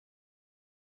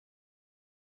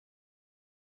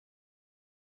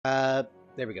There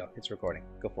we go. It's recording.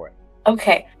 Go for it.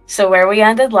 Okay, so where we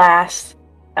ended last,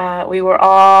 we were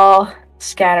all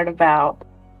scattered about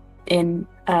in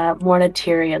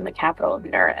Mornitirian, the capital of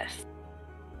Nurith.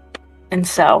 And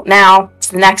so now, it's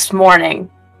the next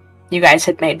morning, you guys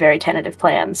had made very tentative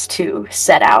plans to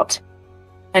set out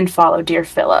and follow dear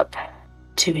Philip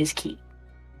to his key.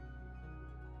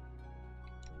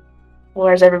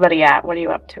 Where's everybody at? What are you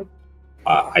up to?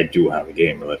 I do have a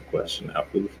game-related question now.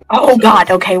 Oh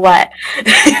God, okay, what?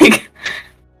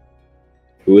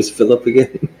 Who is Philip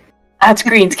again? That's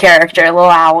Green's character, little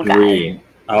owl guy. Green.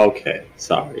 Okay,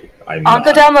 sorry. I'll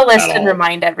go down the list and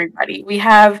remind everybody. We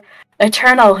have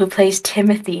Eternal, who plays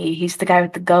Timothy. He's the guy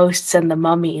with the ghosts and the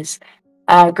mummies.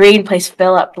 Green plays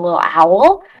Philip, the little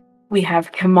owl. We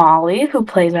have Kamali, who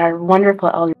plays our wonderful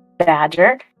Elder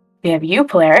Badger. We have you,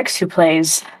 Polarix, who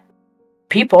plays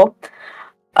people.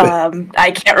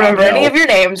 I can't remember any of your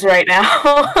names right now.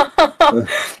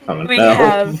 We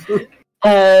have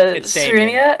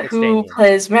Serenia, who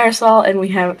plays Marisol, and we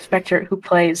have Spectre, who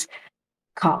plays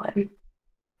Colin.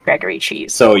 Gregory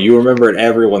Cheese. So you remembered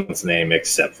everyone's name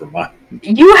except for mine.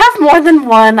 You have more than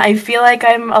one. I feel like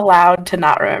I'm allowed to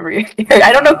not remember your name.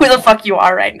 I don't know who the fuck you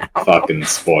are right now. Fucking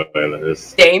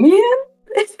spoilers. Damien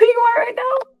is who you are right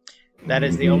now? That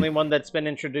is the only one that's been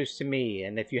introduced to me,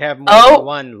 and if you have more than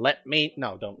one, let me...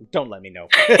 No, don't let me know.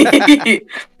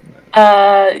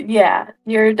 Yeah.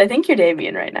 I think you're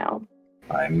Damien right now.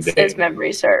 I'm Damien. His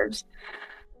memory serves.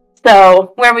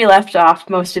 So, where we left off,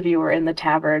 most of you were in the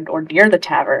tavern, or near the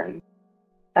tavern.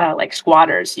 Like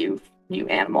squatters, you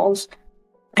animals.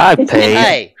 I paid.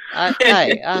 Hey,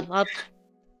 I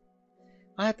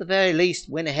at the very least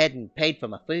went ahead and paid for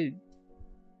my food.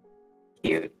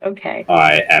 Cute, okay.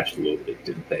 I absolutely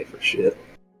didn't pay for shit.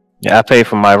 Yeah, I paid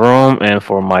for my room and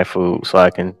for my food so I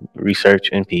can research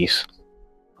in peace.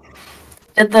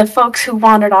 Did the folks who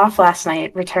wandered off last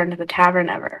night return to the tavern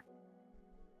ever?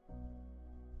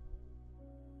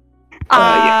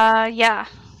 Yeah.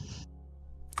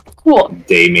 Cool.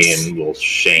 Damien will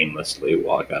shamelessly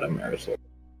walk out of Marisol.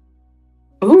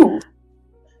 Ooh.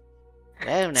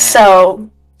 Oh, no. So,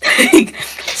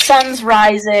 sun's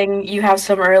rising. You have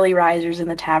some early risers in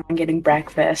the tavern getting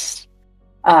breakfast.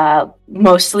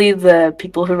 Mostly the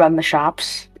people who run the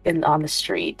shops on the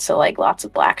street. So, like, lots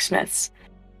of blacksmiths.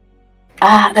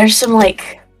 There's some,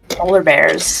 like, polar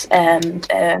bears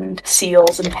and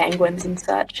seals and penguins and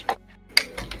such.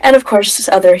 And, of course,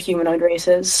 other humanoid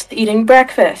races eating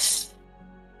breakfast.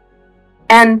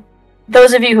 And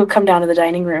those of you who come down to the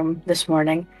dining room this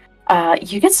morning,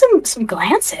 you get some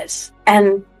glances.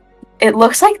 And it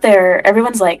looks like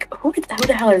everyone's like, who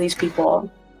the hell are these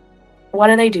people? What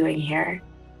are they doing here?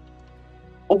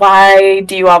 Why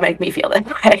do you all make me feel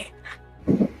that way?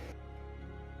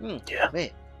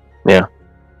 Yeah.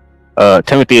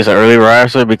 Timothy is an early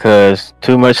riser because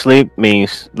too much sleep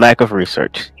means lack of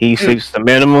research. He sleeps the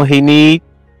minimum he needs,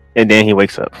 and then he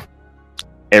wakes up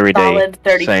every day. Solid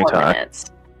 34 same time.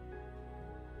 minutes.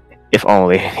 If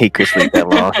only he could sleep that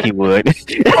long, he would.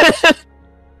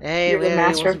 Hey, You're the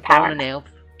master of power.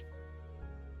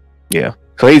 Yeah,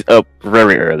 so he's up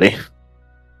very early.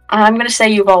 I'm going to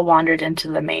say you've all wandered into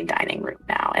the main dining room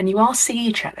now, and you all see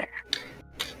each other.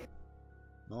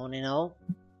 Morning, all.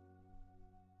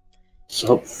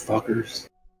 Sup, fuckers?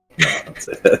 No, that's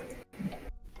it.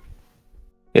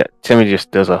 Yeah, Timmy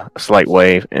just does a slight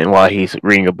wave, and while he's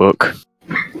reading a book.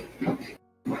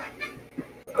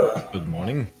 Good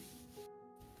morning.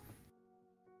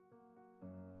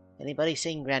 Anybody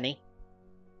seen Granny?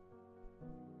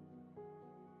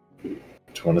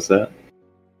 Which one is that?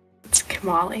 It's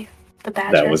Kamali, the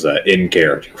badger. That was an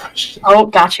in-character question. Oh,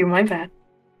 got you, my bad.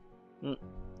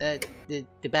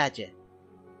 The badger.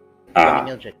 Ah,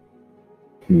 Mildred.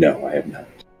 no, I have not.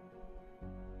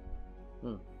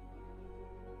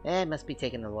 It must be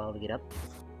taking a while to get up.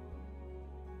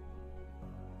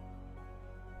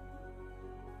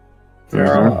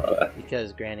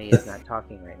 Because Granny is not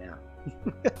talking right now.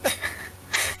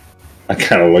 I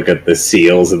kind of look at the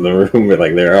seals in the room, but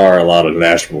like there are a lot of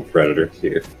national predators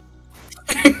here.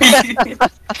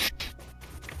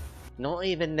 Not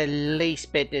even the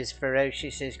least bit as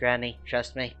ferocious as Granny,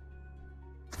 trust me.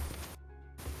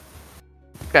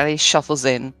 Granny shuffles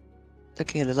in,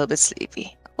 looking a little bit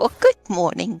sleepy. Oh, good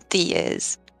morning,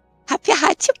 dears. Have you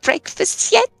had your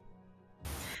breakfasts yet?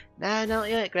 No, not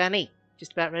yet, Granny.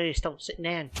 Just about ready to stop sitting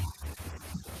down.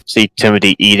 See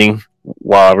Timothy eating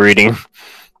while reading.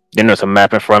 Then there's a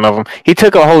map in front of him. He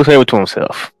took a whole table to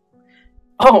himself.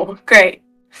 Oh, great.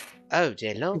 Oh,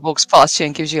 dear He Lord. walks past you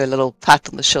and gives you a little pat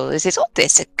on the shoulder. He says, oh,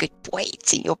 there's a good boy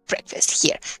eating your breakfast.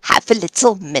 Here, have a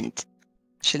little mint.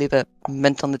 She'll leave a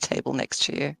mint on the table next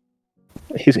to you.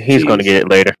 He's going to get it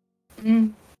later.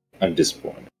 Mm. I'm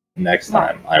disappointed. Next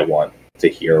time, I want to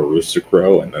hear a rooster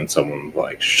crow, and then someone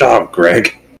like, "Shut up,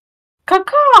 Greg."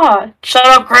 Caw! Shut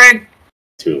up, Greg!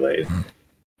 Too late.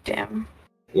 Damn.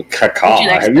 Caw.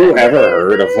 Have you ever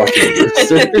heard of fucking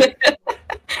rooster?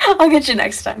 I'll get you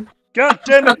next time. God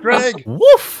damn it, Greg!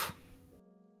 Woof!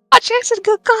 Oh, Jackson,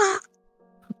 good God!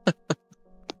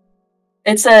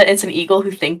 It's an eagle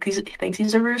who thinks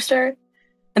he's a rooster,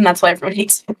 and that's why everyone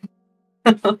hates him.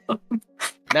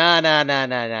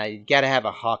 No. You gotta have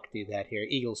a hawk do that here.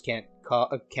 Eagles can't caw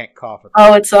for.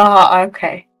 Oh, it's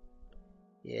okay.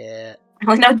 Yeah. I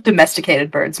only know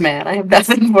domesticated birds, man. I have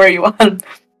nothing for you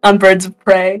on birds of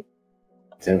prey.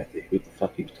 Timothy, who the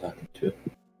fuck are you talking to?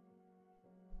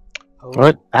 Oh.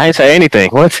 What? I didn't say anything.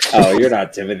 What? Oh, you're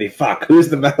not Timothy. Fuck, who's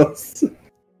the mouse?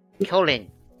 Colin.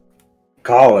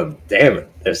 Colin, damn it.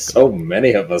 There's so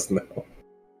many of us now.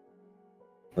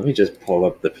 Let me just pull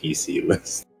up the PC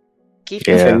list. Keep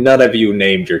Yeah. And none of you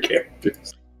named your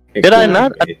characters. Did I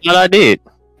not? I thought I did.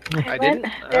 I didn't.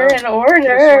 They're in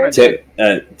order.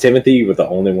 Timothy was the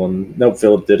only one. No,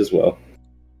 Philip did as well.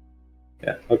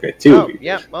 Yeah, okay, two of you.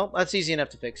 Yeah, well, that's easy enough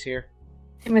to fix here.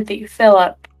 Timothy,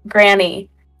 Philip, Granny,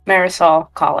 Marisol,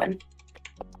 Colin.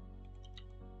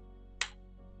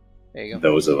 There you go.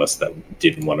 Those of us that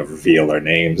didn't want to reveal our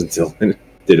names until did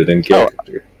it in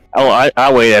character. Oh,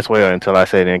 I wait as well until I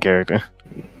say it in character.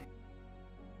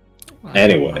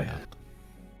 Anyway,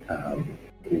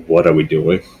 what are we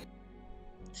doing?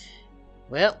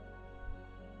 Well,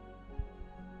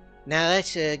 now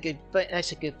that's a good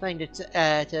thing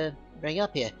to bring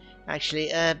up here.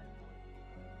 Actually,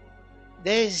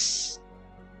 there's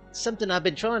something I've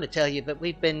been trying to tell you, but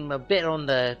we've been a bit on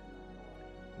the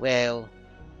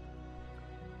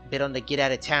get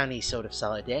out of towny sort of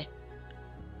side there.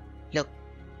 Look,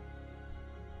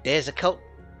 there's a cult.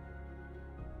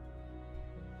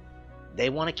 They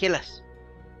want to kill us.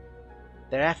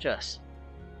 They're after us.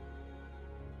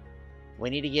 We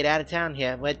need to get out of town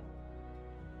here, but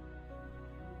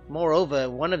moreover,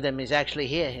 one of them is actually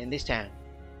here in this town.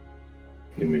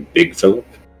 You mean Big Philip?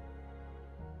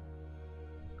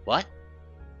 What?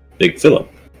 Big Philip.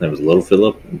 There was Little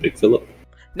Philip and Big Philip.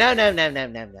 No.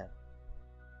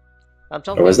 I'm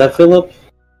talking Or was that Philip?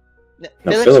 No,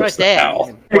 No, Philip's Philip's right the there.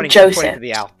 owl. Pointing Joseph. to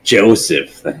the owl. Joseph.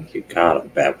 Thank you. God, I'm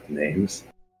bad with names.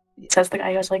 Says the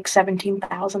guy who has like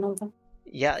 17,000 of them.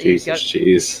 Yeah, you Jesus, got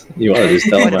jeez. You want to just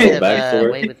tell quite my a whole bit of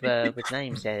backstory? way with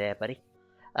names there, buddy.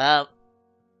 Now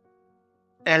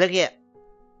look here.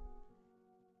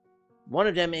 One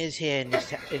of them is here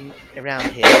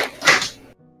around here.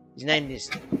 His name is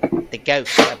the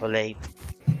Ghost, I believe.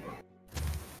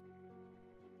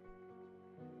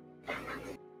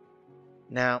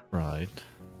 Now, Right.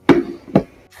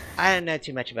 I don't know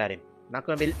too much about him. Not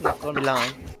gonna be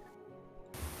lying.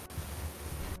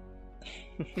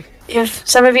 If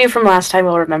some of you from last time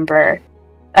will remember,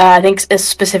 I think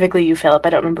specifically you, Philip. I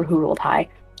don't remember who rolled high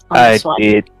on I this one.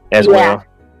 did as Yeah. well.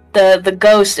 The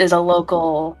ghost is a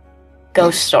local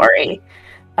ghost story.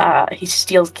 He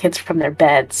steals kids from their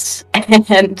beds,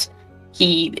 and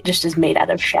he just is made out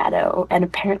of shadow. And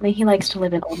apparently, he likes to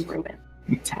live in old ruins.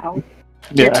 That's how.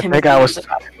 Yeah, your I Timothy think I was. knows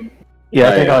about him. Yeah,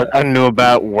 I think I knew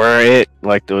about where it,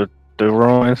 like the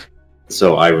ruins.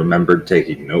 So I remembered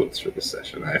taking notes for this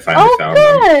session. I finally found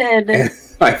them. Good.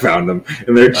 I found them,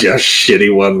 and they're just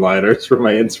shitty one-liners for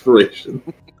my inspiration.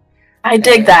 I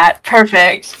dig that.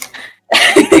 Perfect.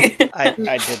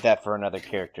 I did that for another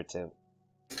character too.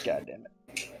 God damn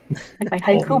it. My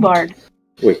haiku bard.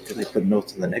 Wait, did I put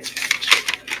notes on the next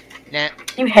page? Now,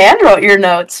 You handwrote your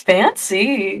notes.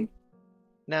 Fancy.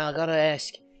 now I gotta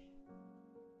ask.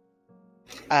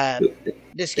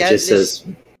 This It guy just says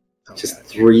oh, just God.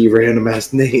 3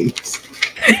 random-ass names.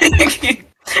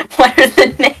 What are the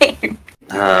names?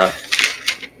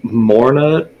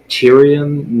 Morna,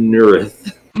 Tyrion,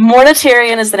 Nurith.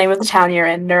 Mornitarian is the name of the town you're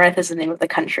in. Nurith is the name of the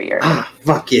country you're in. Ah,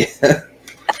 fuck yeah.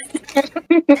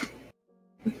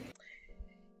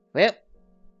 Well,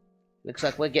 looks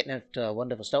like we're getting off to a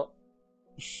wonderful start.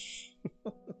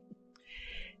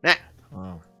 Now,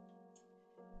 Wow.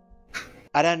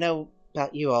 I don't know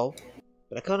about you all,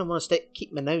 but I kind of want to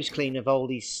keep my nose clean of all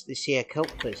this here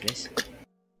cult business.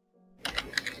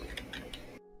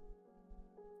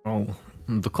 Oh,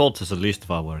 the cult is the least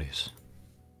of our worries.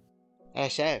 How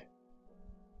so?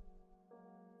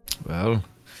 Well,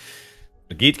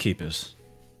 the gatekeepers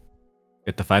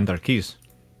get to find our keys.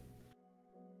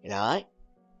 You know, right?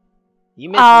 You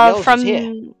mentioned yours From is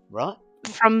here, right?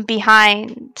 from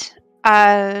behind,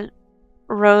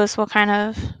 Rose will kind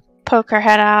of poke her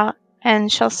head out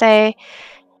and she'll say,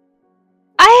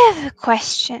 I have a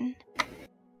question.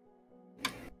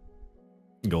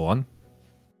 Go on.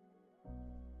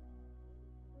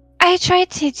 I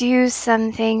tried to do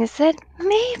some things that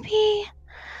maybe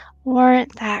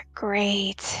weren't that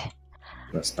great.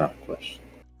 That's not a question.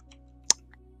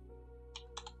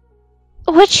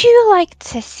 Would you like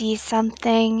to see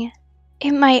something?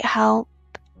 It might help.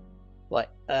 What?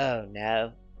 Oh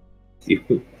no.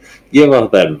 You give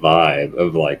off that vibe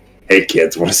of like, hey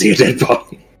kids, want to see a dead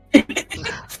body?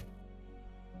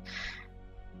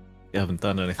 You haven't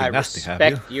done anything nasty,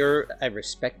 have you? I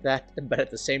respect that, but at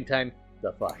the same time,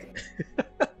 the fuck.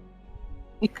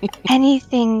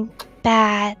 Anything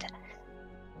bad?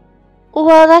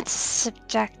 Well, that's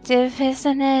subjective,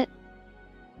 isn't it?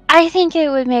 I think it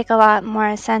would make a lot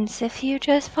more sense if you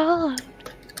just followed.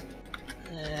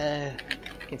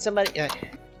 Can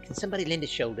somebody lend a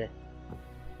shoulder?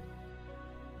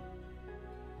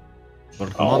 Well,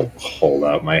 come I'll on. hold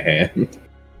out my hand.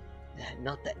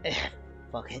 Not that.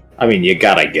 Fuck it. I mean, you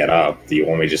gotta get up. Do you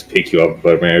want me to just pick you up and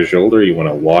put me on your shoulder? Or you want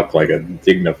to walk like a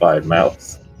dignified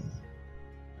mouse?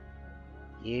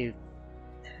 You.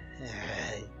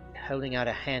 Holding out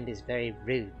a hand is very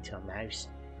rude to a mouse.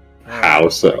 How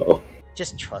so?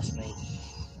 Just trust me.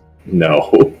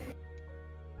 No.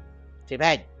 Too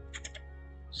bad.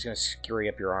 Just gonna scurry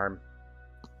up your arm.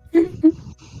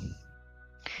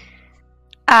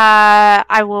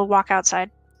 I will walk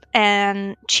outside.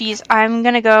 And Cheese, I'm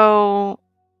gonna go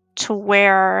to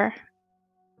where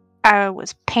I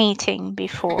was painting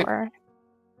before.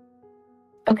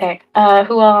 Okay.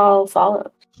 Who all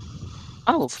follows?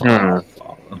 I will follow.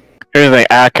 Here's the thing,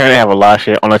 I currently have a lot of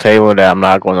shit on the table that I'm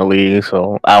not going to leave,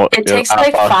 so It takes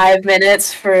like 5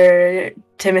 minutes for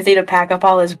Timothy to pack up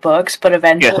all his books, but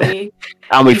eventually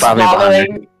I'll be he's 5 minutes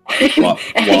behind.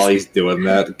 While he's doing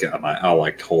that, God, I'll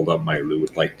like hold up my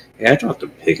loot. Like, hey, I dropped a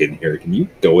pig in here. Can you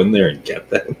go in there and get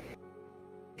that?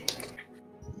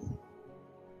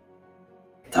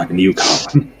 Talking to you,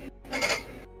 Colin.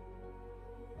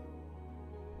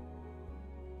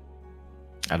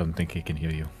 I don't think he can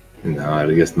hear you. No,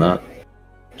 I guess not.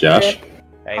 Josh?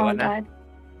 Hey, Oh, what now?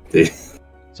 God.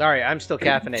 Sorry, I'm still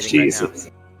caffeinating Jesus.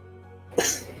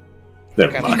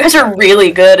 Never You mind. guys are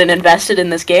really good and invested in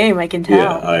this game, I can tell.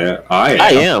 Yeah, I I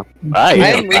am. I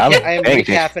am I'm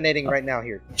recaffeinating right now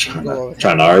here. Trying to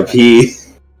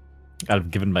RP. I've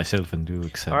given myself a new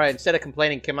accept. Alright, instead of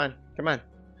complaining, come on.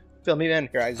 Fill me in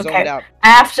here. I zoned Okay. out.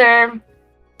 After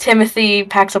Timothy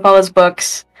packs up all his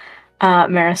books,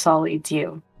 Marisol leads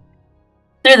you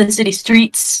through the city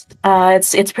streets.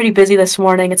 It's pretty busy this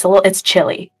morning. It's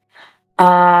chilly.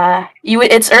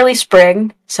 It's early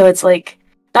spring, so it's like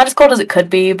not as cold as it could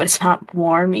be, but it's not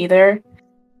warm either.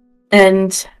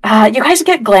 And you guys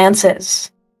get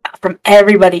glances from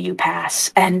everybody you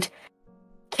pass, and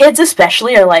kids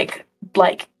especially are like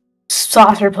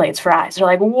saucer plates for eyes. They're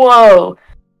like, whoa,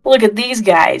 look at these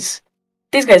guys.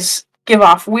 These guys give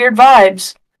off weird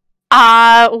vibes.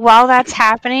 While that's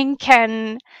happening,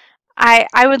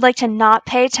 I would like to not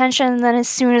pay attention, and then as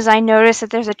soon as I notice that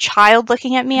there's a child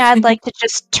looking at me, I'd like to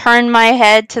just turn my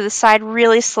head to the side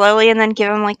really slowly and then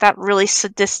give him like that really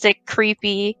sadistic,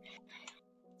 creepy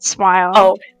smile.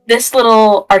 Oh, this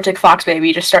little Arctic fox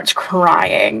baby just starts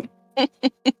crying.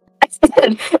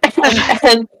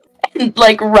 and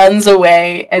like runs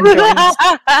away and joins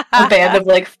a band of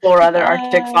like 4 other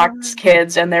Arctic fox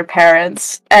kids and their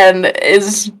parents, and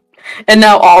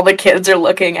now all the kids are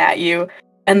looking at you,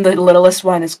 and the littlest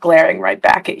one is glaring right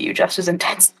back at you just as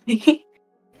intensely.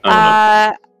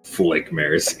 I'm gonna flick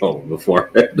Marisol in the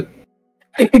forehead.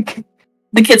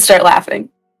 The kids start laughing.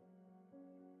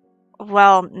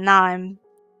 Well, now I'm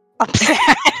upset.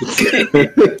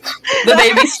 The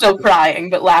baby's still crying,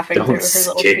 but laughing through Don't her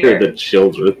little scare fear. the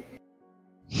children.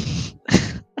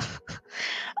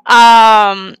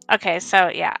 Okay, so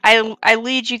yeah, I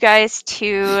lead you guys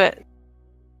to.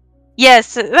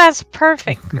 Yes, that's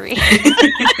perfect, Green.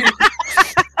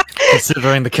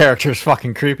 Considering the character's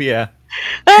fucking creepy, yeah.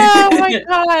 Oh my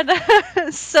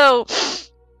god. So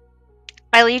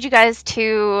I lead you guys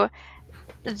to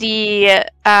the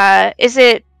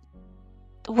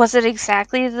was it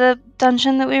exactly the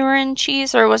dungeon that we were in,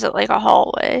 Cheese, or was it like a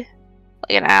hallway?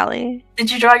 Like an alley?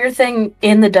 Did you draw your thing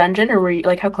in the dungeon, or were you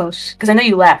like how close? Because I know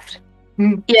you left.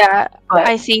 Yeah, But-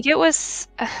 I think it was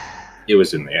It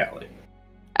was in the alley.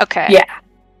 okay. Yeah.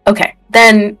 Okay.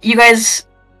 Then you guys,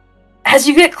 as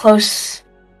you get close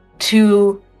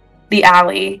to the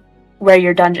alley where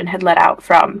your dungeon had let out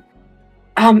from,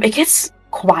 it gets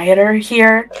quieter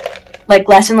here. Like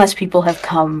less and less people have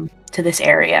come to this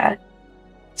area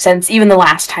since even the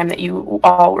last time that you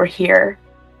all were here.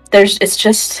 It's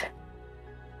just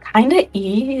kind of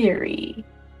eerie.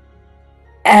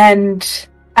 And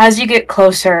as you get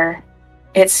closer,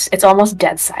 it's almost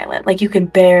dead silent. Like you can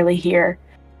barely hear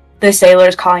the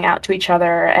sailors calling out to each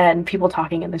other and people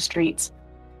talking in the streets.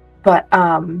 But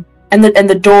and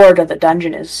the door to the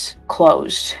dungeon is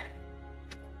closed.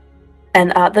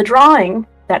 And the drawing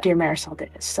that dear Marisol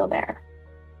did is still there.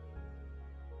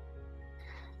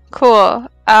 Cool.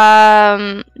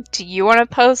 Do you want to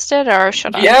post it or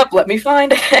should I? Yep, let me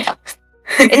find it.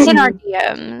 It's in our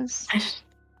DMs.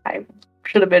 I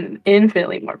should have been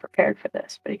infinitely more prepared for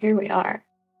this, but here we are.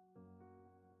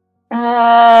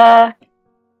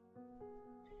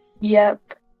 Yep.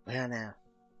 Well, now.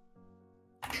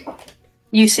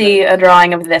 You see a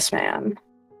drawing of this man.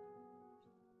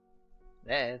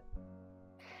 There.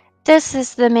 This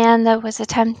is the man that was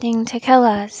attempting to kill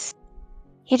us.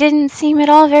 He didn't seem at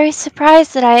all very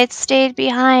surprised that I had stayed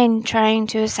behind trying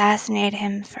to assassinate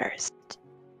him first.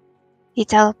 He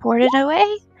teleported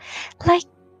away like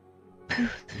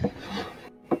poof.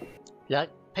 Like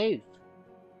poof.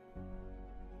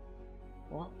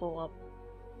 Well,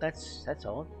 that's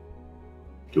all.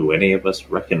 Do any of us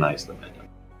recognize the man?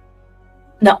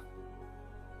 No.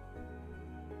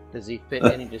 Does he fit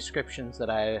any descriptions that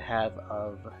I have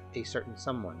of a certain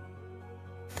someone?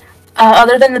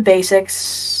 Other than the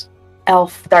basics,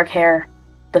 elf, dark hair,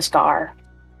 the scar.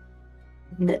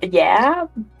 Yeah.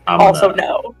 Also,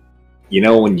 no. You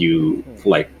know when you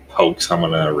poke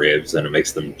someone in the ribs and it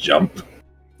makes them jump?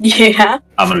 Yeah.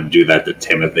 I'm gonna do that to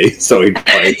Timothy so he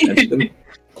pay attention.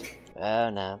 Oh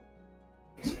no.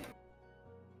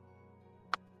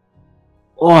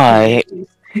 Why?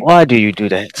 Why do you do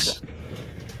that?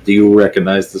 Do you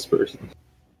recognize this person?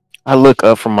 I look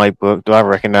up from my book. Do I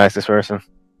recognize this person?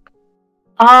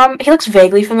 He looks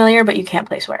vaguely familiar, but you can't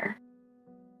place where.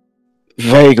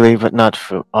 Vaguely, but not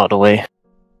all the way.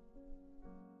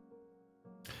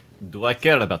 Do I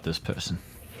care about this person?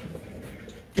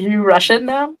 Are you Russian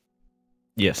now?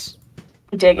 Yes.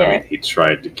 Dig I it. mean, he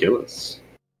tried to kill us.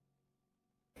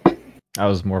 That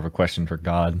was more of a question for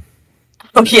God.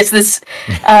 Oh, yes, this.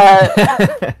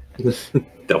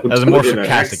 Don't As a do more it in an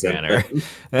sarcastic accent, manner.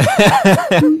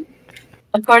 then.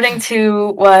 According to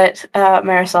what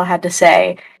Marisol had to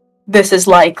say, this is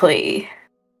likely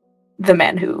the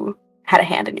man who had a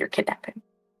hand in your kidnapping.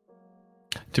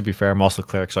 To be fair, I'm also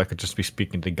cleric, so I could just be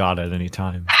speaking to God at any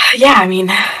time. Yeah, I mean,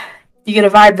 you get a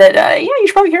vibe that, yeah, you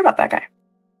should probably hear about that guy.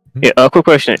 Yeah, quick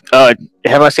question.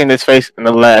 Have I seen this face in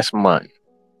the last month?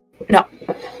 No.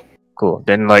 Cool.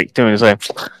 Then, Timothy's like,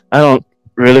 I don't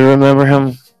really remember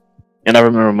him, and I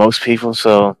remember most people,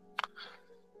 so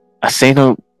I seen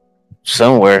him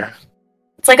somewhere.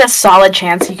 It's like a solid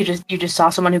chance you just saw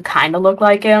someone who kind of looked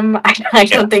like him. I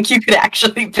don't think you could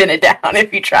actually pin it down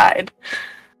if you tried.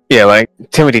 Yeah,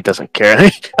 Timothy doesn't care.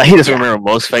 He doesn't remember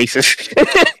most faces.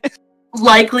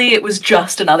 Likely it was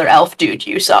just another elf dude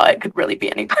you saw. It could really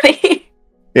be anybody.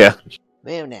 Yeah.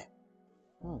 Well, now.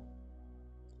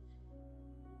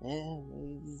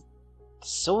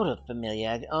 Sort of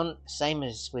familiar. Same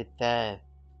as with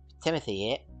Timothy,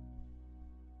 yeah.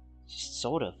 Just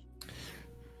sort of.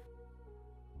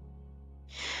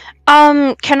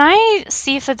 Can I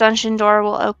see if the dungeon door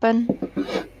will open?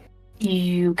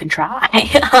 You can try.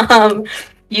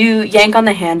 You yank on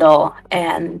the handle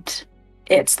and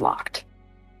it's locked.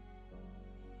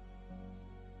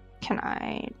 Can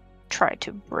I try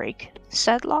to break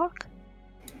said lock?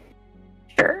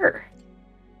 Sure.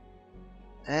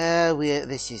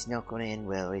 This is not going to end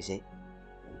well, is it?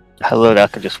 I love that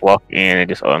I could just walk in and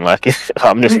just unlock it.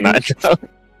 I'm just not drunk.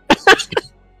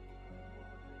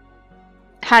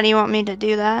 How do you want me to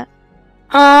do that?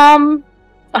 How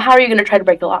are you gonna try to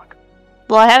break the lock?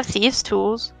 Well, I have thieves'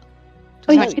 tools.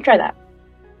 Oh, yeah, you can try that.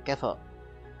 Go for it.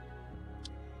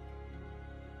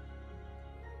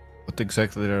 What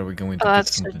exactly are we going to Oh, get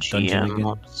that's from a the dungeon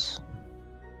again?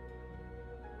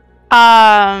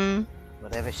 GM.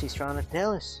 Whatever she's trying to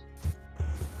tell us.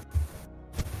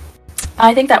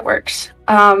 I think that works.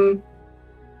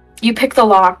 You pick the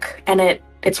lock, and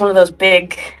it's one of those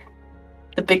big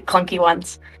clunky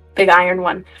ones, big iron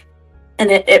one, and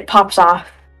it pops off,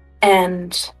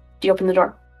 and you open the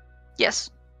door. Yes.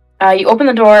 You open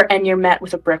the door, and you're met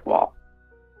with a brick wall.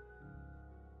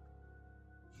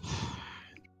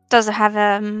 Does it have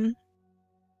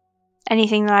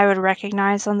anything that I would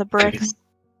recognize on the bricks,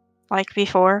 like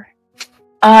before?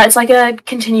 It's like a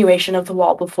continuation of the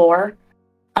wall before.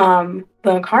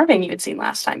 The carving you had seen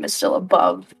last time is still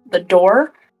above the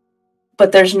door,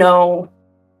 but there's no...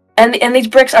 And these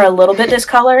bricks are a little bit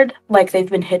discolored, like they've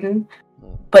been hidden,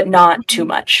 but not too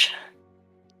much.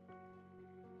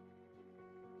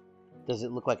 Does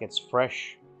it look like it's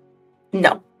fresh?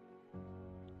 No.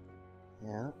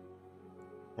 Yeah.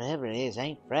 Whatever it is,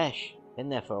 ain't fresh. Been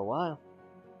there for a while.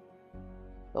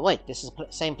 But wait, this is the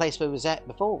same place we was at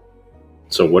before.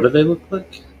 So what do they look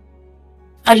like?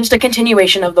 Just a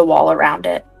continuation of the wall around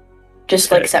it. Just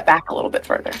Okay. like set back a little bit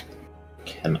further.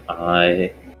 Can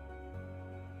I...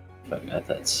 If I got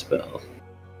that spell...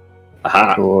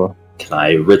 Aha! Sure. Can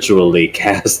I ritually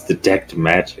cast Detect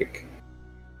Magic?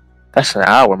 That's an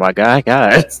hour, my guy.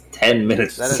 God. That's 10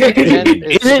 minutes. That is 10,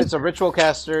 if Is it? it's a ritual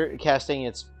casting,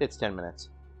 it's 10 minutes.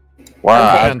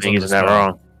 Wow, Okay. I've been using that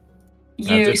wrong.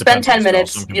 You it spend depends on 10 the spell.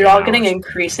 minutes, Some can you're be all an getting hour.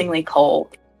 increasingly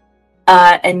cold.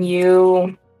 And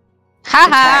you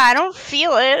Haha, I don't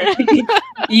feel it.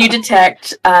 you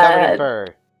detect Covered in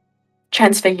fur.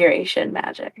 transfiguration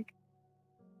magic.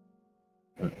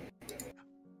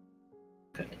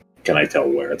 Can I tell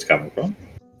where it's coming from?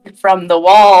 From the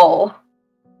wall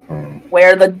Hmm.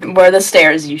 where the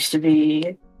stairs used to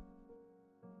be.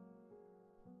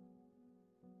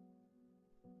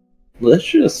 Let's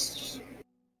just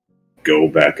go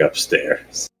back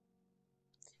upstairs.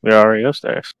 We're already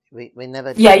upstairs. We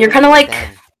never. Yeah, you're kinda like-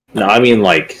 down. No, I mean,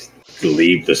 like,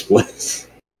 leave this place.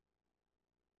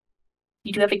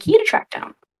 You do have a key to track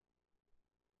down.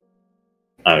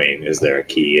 I mean, is there a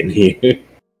key in here?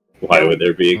 Why would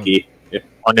there be a key?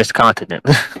 On this continent.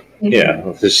 Yeah,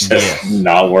 let's just Yes.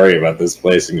 not worry about this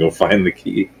place and go find the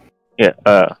key. Yeah,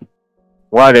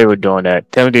 while they were doing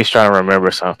that, Timothy's trying to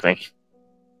remember something.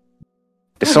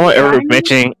 Did someone ever yeah.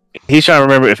 mention... He's trying to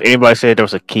remember if anybody said there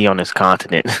was a key on this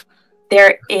continent.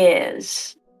 There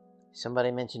is.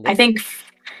 Somebody mentioned it. I think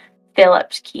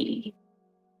Philip's key.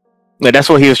 Like, that's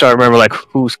what he was trying to remember, like,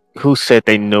 who said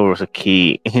they knew there was a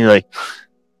key. And he's like,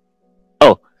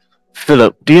 oh,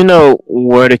 Philip, do you know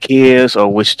where the key is or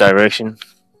which direction?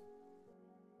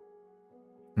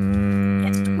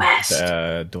 west.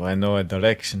 Do I know a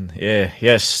direction? Yeah,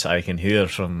 yes, I can hear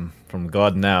from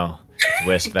God now. It's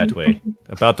west that way.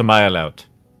 About a mile out.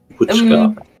 Which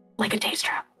god? Like a day's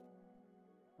travel.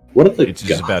 What are the It's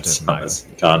just about gods a on mile. this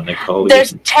continent called?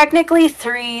 There's again? technically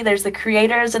 3. There's the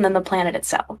creators and then the planet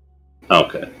itself.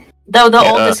 Okay. Though the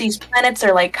Yeah, old deceased planets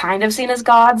are like kind of seen as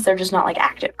gods, they're just not like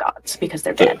active gods because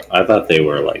they're dead. I thought they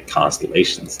were like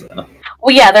constellations now.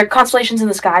 Well, yeah, they're constellations in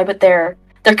the sky, but they're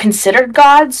considered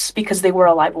gods because they were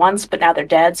alive once, but now they're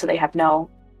dead, so they have no.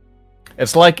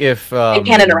 It's like if They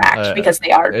can't interact because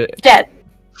they are dead.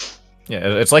 Yeah,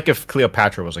 it's like if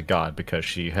Cleopatra was a god because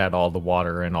she had all the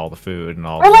water and all the food and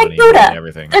all Or the like money Buddha. and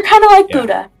everything. They're kind of like Yeah.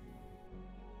 Buddha.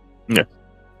 Yeah.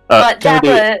 But Timothy-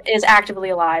 Dapra is actively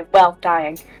alive, well,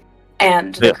 dying,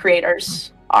 and the Yeah.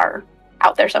 creators are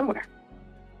out there somewhere.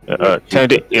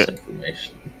 Timothy, This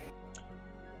information.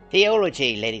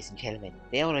 Theology, ladies and gentlemen.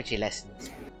 Theology lessons.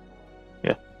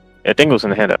 I think it was in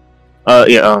the handout.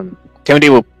 Timothy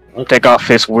will take off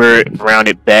his weird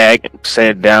rounded bag and set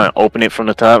it down and open it from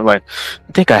the top. Like,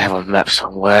 I think I have a map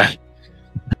somewhere.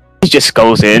 He just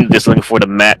goes in, just looking for the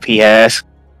map he has,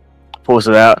 pulls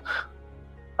it out,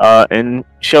 and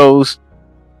shows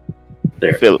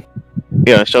There. Philip.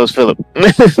 Yeah, shows Philip.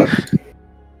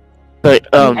 But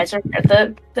You guys are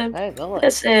the Hey, Lord.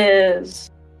 this is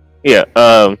yeah,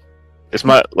 it's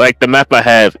my the map I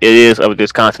have. It is of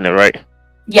this continent, right?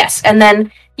 yes, and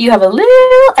then you have a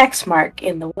little X mark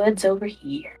in the woods over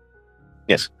here.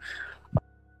 Yes.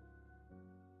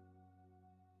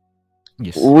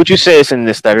 Yes, Would you say it's in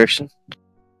this direction?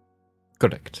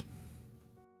 correct.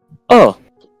 Oh,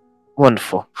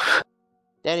 wonderful.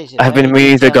 That is I've been right.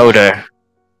 meaning to go there.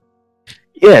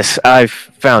 Yes, I've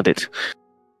found it.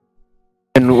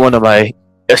 In one of my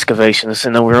excavations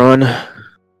in Oberon.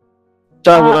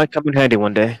 So it might come in handy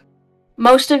one day.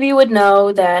 Most of you would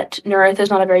know that Nurith is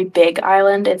not a very big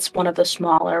island. It's one of the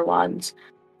smaller ones.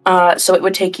 So it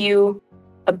would take you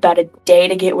about a day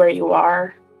to get where you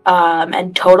are.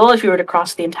 And total, if you were to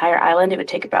cross the entire island, it would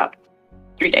take about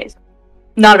 3 days.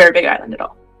 Not a very big island at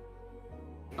all.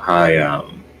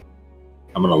 I'm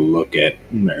gonna look at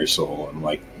Marisol and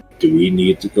like, do we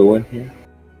need to go in here?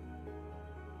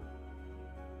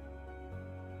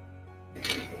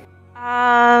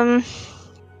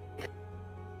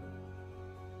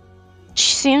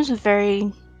 She seems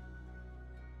very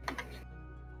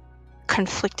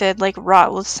conflicted, like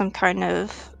wrought with some kind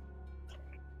of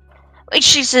like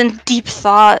she's in deep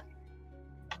thought.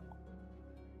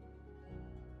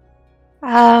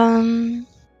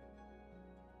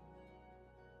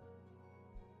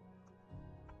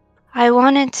 I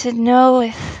wanted to know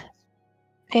if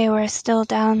they were still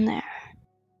down there.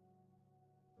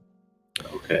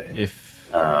 Okay.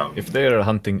 If they are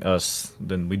hunting us,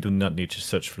 then we do not need to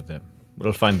search for them.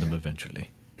 We'll find them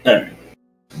eventually. Alright.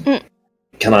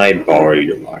 Can I borrow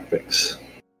your lockpicks?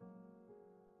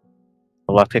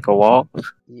 Will I pick a wall?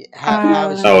 How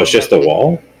is Oh, it's just a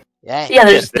wall? Yeah. Yeah,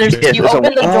 there's Yeah, you there's a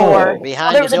open the wall. door.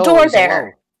 Behind There was the a door door is a there,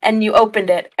 wall. and you opened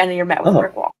it, and you're met with a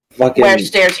brick wall Fucking where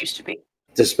stairs used to be.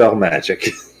 dispel magic.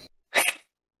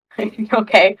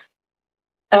 Okay.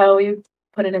 Oh, you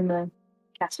put it in the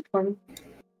cast it for me.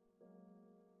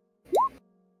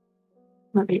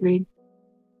 Let me read.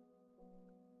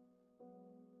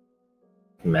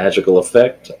 Magical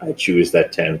effect. I choose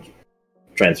that 10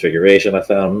 transfiguration I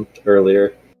found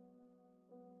earlier.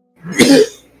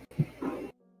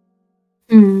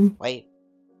 Wait.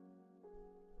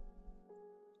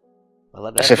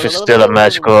 As if it's still a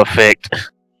magical effect.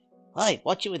 Hey,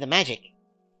 watch it with the magic.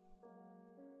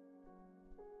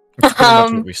 It's pretty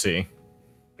much what we see.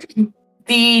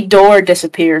 The door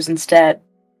disappears instead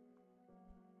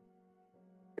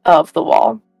of the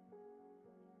wall.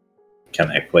 Can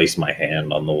I place my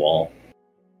hand on the wall?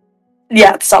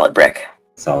 Yeah, it's solid brick.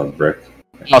 Solid brick.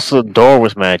 Also, the door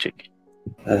was magic.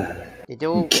 The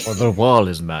door. Or the wall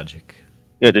is magic.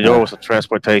 Yeah, the door was a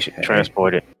transportation. Okay.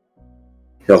 Transported.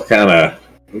 He'll kind of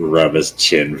rub his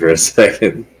chin for a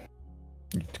second.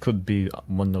 It could be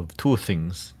one of two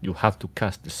things. You have to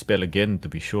cast the spell again to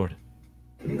be sure.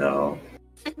 No.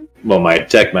 Well, my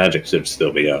tech magic should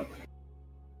still be up.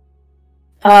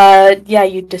 Yeah,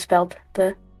 you dispelled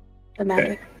the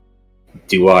magic.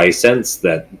 Do I sense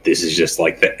that this is just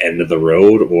like the end of the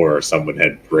road, or someone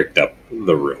had bricked up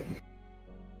the room?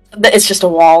 It's just a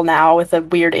wall now with a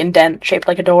weird indent shaped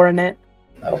like a door in it.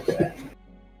 Okay.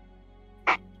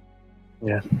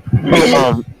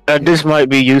 This might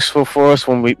be useful for us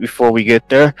before we get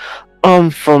there.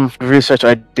 From the research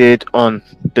I did on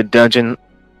the dungeon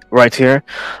right here,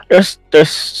 there's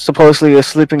supposedly a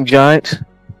sleeping giant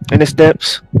in the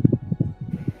steps.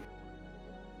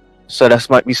 So that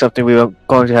might be something we are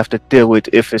going to have to deal with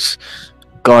if it's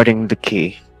guarding the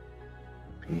key.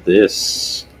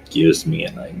 This gives me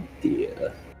an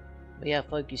idea. We are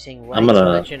focusing way I'm too gonna-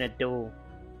 much on a door.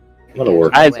 I'm gonna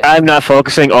work. I'm not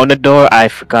focusing on the door. I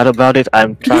forgot about it.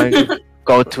 I'm trying to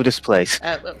go to this place.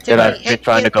 Well, That I've Timothy, been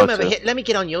trying to go come over to. here. Let me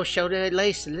get on your shoulder at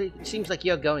least. It seems like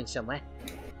you're going somewhere.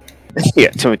 Yeah,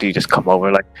 Timothy, just come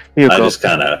over. Like, here you I go. just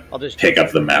kind of I'll just pick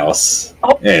up the mouse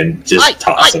Oh. and just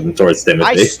toss him towards I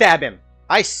Timothy. stab him.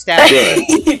 I stab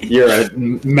him. You're a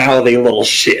mouthy little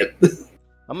shit.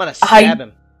 I'm gonna stab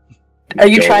him. Are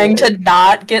you Go. trying to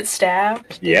not get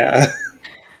stabbed? Yeah.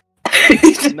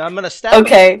 No, I'm gonna stab him.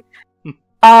 Okay.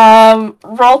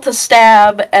 Roll to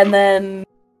stab, and then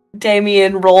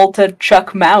Damien roll to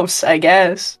chuck mouse, I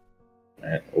guess.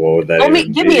 What would that Roll me,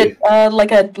 even give be? me a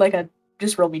like a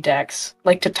just roll me dex,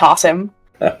 like to toss him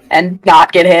Oh. and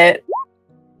not get hit.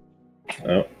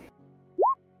 Oh.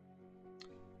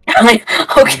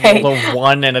 Okay, Roll a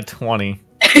 1 and a 20.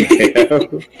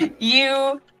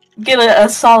 you get a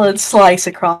solid slice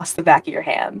across the back of your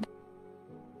hand.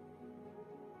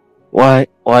 Why?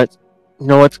 What? You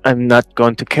know what? I'm not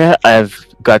going to care. I've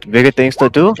got bigger things to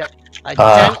do. I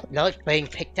don't like being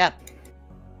picked up.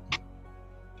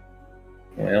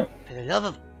 Well, For the love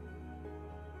of...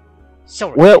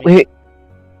 Sorry. Well, Timmy.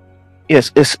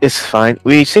 yes, it's fine.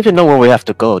 We seem to know where we have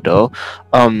to go, though.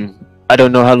 I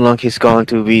don't know how long he's going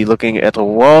to be looking at the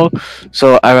wall,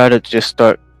 so I'd rather just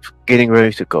start getting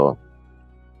ready to go.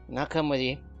 I'll come with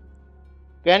you.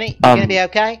 Granny, you gonna be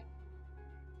okay?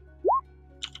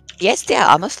 Yes, dear,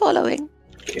 I'm following.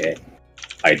 okay.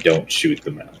 I don't shoot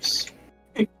the mouse.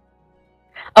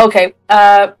 Okay,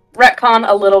 retcon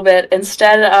a little bit.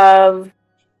 Instead of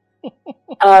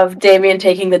Damien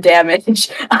taking the damage,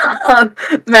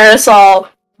 Marisol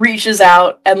reaches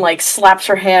out and like slaps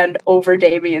her hand over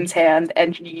Damien's hand,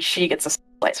 and she gets a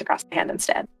slice across the hand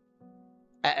instead.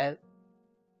 Uh-oh.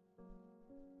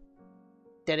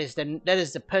 That is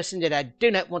the person that I do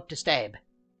not want to stab.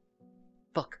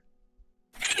 Fuck.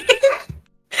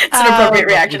 It's an appropriate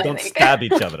We reaction, I don't think. stab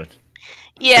each other.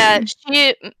 Yeah,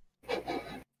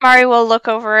 Mari will look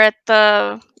over at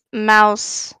the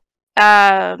mouse,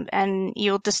 and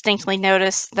you'll distinctly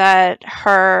notice that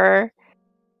her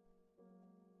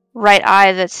right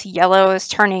eye that's yellow is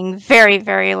turning very,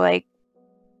 very, like,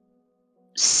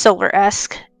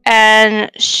 silver-esque.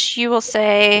 And she will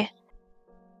say,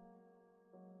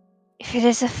 "If it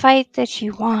is a fight that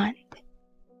you want,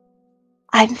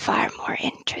 I'm far more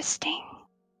interesting."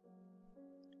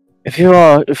 If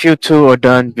you two are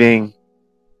done being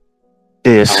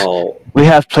this, I'll, we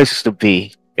have places to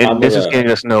be, and I'm this is gonna-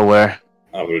 getting us nowhere.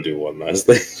 I'm gonna do one last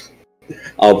thing.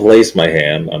 I'll place my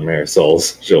hand on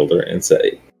Marisol's shoulder and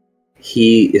say,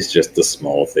 he is just a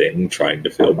small thing trying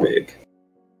to feel big.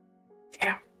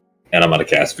 Yeah. And I'm gonna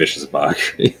cast Vicious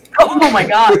Mockery. Oh my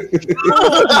god!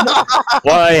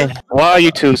 Why are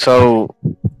you two so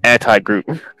anti-group.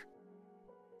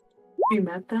 You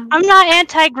met them? I'm not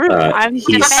anti-group. I'm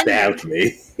He defending. stabbed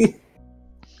me.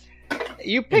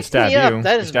 You picked stabbed me up. you.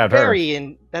 That He is stabbed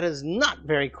her. that is not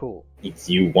very cool.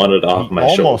 You wanted off He my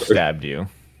almost shoulder. stabbed you.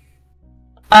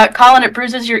 Colin, it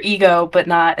bruises your ego, but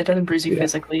it doesn't bruise you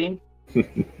physically.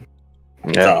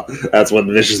 Yeah. That's what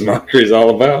vicious mockery is all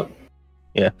about.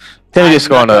 Timothy just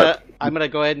going to. I'm gonna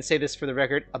go ahead and say this for the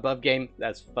record. Above game,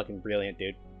 that's fucking brilliant,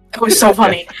 dude. It was so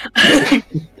funny.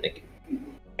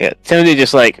 Yeah, Timothy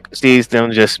just like sees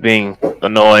them just being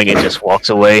annoying and just walks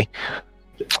away.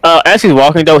 As he's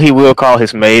walking though, he will call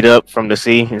his maid up from the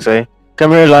sea and say,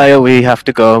 "Come here, Laya. We have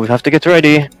to go. We have to get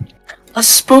ready." A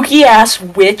spooky ass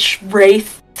witch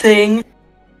wraith thing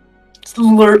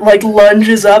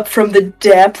lunges up from the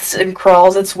depths and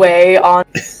crawls its way on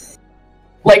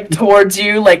towards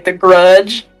you like the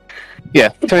Grudge. Yeah,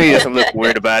 Timothy doesn't look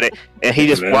weird about it, and he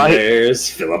just And then there's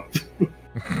Philip.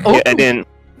 yeah, and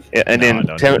then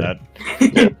No, don't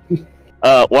do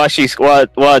that.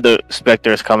 while the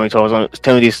specter is coming towards him,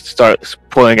 Timothy starts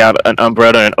pulling out an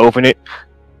umbrella and open it,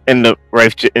 and the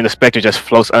specter just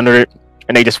floats under it,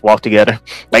 and they just walk together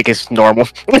like it's normal.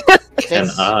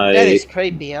 That is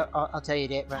creepy. I'll tell you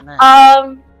that right now.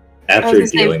 I After was gonna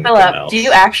say, dealing with the Philip, mouse, do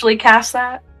you actually cast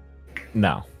that?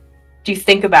 No. Do you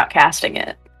think about casting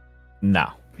it? No.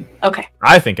 Okay,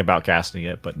 I think about casting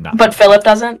it, but no. but Philip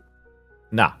doesn't.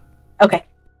 No. Okay.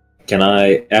 can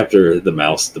I, after the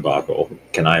mouse debacle,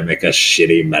 can I make a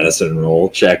shitty medicine roll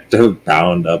check to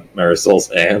pound up Marisol's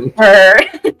hand?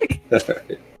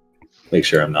 Make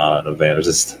sure I'm not on advantage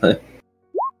this time.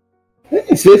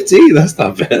 Hey, 15, that's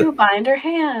not bad. You bind her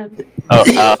hand.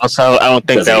 Also, I don't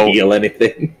think Does that it heal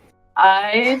anything?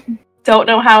 I don't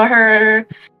know how her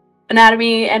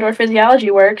anatomy and or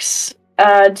physiology works.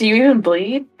 Do you even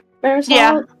bleed, Marisol?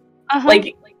 Yeah. Uh-huh.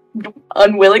 Like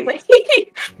unwillingly?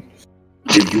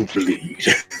 Do you bleed?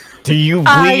 Do you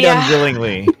bleed yeah.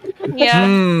 unwillingly? Yeah.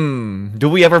 Do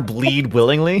we ever bleed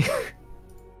willingly?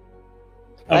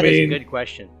 That is a good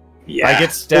question. Yeah. I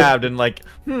get stabbed and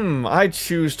I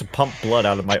choose to pump blood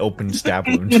out of my open stab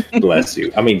wound. Bless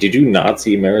you. I mean, did you not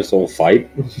see Marisol fight?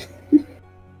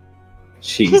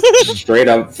 She straight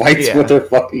up fights with her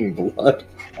fucking blood.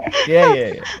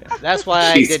 Yeah. That's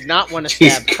why I did not want to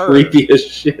She's stab her. creepy as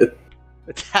shit.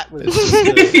 But that was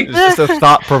It's just a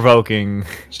thought-provoking.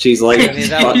 She's like I mean,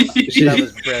 that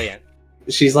was brilliant.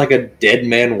 she's like a Dead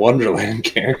Man Wonderland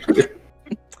character.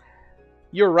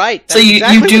 You're right. So that's you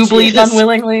exactly do what she bleed is.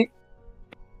 unwillingly?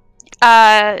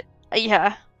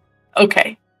 Yeah.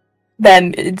 Okay.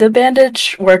 Then the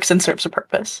bandage works and serves a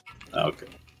purpose. Okay.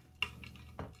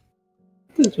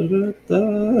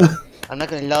 I'm not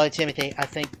going to lie, Timothy. I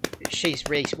think she's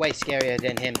way scarier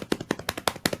than him.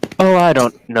 Oh, I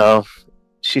don't know.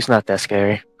 She's not that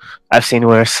scary. I've seen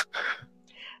worse.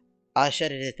 I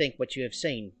shudder to think what you have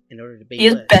seen in order to be He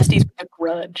is worse. besties with a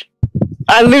grudge.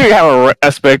 I literally have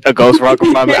a ghost rock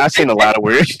from me. I've seen a lot of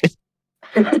weird shit.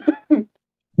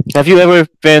 Have you ever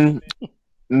been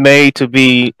made to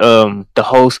be the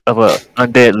host of a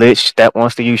undead lich that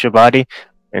wants to use your body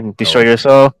and destroy your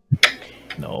soul?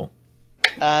 No.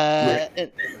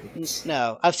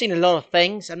 No. I've seen a lot of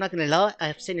things. I'm not going to lie.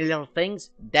 I've seen a lot of things.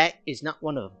 That is not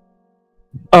one of them.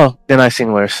 Oh, then I've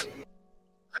seen worse.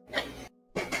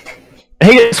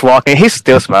 He is walking. He's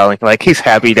still smiling. Like, he's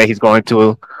happy that he's going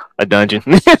to a dungeon.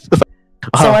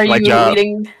 So are you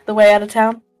leading the way out of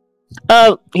town?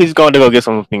 He's going to go get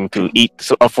something to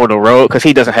eat for the road because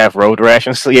he doesn't have road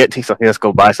rations yet. So he has to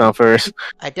go buy some first.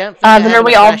 I don't think I then have are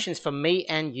we enough all- rations for me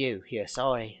and you here.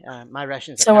 Sorry. My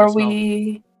rations are So kinda are small.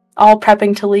 we all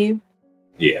prepping to leave?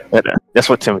 Yeah. That's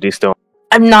what Timothy's doing.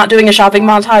 I'm not doing a shopping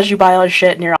montage. You buy all your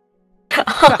shit and you're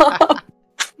all...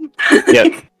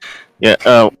 Yeah.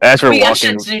 As we're we got walking.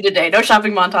 shit to do today. No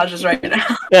shopping montages right now.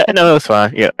 Yeah, no, it's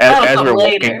fine. Yeah, as we're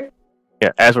walking. Yeah,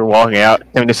 as we're walking out,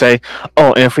 him to say,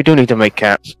 "Oh, and if we do need to make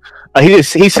camp," he's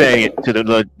saying it to the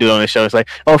little dude on the show. It's like,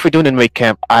 "Oh, if we do need to make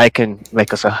camp, I can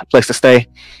make us a place to stay."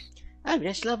 Oh,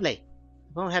 that's lovely.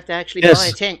 I won't have to actually Yes. buy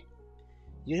a tent.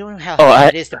 You know how Oh,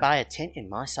 hard it is to buy a tent in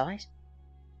my size?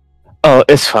 Oh,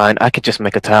 it's fine. I could just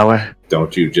make a tower.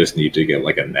 Don't you just need to get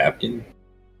like a napkin?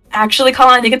 Actually,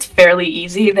 Colin, I think it's fairly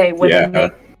easy. They wouldn't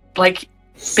make like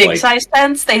It's big like- size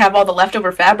tents. They have all the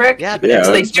leftover fabric. Yeah, but Yeah,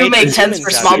 So they it's do make tents for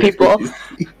small people.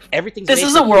 Everything's This made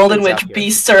is for a world in humans which out here.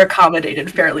 beasts are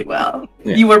accommodated fairly well.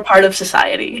 Yeah. You were part of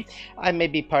society. I may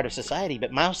be part of society,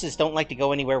 but mouses don't like to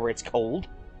go anywhere where it's cold.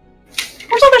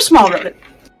 There's other small rodents.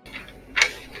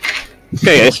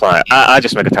 Yeah, it's fine. I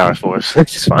just make a tower for us.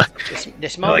 It's fine. The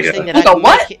smallest Like a- thing that Like I a can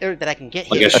what? make here, that I can get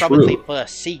Like here a is probably shrew. for a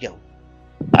seagull.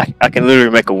 I can literally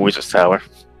make a wizard's tower.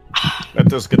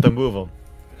 Let us get the move on.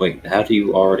 Wait, how do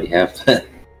you already have that?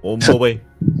 Oh boy.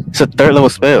 It's a 3rd level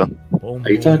spell. Oh,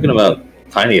 Are you talking about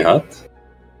Tiny Hut?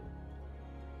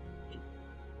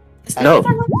 No.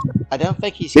 I don't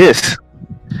think he's. Yes.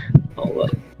 Hold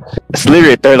on. It's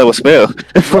literally a 3rd level spell.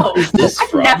 Whoa, Is this I've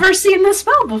from? never seen this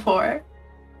spell before.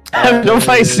 Have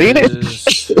nobody seen it?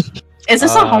 Is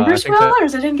this a I homebrew think spell that- or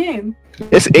is it in game?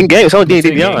 It's in game. It's on It's D&D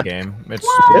a Beyond. game. It's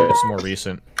What? it's more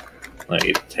recent. I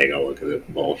need to take a look at this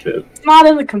bullshit. It's not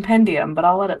in the compendium, but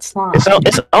I'll let it slide.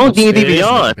 It's on D&D It is in the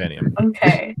Beyond. compendium.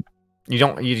 Okay. You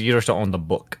don't. You just don't own the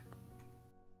book.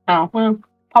 Oh well,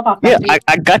 pop off. Yeah, that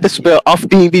I got the spell off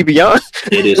D&D Beyond.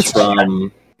 It is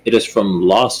from. It is from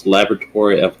Lost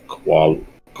Laboratory of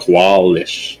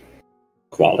Qualish.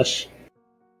 Qualish?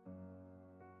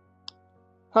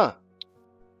 Huh.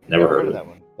 Never heard of of that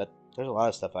one. But there's a lot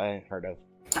of stuff I ain't heard of.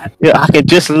 Yeah, I can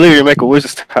just literally make a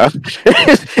wizard staff.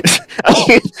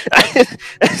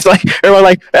 It's like everyone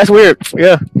like that's weird.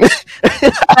 Yeah,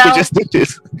 I can just do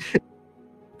this.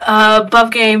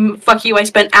 Above game, fuck you. I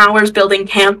spent hours building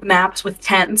camp maps with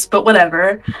tents, but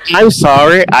whatever. I'm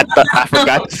sorry. I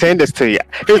forgot to send this to you.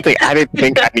 Here's the thing. I didn't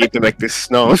think I need to make this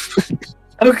snow.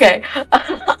 Okay.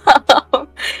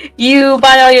 You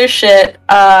buy all your shit,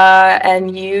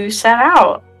 and you set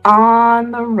out on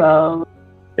the road.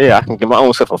 Yeah, I can get my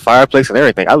own self a fireplace and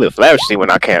everything. I live lavishly when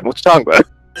I can. What you talking about?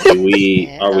 Do we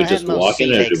Yeah, are we I just have more walking,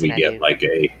 or sea do legs we than I get do. like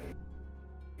a?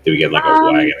 Do we get like a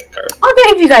wagon and cart? I'll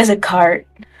give you guys a cart.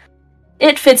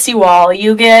 It fits you all.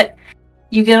 You get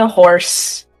a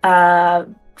horse,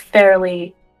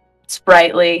 fairly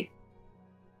sprightly.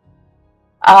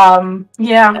 Yeah,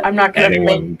 I'm not gonna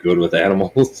Anyone good with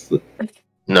animals?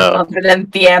 No. other than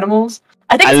the animals.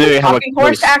 I think I it's literally a have a talking horse.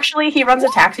 horse. Actually, he runs a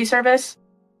taxi service.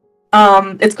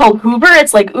 It's called Hoover.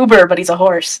 It's like Uber, but he's a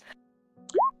horse.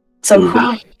 So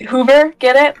Hoover. Hoover,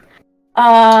 get it?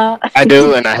 I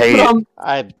do, and I hate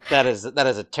it. That is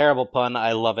a terrible pun.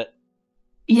 I love it.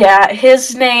 Yeah,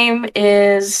 his name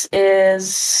is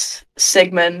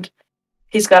Sigmund.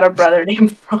 He's got a brother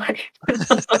named Roy.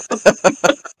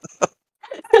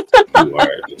 You are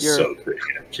just You're- so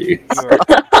creative. Jeez.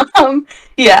 You are-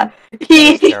 Yeah,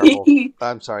 That's terrible.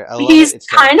 I'm sorry. I love he's it. It's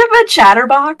kind of a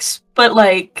chatterbox, but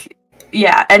like,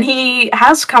 yeah, and he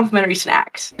has complimentary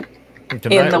snacks Can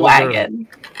in I the order wagon.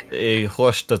 a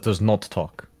horse that does not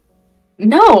talk?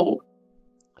 No,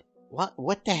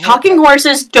 What the hell? talking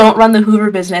horses don't run the Hoover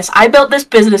business. I built this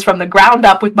business from the ground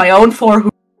up with my own 4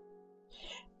 Hoovers.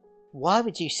 Why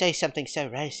would you say something so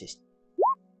racist?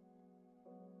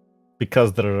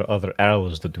 Because there are other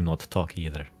arrows that do not talk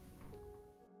either.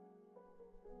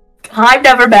 I've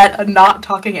never met a not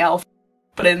talking elf,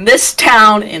 but in this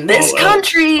town, in this Oh,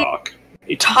 country, Talk.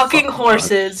 He talking fucking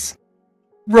horses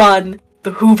run the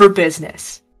Hoover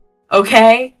business.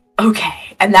 Okay?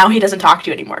 Okay. And now he doesn't talk to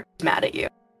you anymore. He's mad at you.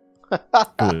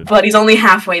 Good. But he's only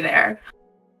halfway there.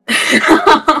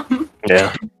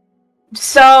 Yeah.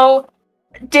 So,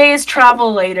 days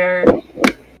travel later.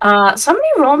 Somebody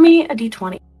roll me a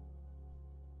d20.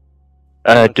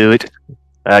 Do it.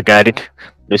 I got it.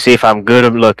 Let's see if I'm good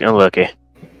or unlucky.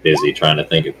 busy trying to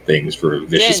think of things for a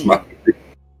vicious Jen.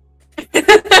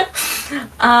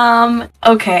 mind.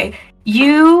 Okay.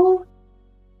 You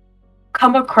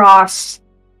come across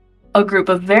a group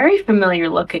of very familiar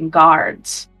looking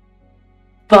guards,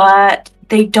 but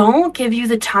they don't give you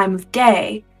the time of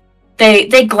day.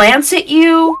 They glance at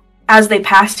you as they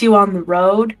pass you on the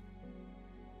road,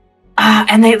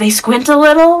 and they squint a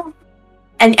little,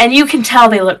 and you can tell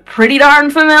they look pretty darn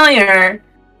familiar.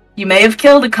 You may have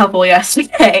killed a couple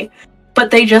yesterday, but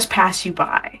they just pass you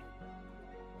by.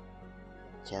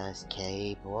 Just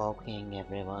keep walking,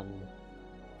 everyone.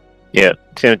 Yeah,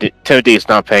 Timothy is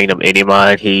not paying them any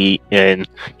mind.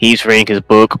 He's reading his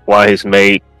book while his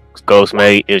ghost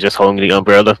mate, is just holding the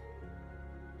umbrella.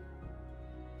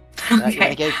 Right, you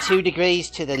want to go 2 degrees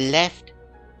to the left,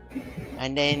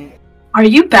 and then... Are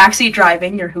you backseat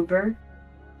driving your Hoover?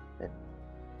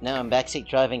 No, I'm backseat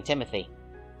driving Timothy.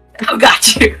 Oh,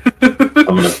 got you. I'm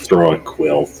gonna throw a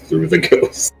quill through the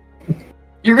ghost.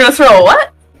 You're gonna throw a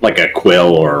what? Like a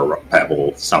quill or a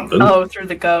pebble, something. Oh, through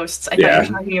the ghosts. I Yeah. thought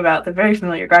you were talking about the very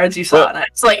familiar guards you saw, and I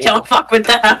was like, don't fuck with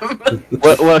them.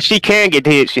 Well, she can get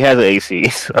hit. She has an AC.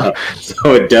 So.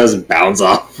 So it does bounce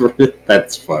off.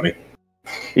 That's funny.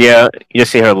 Yeah, you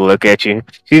see her look at you.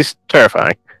 She's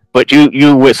terrifying. But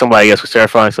you with somebody else who's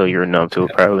terrifying, so you're numb to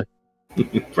it, probably.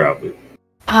 Probably.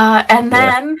 And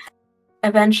then,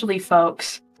 eventually,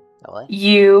 folks, Hello?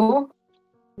 you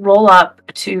roll up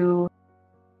to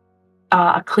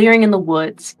a clearing in the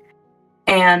woods,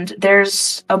 and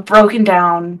there's a broken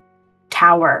down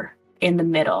tower in the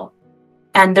middle,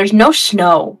 and there's no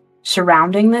snow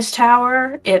surrounding this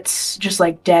tower, it's just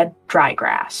like dead, dry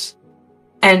grass.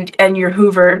 And your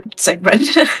Hoover segment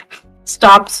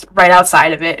stops right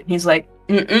outside of it. He's like,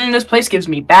 this place gives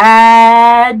me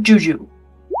bad juju.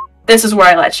 This is where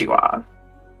I let you off.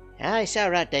 Ah, it's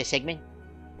alright there, Sigmund.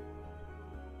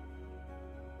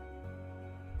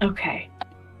 Okay.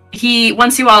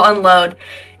 Once you all unload,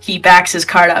 he backs his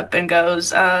cart up and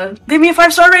goes, leave me a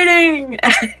 5-star rating!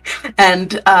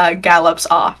 and gallops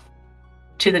off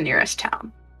to the nearest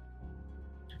town.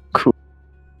 Cool.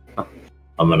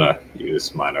 I'm gonna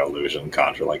use minor illusion,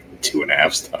 conjure like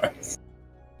 2.5 stars.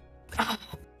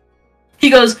 He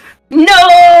goes,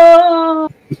 no!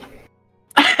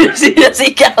 As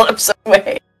he gallops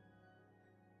away.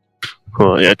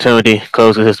 Cool. Yeah, Timothy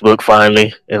closes his book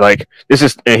finally. And like this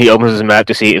is, and he opens his map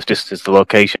to see if this is the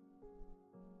location.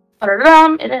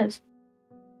 It is.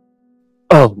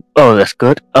 Oh, that's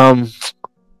good.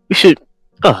 We should.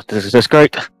 Oh, this is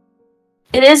great.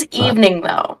 It is evening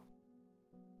though.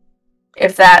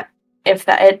 If that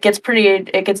it gets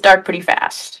dark pretty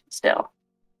fast still.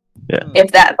 Yeah.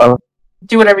 If that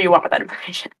do whatever you want with that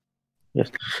information. Yes.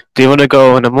 Do you want to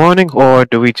go in the morning, or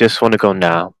do we just want to go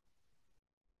now?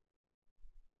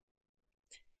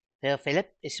 Well,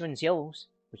 Philip, this one's yours.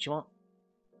 What you want?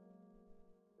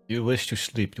 You wish to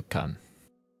sleep, you can.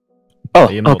 Oh,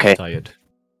 I am okay. not tired.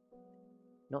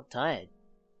 Not tired.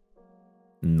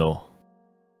 No.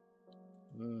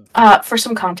 For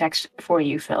some context for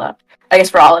you, Philip, I guess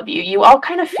for all of you, you all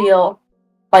kind of feel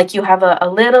like you have a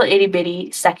little itty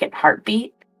bitty second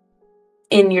heartbeat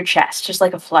in your chest, just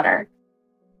like a flutter.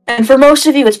 And for most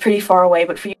of you, it's pretty far away,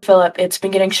 but for you, Philip, it's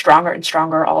been getting stronger and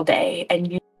stronger all day,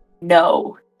 and you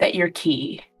know that your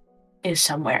key is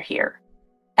somewhere here.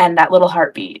 And that little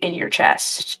heartbeat in your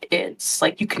chest, it's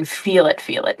like you can feel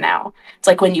it now. It's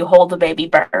like when you hold a baby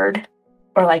bird,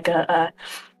 or like a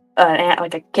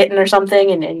kitten or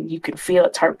something, and you can feel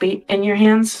its heartbeat in your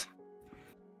hands.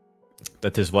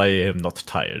 That is why I am not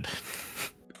tired.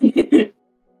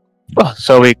 Oh,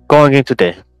 so we're going in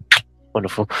today.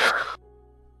 Wonderful.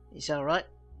 It's alright.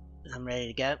 I'm ready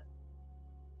to go.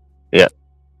 Yeah.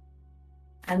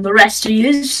 And the rest of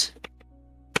yous?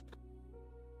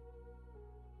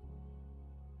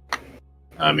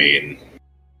 I mean,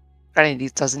 Granny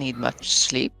doesn't need much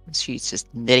sleep. She's just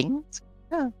knitting.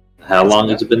 how long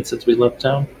has it been since we left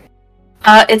town?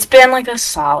 It's been like a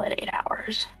solid 8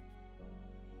 hours.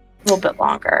 A little bit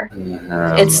longer.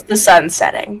 It's the sun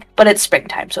setting, but it's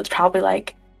springtime, so it's probably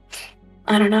like,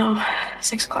 I don't know,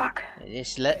 6 o'clock.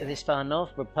 This far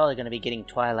north, we're probably going to be getting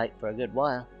twilight for a good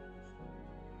while.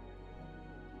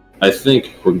 I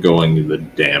think we're going to the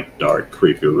damp, dark,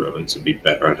 creepy ruins. It'd be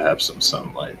better to have some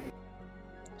sunlight.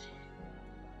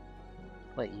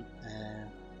 Wait,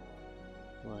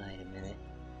 wait a minute.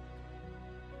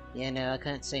 Yeah, no, I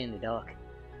can't see in the dark.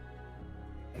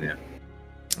 Yeah.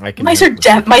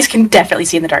 Mice can definitely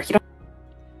see in the dark. You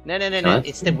No, Huh?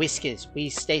 it's the whiskers. We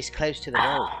stay close to the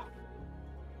road.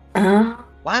 don't.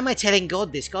 Why am I telling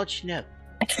God this? God should know.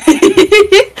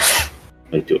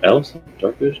 Wait, do elves have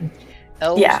dark vision?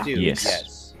 Elves Yeah. do, Yes.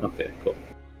 yes. Okay, cool.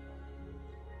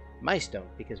 Mice don't,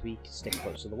 because we stick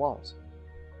close to the walls.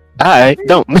 I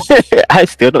don't. I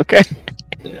still don't care.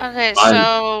 Okay,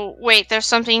 so wait, there's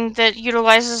something that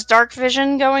utilizes dark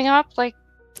vision going up? Like,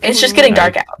 It's just getting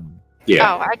dark out.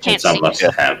 Yeah, oh, I can't it's some see. of us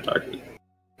that have dark vision.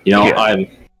 You know, Yeah.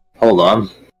 Hold on.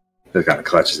 He kind of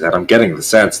clutches that. I'm getting the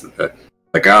sense that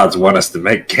the gods want us to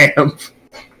make camp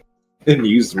and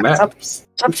use maps.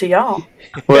 It's up to y'all.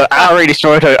 Well, I already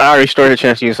stored a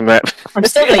chance to use the map. I'm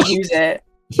still gonna use it.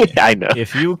 I know.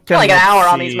 If you For can like an hour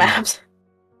on these maps.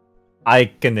 I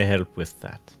can help with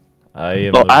that. I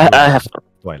am. Well, I have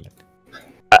Twilight.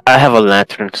 I have a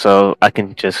lantern, so I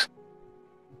can just.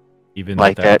 Even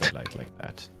Like without that. a light like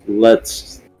that.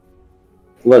 Let's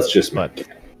just But make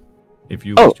if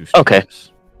you Oh, wish to sleep, okay.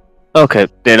 yes. Okay,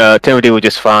 then Timothy would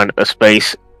just find a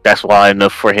space that's wide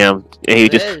enough for him, and he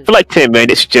just Hey. for like 10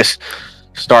 minutes just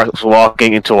starts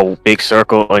walking into a big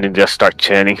circle and then just start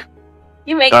chanting.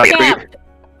 You make Oh, camp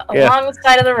yeah. along the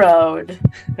side of the road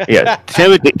Yeah,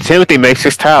 Timothy makes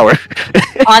his tower.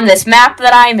 on this map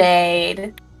that I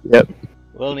made.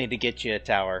 We'll need to get you a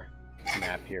tower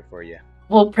map here for you.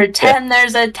 We'll pretend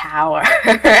there's a tower.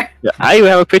 Yeah, I even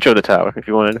have a picture of the tower if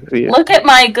you want to see it. Look at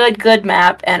my good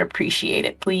map and appreciate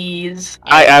it, please.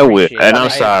 I would, appreciate and it. I'm I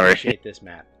sorry. appreciate this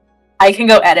map. I can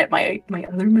go edit my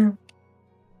other map.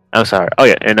 I'm sorry. Oh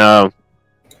yeah, and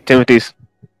Timothy's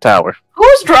tower.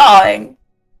 Who's drawing?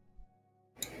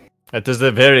 That is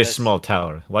a very Yes. small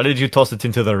tower. Why did you toss it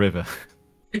into the river?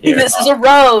 Here, This is a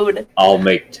road. I'll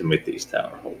make Timothy's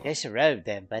tower. Hold on. There's a road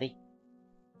there, buddy.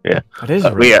 It is a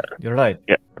Yeah. river. You're right.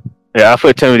 Yeah, I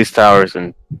put Timothy's towers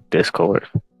in Discord.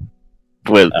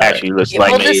 Well, actually, looks We'll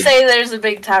like just say there's a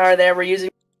big tower there. We're using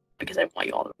because I want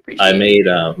you all to appreciate.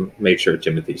 I made sure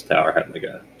Timothy's tower had like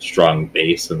a strong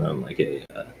base and then like a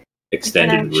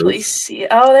extended actually roof. see.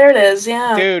 Oh, there it is.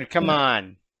 Yeah. Dude, come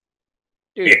on.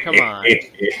 Dude, come on.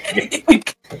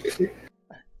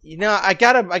 You know, I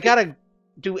gotta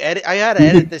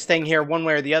edit this thing here one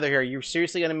way or the other here. You're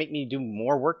seriously gonna make me do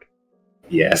more work?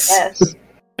 Yes. Yes.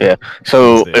 yeah.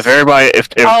 So What's if this? everybody, if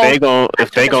Oh,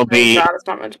 they gonna be, It's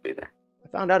not meant to be there. I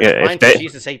found out Yeah, it's if fine they- for she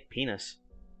used to say penis.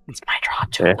 It's my draw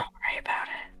too. Yeah. Don't worry about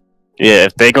it. yeah,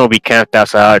 if they gonna be camped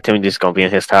outside, Timothy's gonna be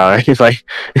in his tower. He's like,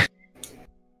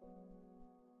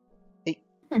 Hey,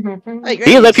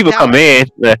 he'll let Grace, people come tower. in.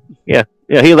 Yeah,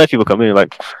 he'll let people come in.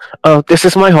 Like, oh, this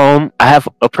is my home. I have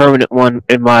a permanent one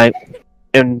on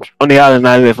the island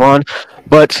I live on,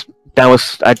 but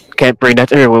I can't bring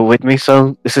that everywhere with me.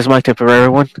 So this is my temporary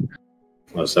one.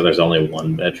 Oh, so there's only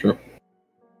one bedroom.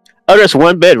 Oh, there's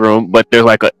one bedroom, but there's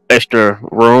like an extra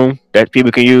room that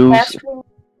people can use. Bathroom?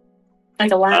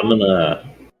 Like a lounge.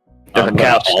 I'm gonna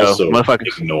couch, though. also Motherfucker.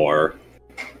 ignore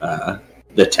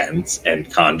the tents and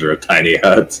conjure tiny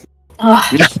huts.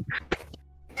 Ugh.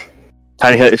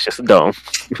 Tiny hut is just a dome.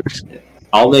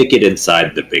 I'll make it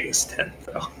inside the biggest tent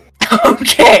though.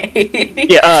 Okay.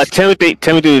 Yeah, Timothy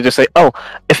would just say, "Oh,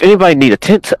 if anybody need a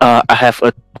tent, I have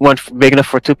one big enough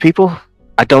for 2 people.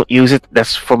 I don't use it.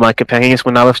 That's for my companions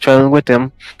when I was traveling with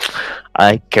them.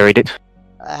 I carried it.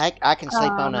 I can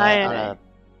sleep on a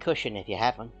cushion if you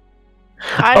have one.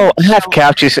 I have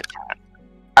couches.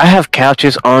 I have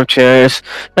couches, armchairs.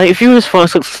 Like if you just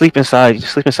want to sleep inside, you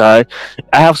sleep inside.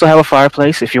 I also have a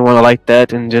fireplace if you want to light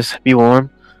that and just be warm.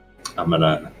 I'm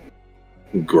gonna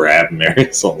grab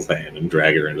Marisol's hand and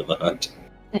drag her into the hut.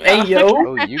 Hey yo.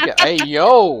 Oh, you got. Hey,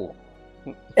 yo!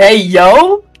 Hey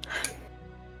yo.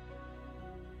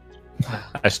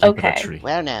 I sleep in Okay. a tree.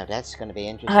 Well, now that's going to be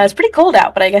interesting. It's pretty cold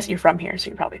out, but I guess you're from here, so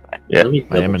you're probably fine. Yeah, Let me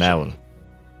I am an double check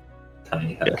owl.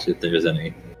 Tiny huts if there's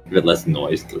any bit less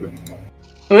noise through it.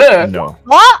 Ugh. No.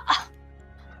 What?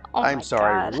 Oh I'm my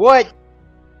sorry. God. What?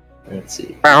 Let's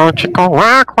see.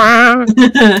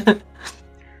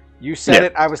 You said Yeah,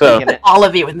 it. I was so- thinking it. All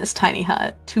of you in this tiny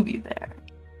hut to be there.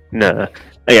 No.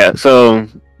 Yeah, so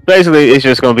basically it's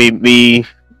just gonna be me,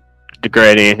 the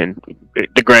granny, and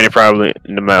the granny probably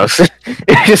and the mouse.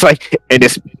 It's just like in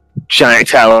this giant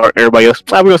tower, everybody else,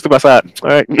 we're gonna sleep outside.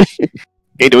 Alright.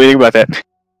 Can't do anything about that.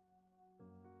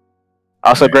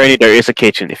 Also, Right. Granny, there is a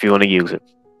kitchen if you want to use it.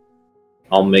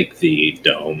 I'll make the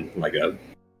dome like a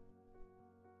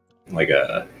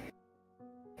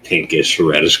pinkish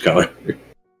reddish color.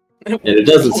 And it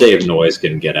doesn't say if noise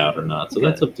can get out or not, so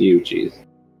that's up to you, cheese.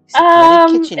 It's a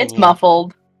bloody kitchen in It's here.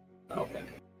 muffled. Okay.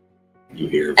 You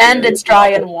hear And very it's dry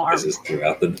and muffled warm. noises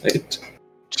throughout the night.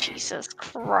 Jesus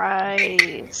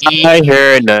Christ. I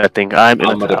hear nothing. I'm in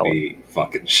I'm a gonna tower. be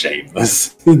fucking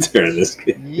shameless during this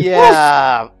game.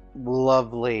 Yeah,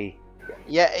 lovely.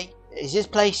 Yeah, is this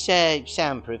place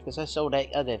soundproof? Because I saw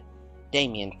that other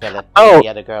Damien fella, Oh. the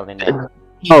other girl in there.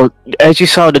 Oh, as you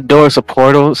saw, the door is a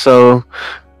portal, so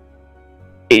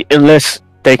unless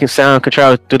they can sound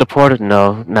control through the portal,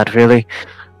 no, not really.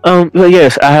 But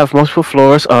yes, I have multiple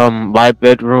floors. My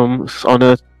bedroom's on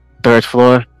the 3rd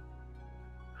floor.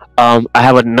 I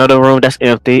have another room that's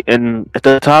empty, and at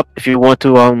the top, if you want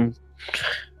to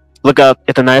look up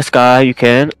at the night sky, you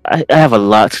can. I have a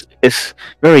lot. It's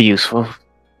very useful.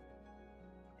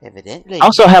 Evidently. I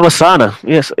also have a sauna.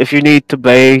 Yes, if you need to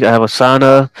bathe, I have a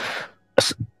sauna.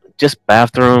 Just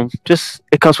bathroom. Just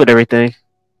it comes with everything.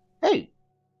 Oh, You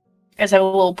guys have a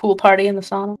little pool party in the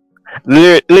sauna.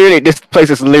 Literally, this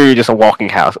place is literally just a walking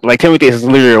house. Like Timothy is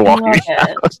literally a walking love it.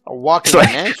 house. A walking It's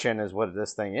like- mansion is what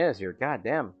this thing is. You're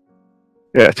goddamn.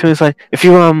 Yeah, Timmy's like, if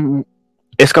you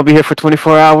it's gonna be here for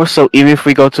 24 hours. So even if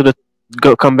we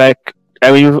come back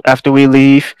after we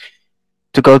leave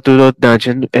to go through the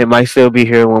dungeon, it might still be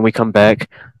here when we come back.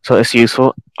 So it's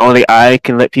useful. Only I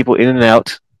can let people in and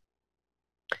out.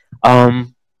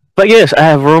 But yes, I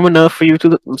have room enough for you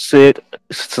to sit,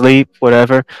 sleep,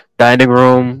 whatever. Dining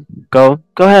room, go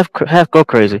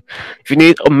crazy. If you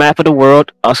need a map of the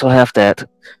world, also have that.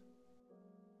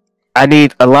 I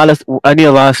need a lot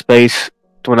of space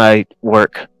when I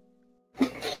work.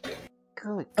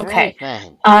 good Okay. grief,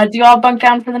 man. Do you all bunk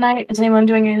down for the night? Is anyone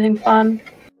doing anything fun?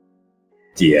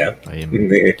 Yeah. I am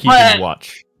What? keeping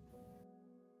watch.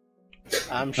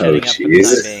 I'm shutting up for the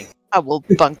Jesus. time being. I will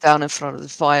bunk down in front of the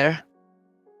fire.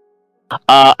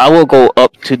 I will go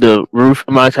up to the roof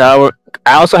of my tower.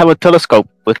 I also have a telescope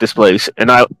with this place, and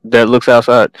that looks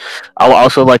outside. I would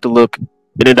also like to look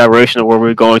in the direction of where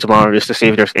we're going tomorrow, just to see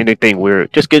if there's anything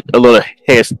weird. Just get a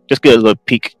little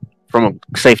peek from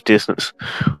a safe distance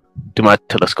to my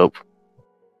telescope.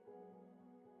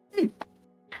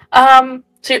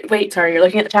 Wait, sorry, you're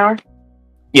looking at the tower?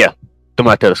 To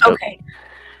my telescope. Okay.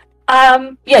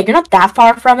 Yeah, you're not that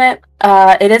far from it.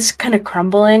 It is kind of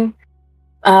crumbling.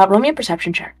 Roll me a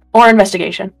perception check. Or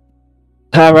investigation.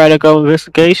 I'd rather go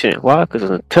investigation. Why? Because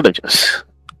it's intelligence.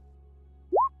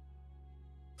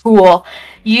 Cool.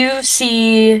 You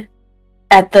see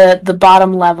at the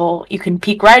bottom level, you can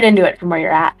peek right into it from where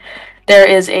you're at. There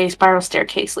is a spiral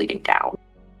staircase leading down.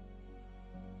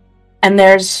 And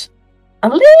there's a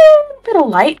little bit of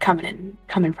light coming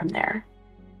from there.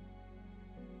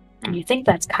 And you think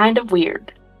that's kind of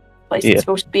weird. Place is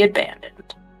supposed to be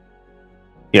abandoned.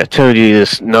 Yeah, Timothy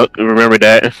just remember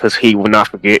that because he will not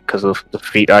forget because of the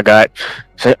feat I got.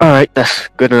 Say, all right, that's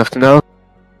good enough to know.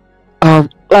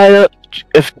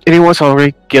 If anyone's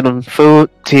hungry, get them food,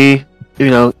 tea,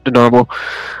 the normal.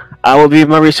 I will be in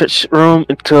my research room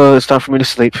until it's time for me to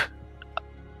sleep.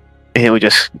 And he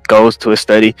just goes to his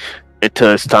study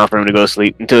until it's time for him to go to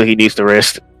sleep, until he needs to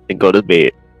rest and go to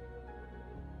bed.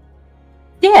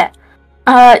 Yeah.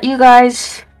 You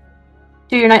guys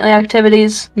do your nightly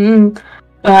activities, and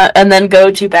then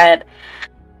go to bed.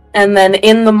 And then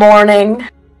in the morning,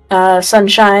 sun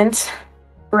shines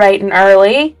bright and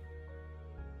early.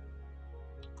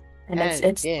 And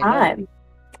it's time.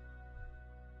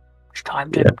 It's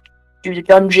time to do the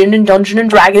Dungeon and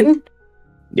Dragon.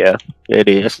 Yeah, it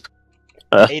is.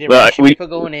 Hey, before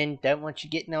going in, don't want you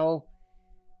getting all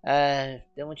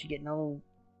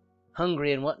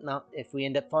hungry and whatnot if we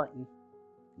end up fighting.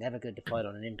 Never good to fight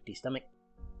on an empty stomach.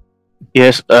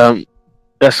 Yes,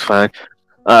 that's fine.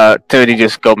 Timothy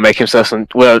just go make himself some.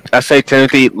 Well, I say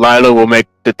Timothy, Lila will make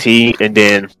the tea, and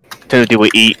then Timothy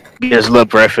will eat his little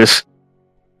breakfast.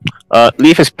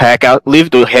 Leave his pack out.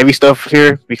 Leave the heavy stuff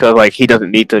here because he doesn't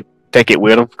need to take it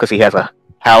with him because he has a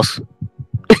house.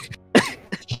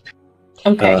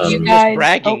 Okay, you guys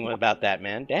bragging about that,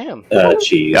 man. Damn.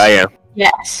 Cheese. I am.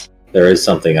 Yes. There is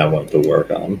something I want to work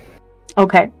on.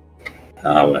 Okay.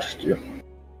 What you?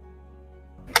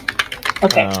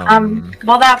 Okay.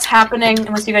 While that's happening,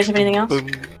 unless you guys have anything else.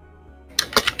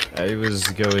 I was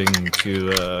going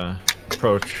to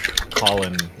approach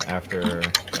Colin after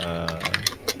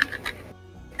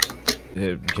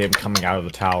him coming out of the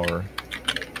tower.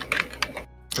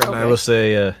 And I will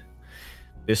say,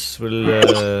 this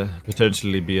will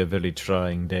potentially be a very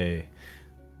trying day.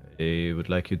 I would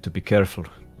like you to be careful,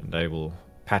 and I will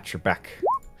pat your back.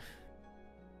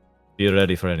 Be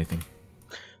ready for anything.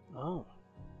 Oh.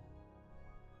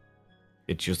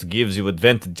 It just gives you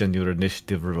advantage on your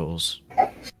initiative rolls.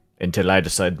 Until I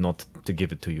decide not to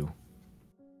give it to you.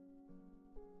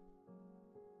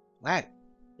 Wow.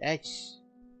 That's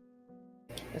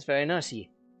very nice of you.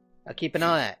 I'll keep an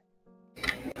eye out.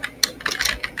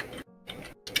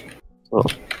 Oh.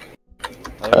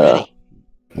 Ready.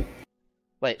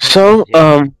 Wait. So,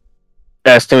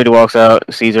 as Timothy walks out,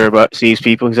 sees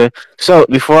people, he said, "So,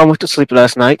 before I went to sleep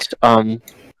last night,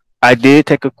 I did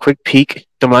take a quick peek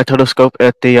to my telescope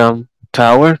at the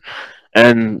tower,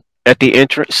 and at the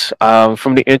entrance,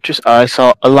 from the entrance, I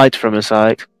saw a light from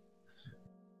inside.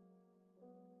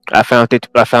 I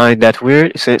find that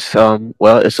weird since,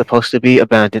 it's supposed to be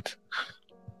abandoned.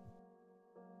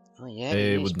 Oh, yeah,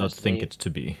 I would not think it to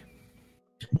be.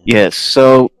 Yes,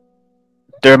 so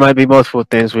there might be multiple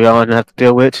things we all have to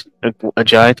deal with. A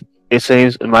giant, it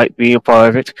seems, it might be a part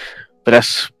of it, but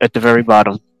that's at the very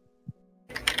bottom.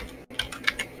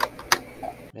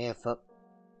 Yeah, fuck.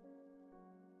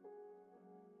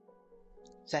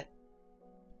 So,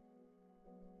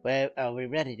 where are we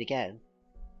ready to go?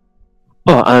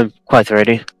 Oh, I'm quite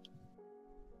ready.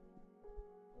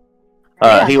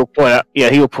 He will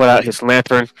put out his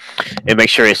lantern and make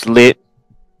sure it's lit.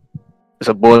 It's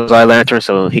a bullseye lantern,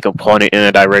 so he can point it in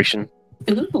a direction.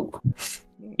 Ooh.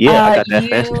 Yeah, I got that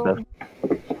fancy stuff.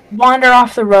 Wander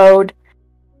off the road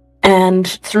and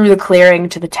through the clearing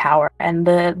to the tower, and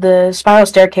the spiral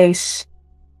staircase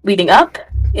leading up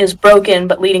is broken,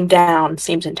 but leading down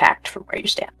seems intact from where you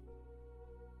stand.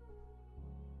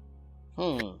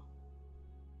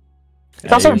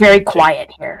 It's also very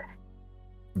quiet here.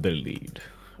 The lead.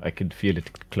 I could feel it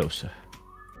closer.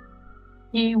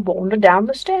 You wander down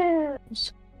the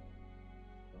stairs.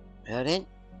 Well then.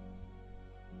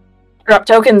 Drop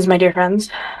tokens, my dear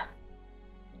friends.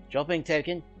 Dropping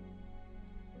token.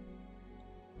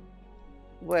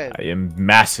 Where? I am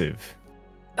massive.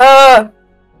 You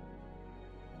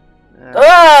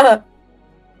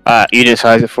You didn't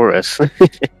size it for us.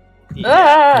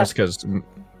 Yeah, that's because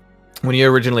When you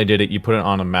originally did it, you put it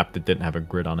on a map that didn't have a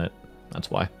grid on it. That's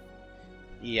why.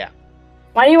 Yeah.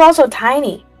 Why are you all so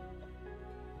tiny?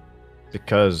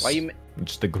 Because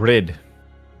it's the grid.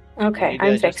 Okay, You need to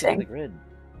I'm adjust it to fixing. the grid.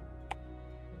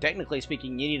 Technically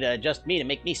speaking, you need to adjust me to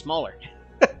make me smaller.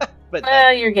 But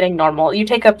You're getting normal. You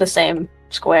take up the same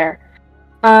square.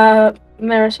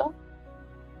 Marisol?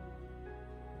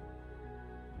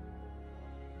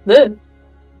 Good.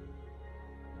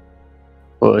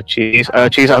 Well, cheese.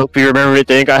 Cheese, I hope you remember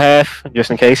everything I have, just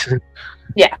in case.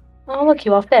 Oh, look,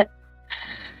 you all fit.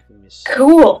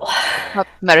 Cool.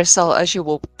 Marisol, as you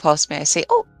walk past me, I say,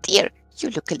 "Oh dear, you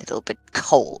look a little bit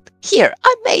cold. Here,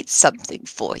 I made something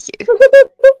for you."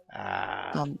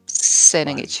 I'm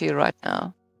sending it to you right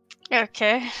now.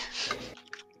 Okay.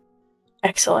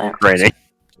 Excellent. Ready.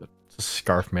 It's a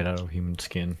scarf made out of human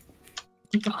skin.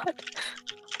 God.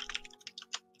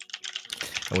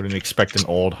 I wouldn't expect an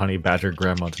old honey badger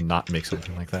grandma to not make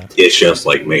something like that. It's just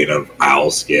like made of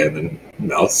owl skin and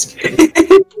mouse skin.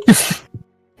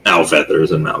 Owl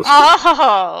feathers and mouse skin.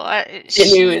 Oh,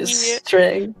 Sinew is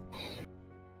string.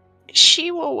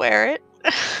 she will wear it.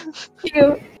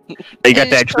 Cute. You got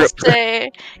that drip.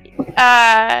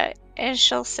 And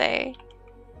she'll say,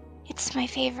 "It's my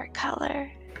favorite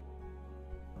color."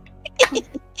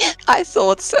 I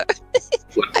thought so.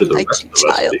 What do the like rest you, of us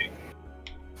child. do?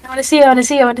 I want to see, I want to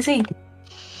see, I want to see.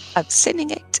 I'm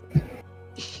sending it.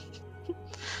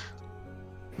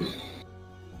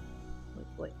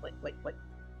 Wait.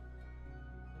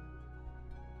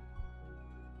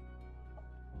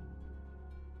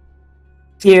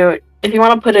 Cute. If you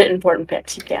want to put it in important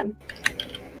pics, you can.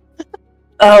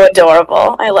 Oh,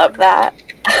 adorable. I love that.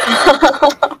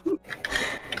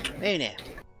 Hey now.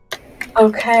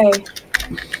 Okay.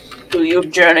 Do you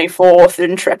journey forth,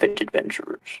 intrepid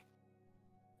adventurers?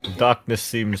 Darkness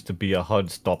seems to be a hard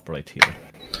stop right here.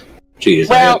 Geez,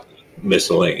 I Well- have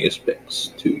miscellaneous picks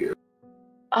 2 years.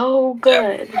 Oh,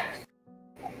 good.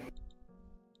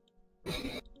 No,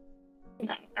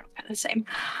 they're kind of the same.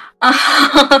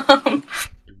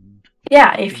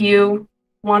 Yeah, if you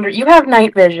wander, you have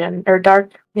night vision or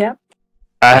dark. Yeah.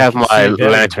 I have can my see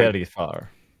very, lantern. very far.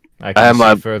 I can have see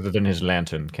my- further than his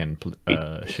lantern can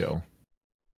show.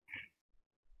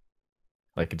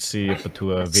 I can see up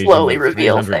to a vision Slowly of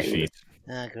reveal 300 things. feet.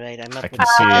 Oh, great. I'm I up can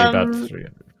see about Um,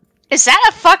 300. Is that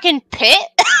a fucking pit?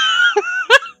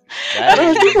 Oh,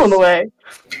 there's people in the way.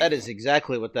 That is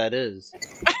exactly what that is.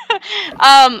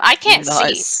 I can't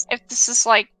Nice. see if this is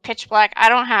like pitch black. I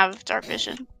don't have dark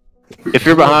vision. If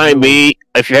you're behind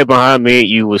me,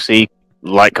 you will see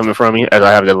light coming from me as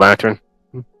I have the lantern.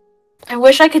 I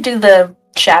wish I could do the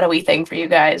shadowy thing for you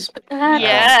guys, but that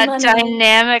Yeah, costs money.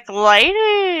 dynamic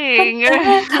lighting. But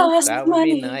that costs That would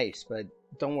money be nice, but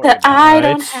don't worry that about I it.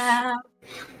 don't have.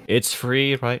 It's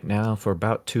free right now for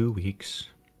about 2 weeks.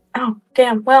 Oh,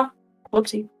 damn. Well,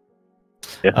 whoopsie.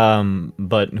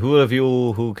 But who of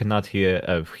you who cannot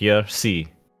see?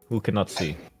 Who cannot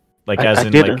see? Like I as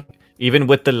in didn't. like even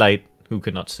with the light, who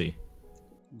cannot see? it.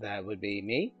 That would be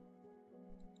me.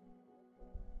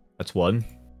 That's one.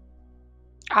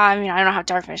 I mean, I don't have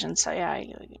dark vision, so yeah.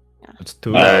 That's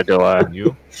two. Do I?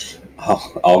 You?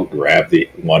 I'll grab the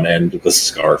one end of the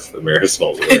scarf that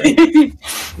Marisol's wearing.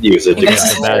 Use it to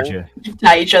Yes. The guide. badger.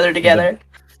 Tie each other together.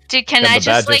 Dude, can Can I the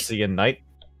just badger like? see in night?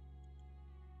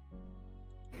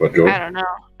 What, George? I don't know.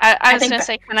 I was think gonna that-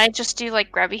 say, can I just do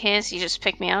like grabby hands? You just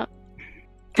pick me up.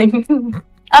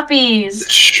 Uppies.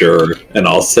 Sure. And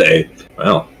I'll say,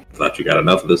 well, thought you got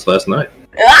enough of this last night.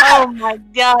 Oh my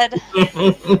god.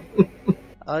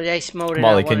 Oh, yeah, Smolder, I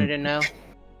Molly, wanted can- to know.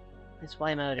 That's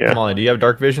why I'm out Yeah. here. Molly, do you have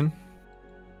dark vision?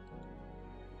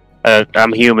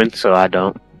 I'm human, so I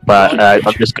don't. But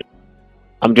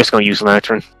I'm just gonna use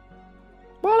lantern.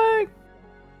 Molly.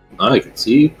 I can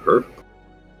see perfect.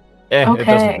 It Okay.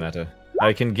 doesn't matter.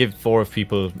 I can give 4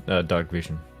 people dark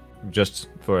vision, just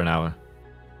for an hour.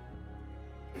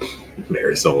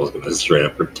 Marisol is going to straight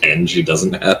up pretend she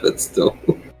doesn't have it still.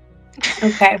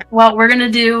 Okay, well, we're gonna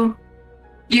do.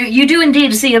 You do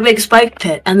indeed see a big spike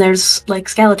pit, and there's like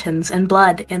skeletons and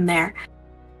blood in there.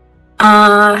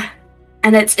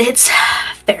 And it's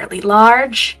fairly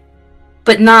large,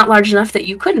 but not large enough that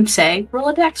you couldn't say roll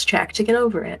a dex check to get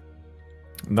over it.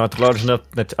 Not large enough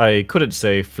that I couldn't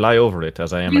say fly over it,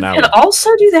 as I am You an owl. could also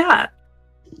do that.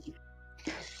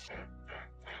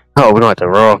 Oh, we don't have to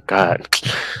roll. God.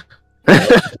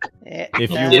 If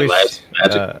you Yeah, wish,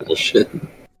 that's magic bullshit.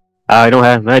 I don't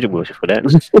have magic bullshit for that.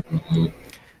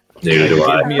 Neither do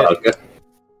I. Give me a- Okay.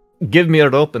 give me a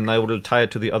rope and I will tie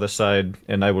it to the other side,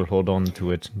 and I will hold on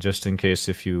to it just in case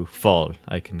if you fall.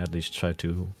 I can at least try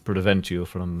to prevent you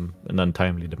from an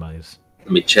untimely demise.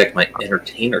 Let me check my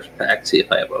entertainer's pack, see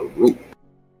if I have a rope.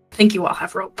 I think you all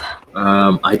have rope.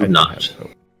 I do not.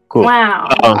 Cool. Wow.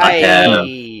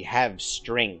 I have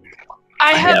string.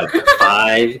 I have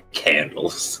 5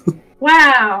 candles.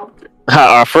 Wow.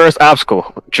 Our first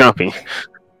obstacle, jumping.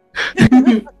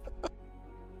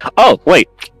 Oh, wait.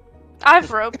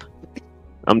 I've rope.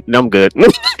 I'm good.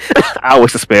 I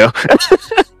waste a spell.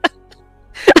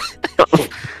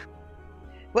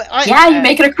 Well, You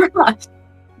make it across.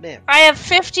 Man. I have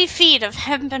 50 feet of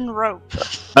hempen rope.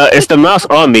 Is the mouse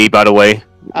on me, by the way?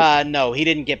 No, he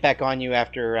didn't get back on you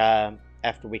after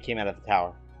we came out of the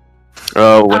tower.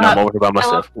 Oh, when I'm over by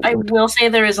myself. I will say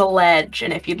there is a ledge,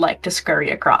 and if you'd like to scurry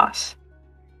across,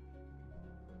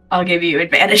 I'll give you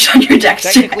advantage on your dex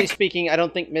check. Technically speaking, I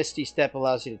don't think Misty Step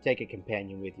allows you to take a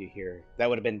companion with you here. That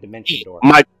would have been Dimension Door.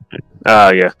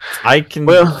 Yeah. I can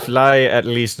fly at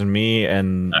least me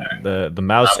and the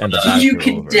mouse and the bat. You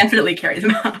can definitely carry the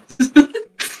mouse.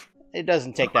 It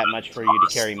doesn't take that much for you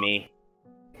to carry me.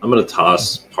 I'm gonna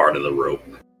toss part of the rope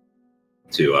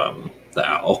to the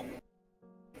owl.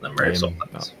 Then Marisol.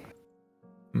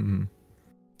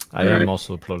 I am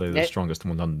also probably the strongest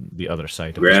one on the other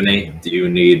side. Granny, do you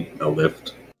need a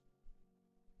lift?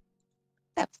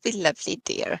 That'd be lovely,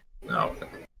 dear. No.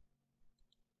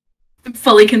 I'm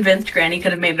fully convinced Granny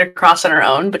could have made it across on her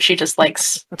own, but she just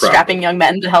likes strapping young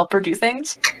men to help her do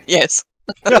things. Yes.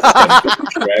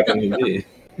 Strapping me.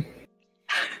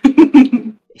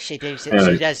 She does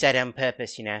that on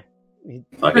purpose, you know.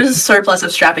 There's a surplus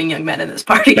of strapping young men in this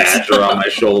party. Badger on my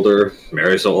shoulder,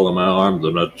 Marisol on my arms.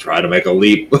 I'm gonna try to make a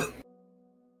leap.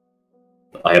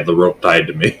 I have the rope tied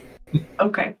to me.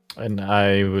 Okay. And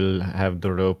I will have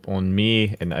the rope on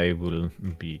me, and I will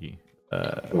be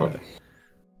acrobatics.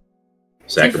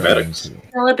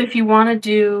 Philip, if you want to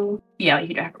do... Yeah, you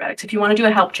can do acrobatics. If you want to do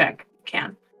a help check, you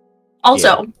can.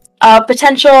 Also,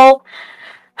 potential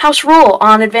house rule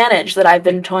on advantage that I've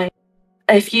been toying.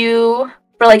 If you...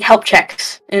 For, like, help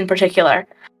checks in particular,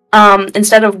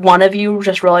 instead of one of you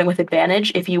just rolling with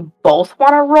advantage, if you both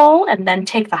want to roll and then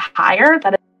take the higher,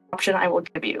 that is an option I will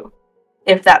give you,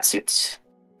 if that suits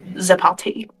the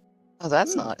party. Oh,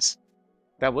 that's nice.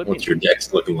 That would. What's your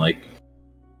dex looking like?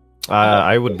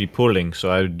 I would be pulling,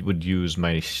 so I would use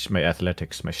my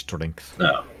athletics, my strength.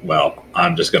 No, well,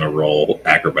 I'm just gonna roll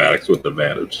acrobatics with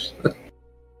advantage.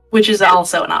 Which is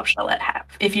also an option I'll let have.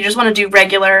 If you just want to do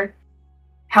regular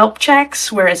help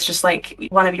checks, where it's just like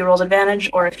one of you rolls advantage,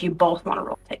 or if you both want to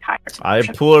roll take higher. I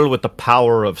pull with the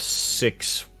power of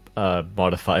 6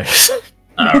 modifiers.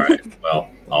 Alright, well,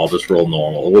 I'll just roll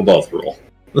normal. We'll both roll.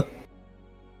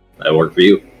 That work for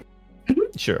you?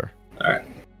 Sure. Alright.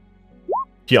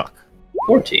 Yuck.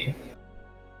 14.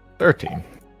 13.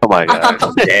 Oh my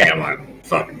god. Damn, I'm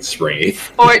fucking springy.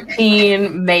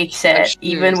 14 makes it,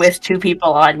 even with 2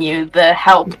 people on you. The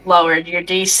help lowered your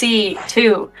DC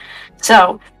too.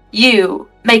 So, you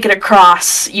make it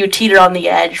across, you teeter on the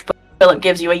edge, but Philip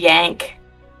gives you a yank.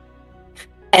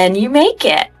 And you make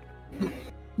it.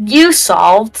 You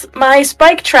solved my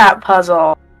spike trap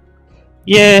puzzle.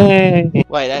 Yay!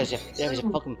 Wait, that was a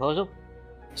fucking puzzle?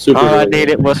 Super All I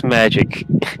needed was magic.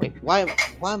 Wait, why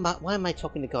am I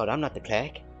talking to God? I'm not the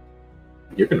cleric.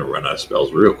 You're gonna run out of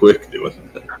spells real quick doing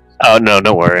that. Oh no,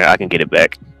 don't worry, I can get it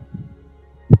back.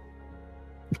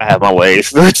 I have my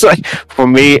ways. It's like, for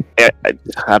me,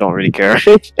 I don't really care.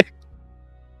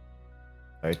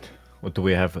 Right. What do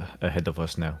we have ahead of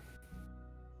us now?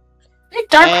 Big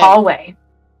dark hallway.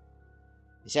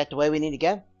 Is that the way we need to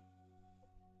go?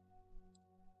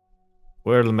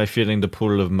 Where am I feeling the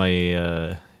pull of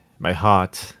my my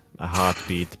heart? My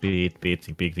heartbeat,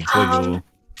 beating for you.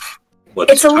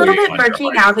 It's a little bit murky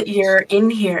now that you're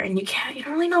in here, and you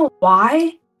don't really know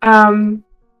why.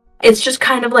 It's just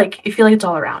kind of like, you feel like it's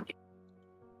all around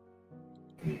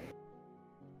you.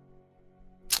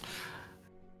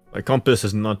 My compass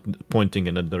is not pointing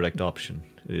in a direct option.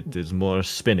 It is more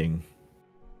spinning.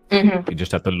 Mm-hmm. You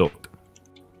just have to look.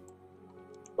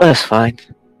 That's fine.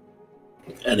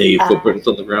 Any footprints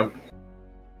on the ground?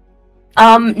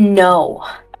 No.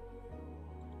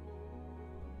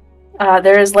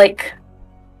 There's, like,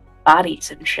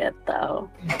 bodies and shit, though.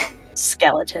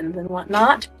 Skeletons and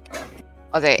whatnot.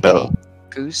 Are there any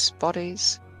goose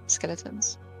bodies?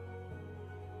 Skeletons?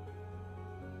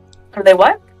 Are they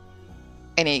what?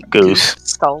 Any Goose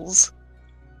skulls?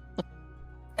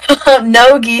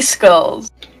 No geese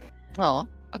skulls. Oh,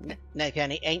 okay. No,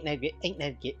 Granny, ain't no geese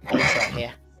up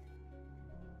here.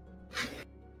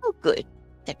 Oh, good.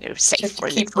 Then we're safe Just for a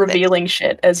keep little bit. revealing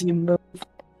shit as you move.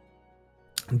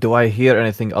 Do I hear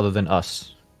anything other than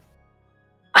us?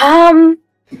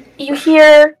 You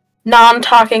hear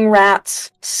non-talking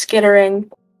rats skittering.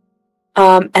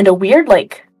 And a weird,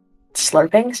 like,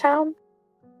 slurping sound.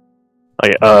 Oh,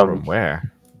 yeah, From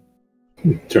where?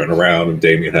 Turn around and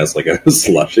Damien has like a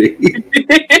slushy.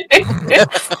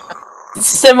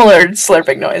 Similar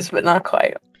slurping noise, but not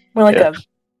quite. More like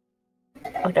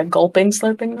a gulping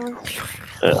slurping noise.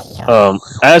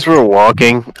 As we're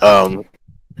walking,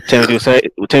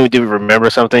 Timothy do remember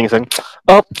something. He's like,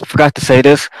 "Oh, forgot to say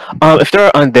this. If there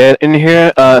are undead in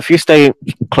here, if you stay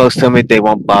close to me, they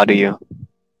won't bother you."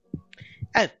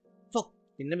 Oh, fuck!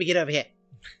 Let me get over here.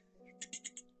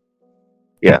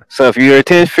 Yeah. So if you're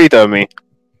 10 feet of me,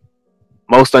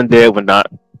 most undead will not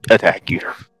attack you.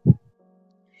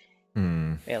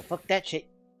 Well, fuck that shit.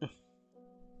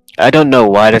 I don't know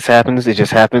why this happens. It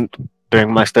just happened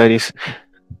during my studies.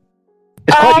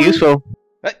 It's quite useful.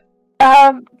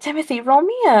 Timothy, roll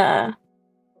me a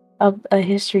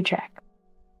history check.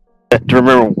 To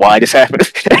remember why this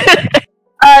happened.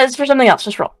 It's for something else.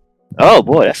 Just roll. Oh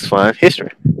boy, that's fine.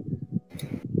 History.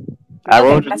 I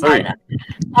rolled a 3.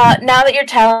 Now that you're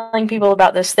telling people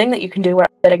about this thing that you can do where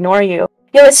they ignore you,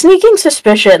 you have a sneaking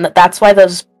suspicion that that's why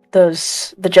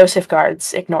the Joseph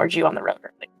guards ignored you on the road.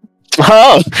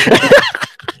 Oh!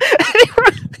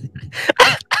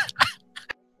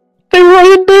 They were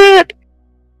undead!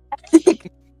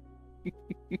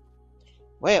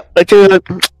 Well,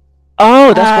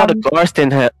 oh, that's why the guards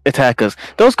didn't attack us.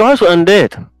 Those guards were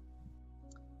undead.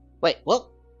 wait, what?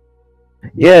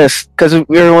 Yes, because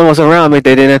everyone was around me,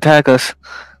 they didn't attack us.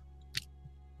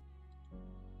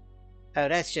 Oh,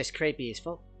 that's just creepy as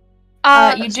fuck.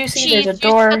 You do see there's a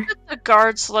door. You said that the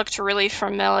guards looked really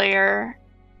familiar.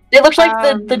 It looks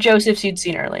like the Josephs you'd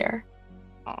seen earlier.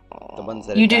 The ones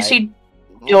that You do see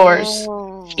doors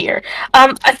here.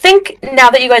 I think now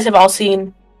that you guys have all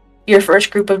seen your first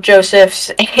group of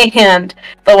Josephs and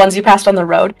the ones you passed on the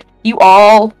road, you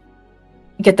all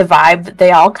get the vibe that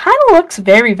they all kind of looks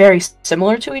very, very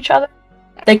similar to each other.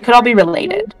 They could all be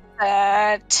related.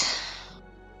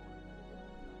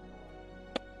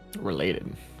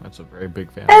 Related. That's a very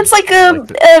big family. And it's like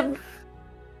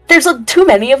there's too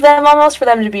many of them almost for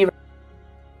them to be,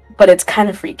 but it's kind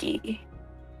of freaky.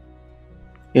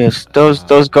 Yes,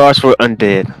 those guards were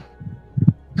undead.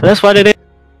 So that's why they did.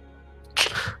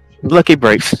 Lucky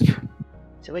breaks.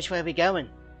 So which way are we going?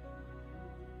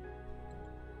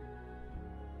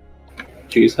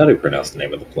 Jeez, how do you pronounce the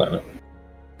name of the planet?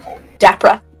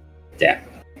 Dapra. Dapra.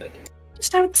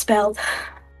 Just how it's spelled.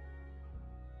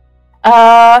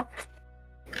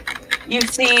 You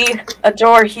see a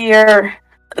door here,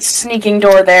 a sneaking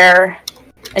door there,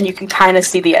 and you can kind of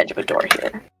see the edge of a door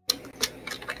here.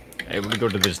 Hey, we'll go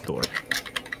to this door.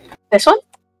 This one?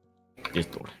 This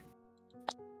door.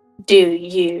 Do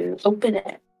you open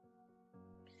it?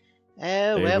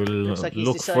 Oh, They well, will looks like he's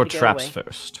look decided for to go traps away.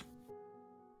 first.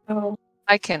 Oh.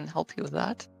 I can help you with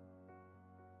that.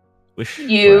 Wish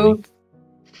You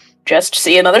just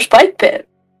see another spike pit.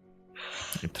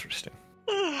 Granny. Interesting.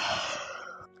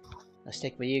 I'll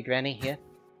stick with you, Granny, here.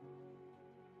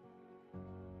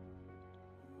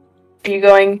 Are you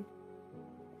going?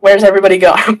 Where's everybody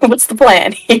going? What's the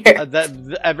plan here?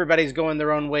 Everybody's going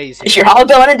their own ways here. You're all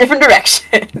going a different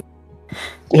direction.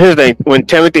 Here's the thing: when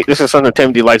Timothy, this is something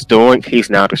Timothy likes doing. He's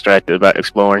now distracted about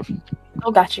exploring.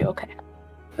 Oh, got you. Okay.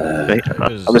 I'm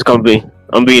just gonna be.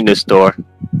 I'm being this door.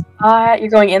 You're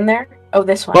going in there? Oh,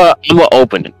 this one. Well, I'm gonna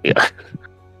open it. Yeah.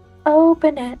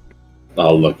 Open it.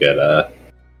 I'll look at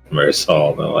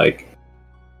Marisol and I'm like,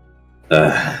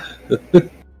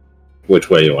 which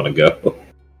way you want to go?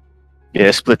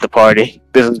 Yeah, split the party.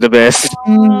 This is the best.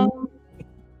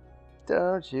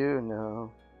 Don't you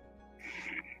know?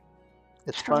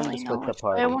 It's fun to split the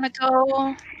party. I want to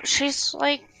go. She's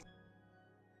like,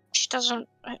 she doesn't.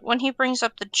 When he brings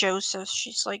up the Joseph,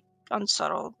 she's like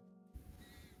unsettled.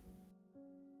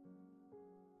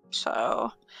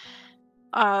 So,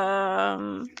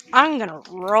 I'm gonna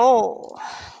roll.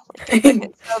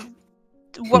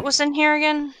 What was in here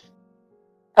again?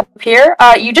 Up here,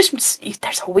 there's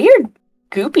a weird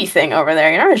goopy thing over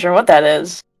there. You're not sure what that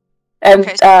is. And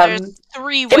Okay, so there's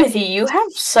 3 Timothy, ways. you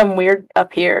have some weird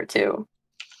up here too.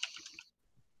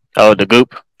 Oh, the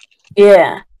goop.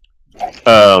 Yeah.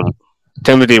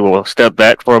 Timothy will step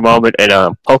back for a moment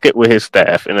and poke it with his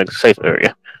staff in a safe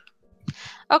area.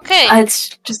 Okay,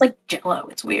 It's just like Jello.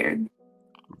 It's weird.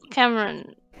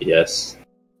 Cameron. Yes.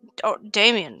 Oh,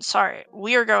 Damien. Sorry,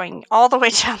 we are going all the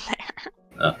way down there.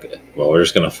 Okay. Well, we're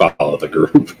just gonna follow the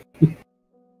group.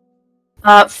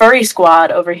 Furry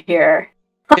squad over here.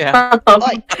 Yeah.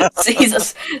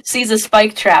 sees a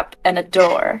spike trap and a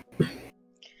door.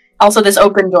 Also, this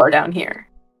open door down here.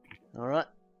 Alright.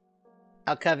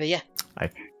 I'll cover you.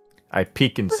 I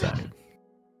peek inside.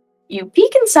 You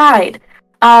peek inside.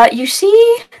 You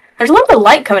see there's a little bit of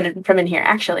light coming in from in here,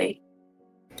 actually.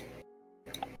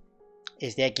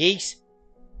 Is there geese?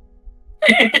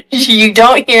 You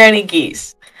don't hear any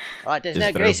geese. Alright, there's Is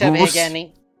no there a geese over here,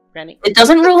 goose? Granny. It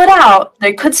doesn't rule it out.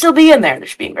 They could still be in there. They're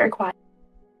just being very quiet.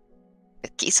 The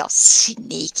geese are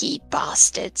sneaky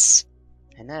bastards.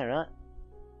 I know, right?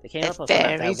 They came They're up with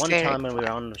that very, one very time when we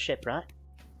were on the ship, right?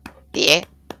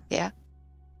 Yeah.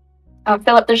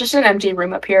 Philip, there's just an empty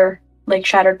room up here, like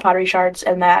shattered pottery shards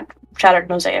and that shattered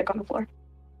mosaic on the floor.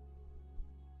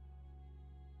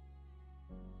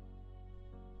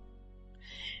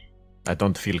 I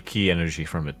don't feel key energy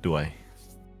from it, do I?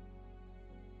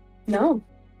 No.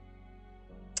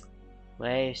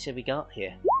 Where should we got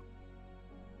here?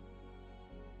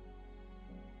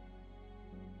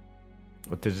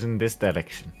 What is in this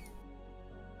direction?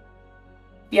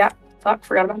 Yeah, fuck,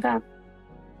 forgot about that.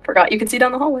 Forgot you could see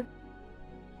down the hallway.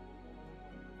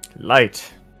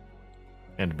 Light.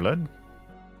 And blood?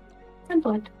 And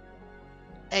blood.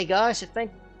 Hey guys, I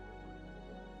think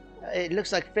it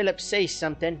looks like Philip sees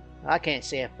something. I can't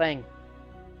see a thing.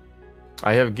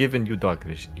 I have given you dark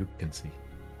vision, you can see.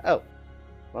 Oh.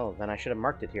 Well, then I should have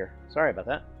marked it here. Sorry about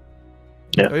that.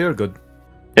 Yeah. Oh, you're good.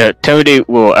 Yeah, Timothy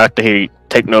will, after he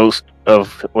take notes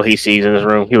of what he sees in his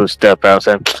room, he will step out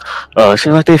and say, it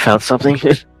seems like they found something.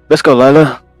 Let's go,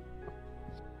 Lila.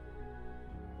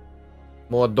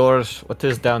 More doors. What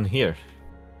is down here?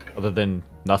 Other than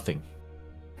nothing.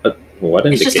 What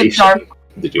It's just a indication dark-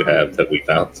 did you have that we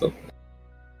found something?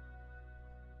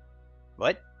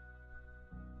 What?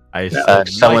 I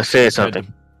someone light said and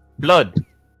something. Blood.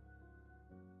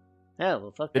 Oh,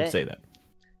 well, fuck Did that. say that.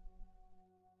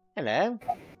 Hello?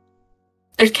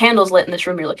 There's candles lit in this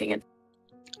room you're looking in.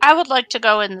 I would like to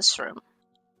go in this room.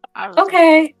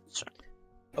 Okay.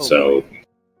 Oh, So,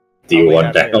 do you we want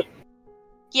have down? to-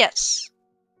 Yes.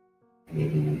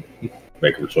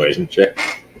 Make a persuasion check.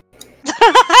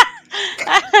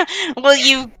 Will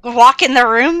you walk in the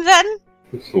room then?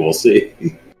 We'll see.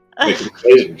 Make a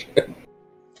persuasion check.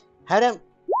 How don't...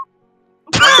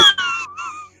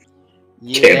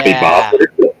 Can't be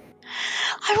bothered.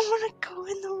 I want to go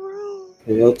in the room.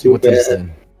 Well, too What is bad.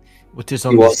 then? What is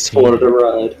on You this once wanted table?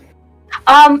 a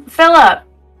ride. Philip,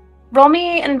 roll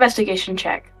me an investigation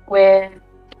check with...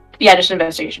 Yeah, just an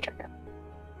investigation check.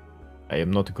 I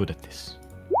am not good at this.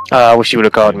 I wish you would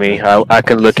have called me. I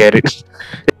can look at it.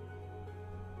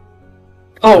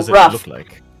 What Oh, does it rough. look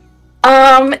like?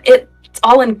 It's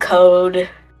all in code.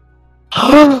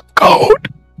 Code.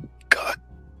 God.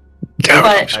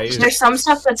 But I- there's some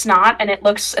stuff that's not, and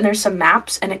there's some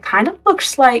maps, and it kind of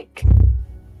looks like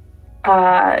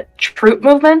troop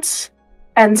movements,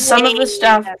 and some of the Wait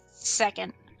stuff a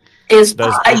second. is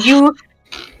Does- you.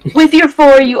 With your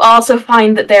 4, you also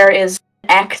find that there is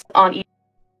X on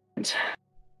each.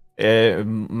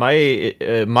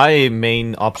 My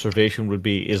main observation would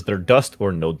be: is there dust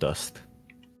or no dust?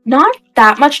 Not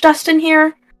that much dust in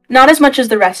here. Not as much as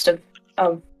the rest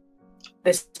of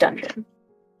this dungeon.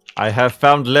 I have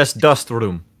found less dust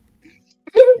room.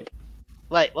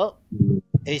 Wait, what?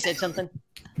 He said something?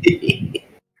 You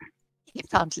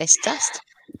found less dust.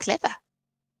 Clever.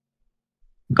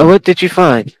 Oh, what did you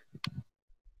find?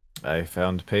 I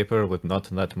found paper with not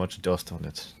that much dust on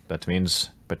it. That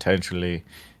means potentially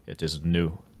it is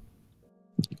new.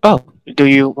 Oh, do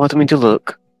you want me to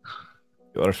look?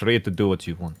 You are free to do what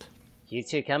you want. You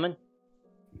two coming?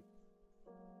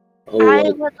 Oh, I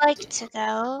well, would like to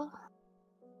go.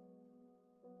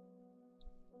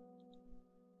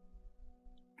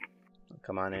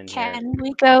 Come on in here. Can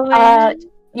we go in?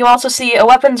 You also see a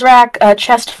weapons rack, a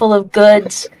chest full of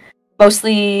goods,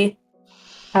 mostly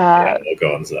yeah, we'll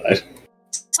go inside.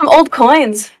 some old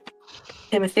coins,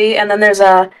 Timothy, and then there's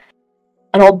an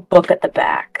old book at the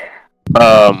back.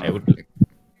 I would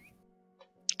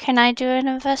Can I do an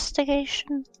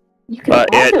investigation? You can all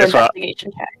yeah, do that's what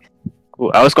investigation check.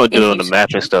 Ooh, I was gonna do it on the If you- map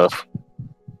and stuff.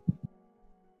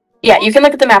 Yeah, you can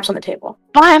look at the maps on the table.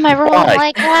 Why am I rolling Why?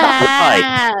 like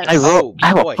that? I roll. I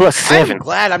have a boy. +7. I'm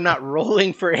glad I'm not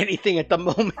rolling for anything at the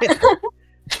moment.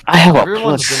 I have a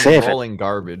Everyone's been +7. rolling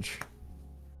garbage.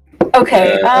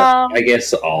 Okay, I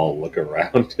guess I'll look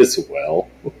around as well.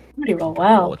 somebody roll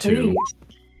well, Oh, 2.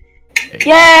 please.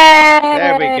 Yay!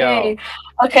 There we go.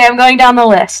 Okay, I'm going down the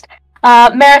list.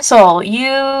 Marisol,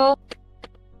 you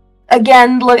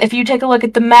again look. If you take a look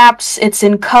at the maps, it's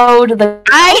in code.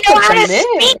 I know how to It's a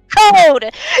speak code!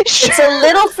 It's a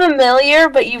little familiar,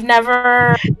 but you've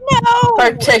never No!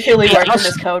 particularly worked in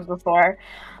this code before.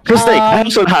 Just like I'm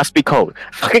so high speed code.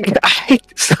 Fucking I hate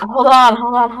this. Hold on.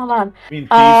 I mean, thieves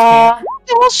can't.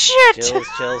 Bullshit!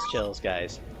 Chills,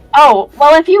 guys. Oh,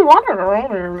 well, if you want to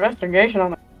roll an investigation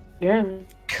on the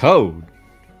Code.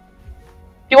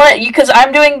 you want it, because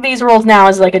I'm doing these rolls now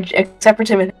as like except for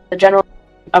Timothy, the general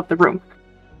of the room.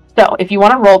 So if you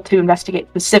want to roll to investigate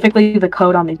specifically the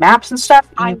code on these maps and stuff,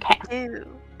 you can.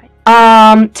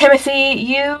 Timothy,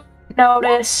 you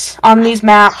notice on these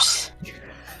maps,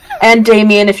 and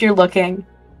Damien, if you're looking,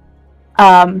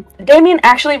 Damien,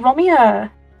 actually roll me a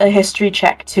history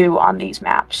check too on these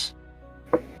maps.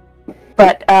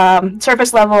 But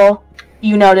surface level,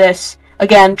 you notice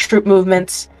again troop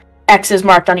movements, X's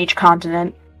marked on each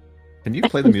continent. Can you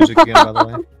play the music again, by the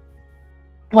way?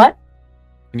 What?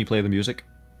 Can you play the music?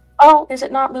 Oh, is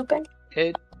it not looping?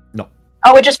 No.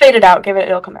 Oh, it just faded out.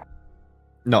 It'll come back.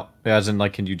 No, as in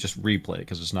like, can you just replay?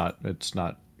 Because it's not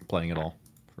playing at all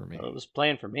for me. Well, it was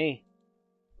playing for me.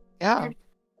 Yeah.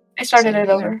 I started Same it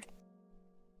here. over.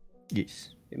 Yes.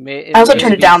 I also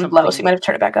turned it down low, so you might have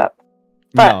turned it back up.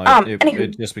 But No, anywho.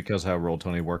 it just because how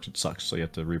Roll20 works, it sucks. So you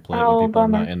have to replay it Oh, when people are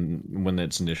bummer. not, and when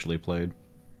it's initially played.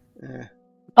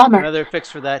 Bummer. Another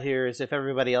fix for that here is if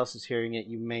everybody else is hearing it,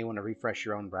 you may want to refresh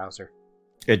your own browser.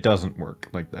 It doesn't work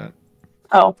like that.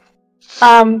 Oh.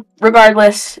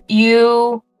 Regardless,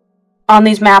 you on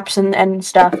these maps and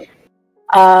stuff,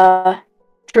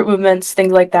 troop movements,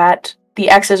 things like that, the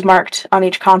X is marked on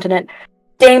each continent.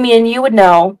 Damien, you would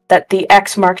know that the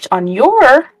X marked on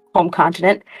your home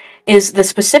continent is the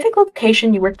specific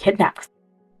location you were kidnapped.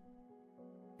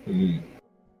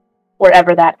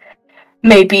 Wherever that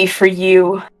may be for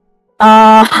you.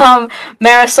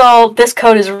 Marisol, this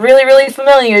code is really, really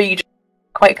familiar. You just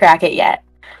can't quite crack it yet.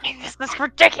 This is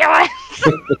ridiculous.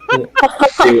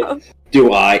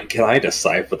 Can I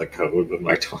decipher the code with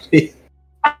my 20?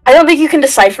 I don't think you can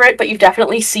decipher it, but you've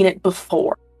definitely seen it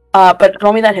before. But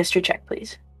roll me that history check,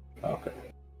 please. Okay.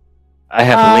 I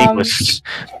have linguists.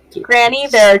 Granny,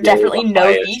 there are definitely no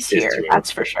Highest geese here, history. that's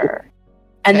for sure.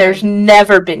 And there's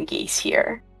never been geese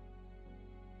here.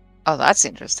 Oh, that's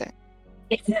interesting.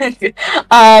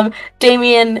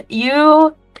 Damien,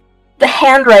 the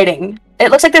handwriting, it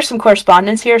looks like there's some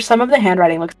correspondence here. Some of the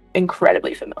handwriting looks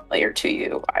incredibly familiar to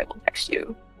you. I will text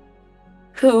you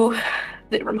who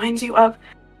it reminds you of.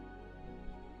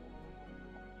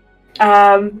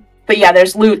 But yeah,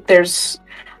 there's loot,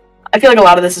 I feel like a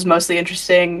lot of this is mostly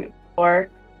interesting for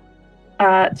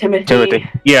Timothy.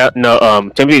 Yeah,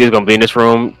 no, Timothy is gonna be in this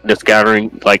room just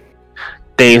gathering like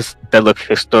things that look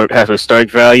have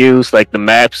historic values, like the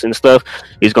maps and stuff.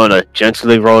 He's gonna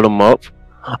gently roll them up,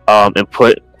 and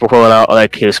pull out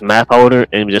like his map holder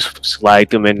and just slide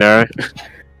them in there.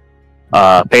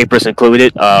 Papers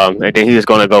included, and then he's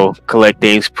gonna go collect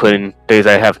things, putting things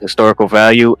that have historical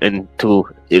value into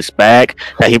his bag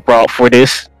that he brought for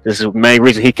this. This is the main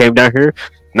reason he came down here,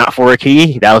 not for a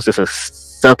key. That was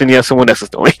just something else someone else is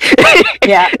doing.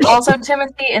 Yeah. Also,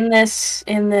 Timothy, in this,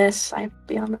 I'll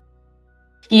be on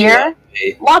here.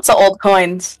 Yeah. Lots of old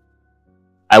coins.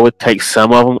 I would take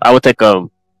some of them. I would take a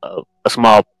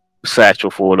small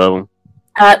satchel full of them.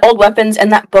 Old weapons,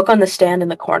 and that book on the stand in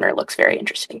the corner looks very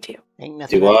interesting to you. Ain't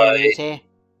nothing Do I I- can say.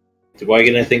 Do I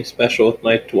get anything special with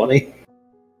my 20?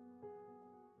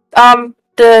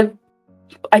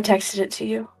 I texted it to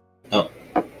you. Oh.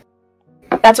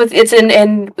 That's what it's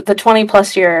in the 20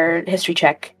 plus year history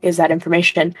check is that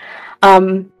information.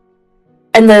 And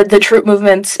the troop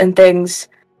movements and things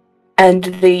and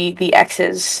the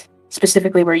X's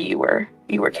specifically where you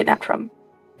were kidnapped from.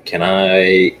 Can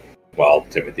I, while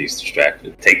Timothy's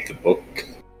distracted, take the book?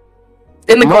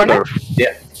 In the corner?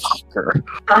 Yeah.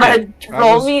 I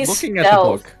Roll was me looking at the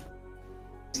stealth. book.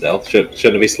 Stealth? Shouldn't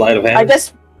it be sleight of hand? I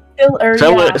guess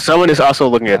Someone is also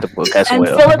looking at the book as and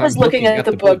well. Philip is looking at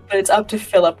the book, but it's up to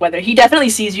Philip whether he definitely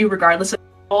sees you regardless of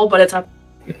the roll, but it's up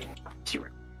to you.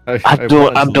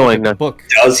 I'm doing the that. book.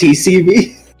 Does he see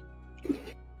me?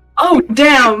 Oh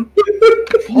damn!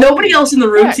 Nobody else in the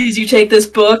room sees you take this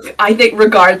book. I think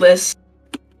regardless.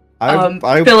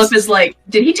 Philip is like,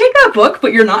 did he take that book?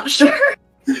 But you're not sure.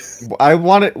 I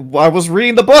was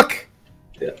reading the book.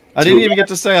 Yeah. I didn't even get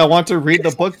to say I want to read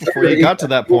the book before you got to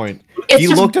that point. It's He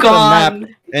just looked at gone. the map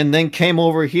and then came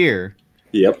over here.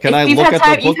 Yep. Can I You've look had at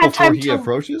time- the you've book had before time he to-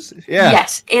 approaches? Yeah.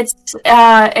 Yes, it's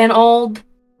an old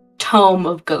tome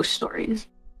of ghost stories.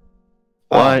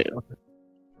 Why?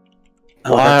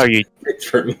 Oh, Why that's are you? perfect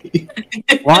for me.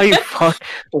 Why are you?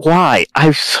 Why?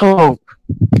 I'm so.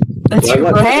 That's Why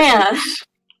would- grand.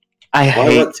 I Why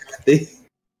hate. would Timothy?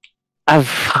 I'm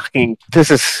fucking.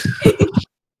 This is.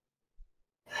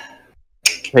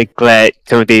 I'm glad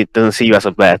Timothy doesn't see you as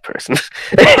a bad person.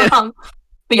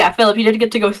 But yeah, Philip, you did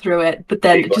get to go through it, but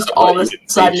then Hey, just what all of a you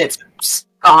didn't sudden see? it's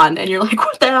gone, and you're like,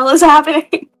 what the hell is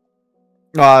happening?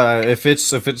 If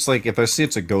it's like if I see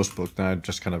it's a ghost book, then I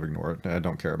just kind of ignore it. I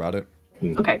don't care about it.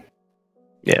 Okay.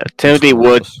 Yeah, Timothy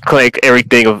would click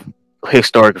everything of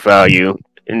historic value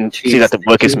and see that the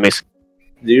book is missing.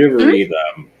 Do you ever read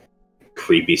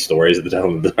creepy stories at the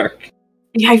Town of the Dark?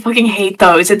 Yeah, I fucking hate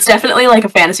those. It's definitely like a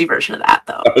fantasy version of that,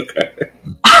 though. Okay.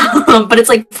 But it's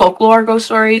like folklore ghost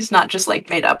stories, not just like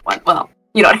made up one. Well,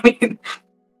 you know what I mean.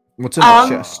 What's in the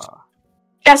chest?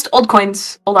 Just old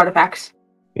coins, old artifacts.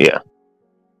 Yeah.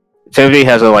 Timothy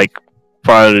has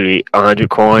probably 100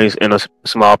 coins in a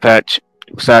small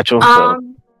satchel.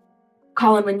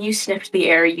 Colin, when you sniffed the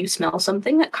air, you smell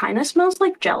something that kind of smells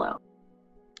like Jello.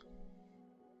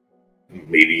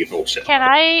 Medieval shit. Can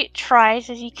I try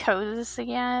to decode this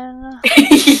again?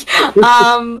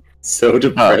 So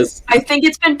depressed. I think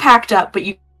it's been packed up, but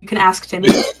you can ask Timmy.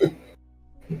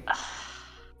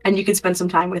 And you can spend some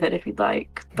time with it if you'd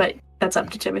like, but that's up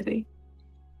to Timothy.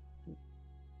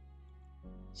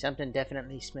 Something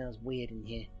definitely smells weird in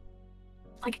here.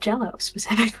 Like Jello,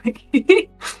 specifically.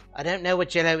 I don't know what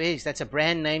Jello is. That's a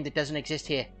brand name that doesn't exist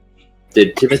here.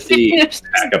 Did Timothy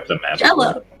pack up the map?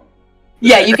 Jello.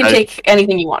 Yeah, you can take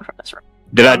anything you want from this room.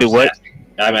 Did I do what?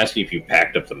 I'm asking if you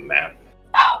packed up the map.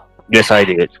 Oh. Yes, I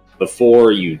did.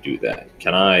 Before you do that,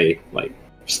 can I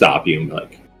stop you and be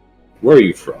like, where are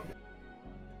you from?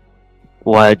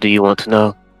 Why do you want to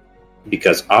know?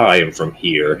 Because I am from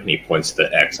here, and he points to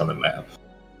X on the map.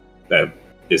 That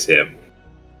is him.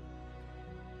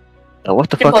 What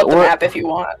the You can fuck? pull up the map if you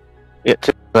want. Yeah,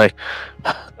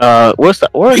 where's the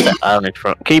island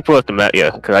from? Can you pull up the map?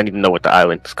 Yeah, because I need to know what the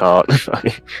island is called. Fuck,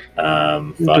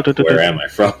 where am I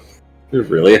from?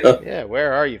 Really? Yeah,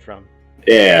 where are you from?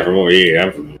 Yeah, from over here.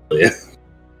 I'm from Australia.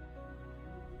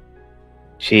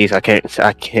 Jeez, I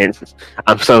can't.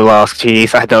 I'm so lost.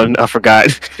 Jeez, I forgot.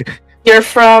 You're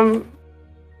from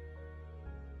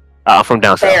I'm from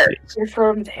down there. south. You're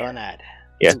from there. Conrad.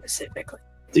 Yeah. Specifically.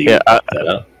 Do you Yeah, pick that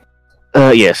up?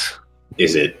 Yes.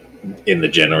 Is it in the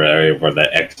general area where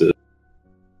the X is?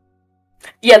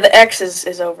 Yeah, the X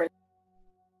is over.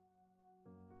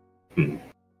 Hmm.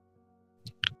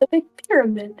 The big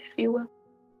pyramid, if you will.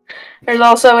 There's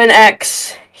also an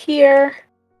X here.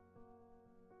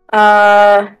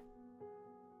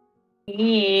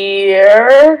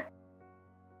 Here.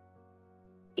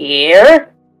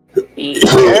 Here.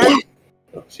 Here.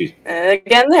 Oh, excuse me. And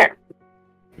again there.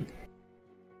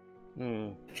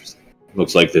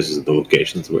 Looks like this is the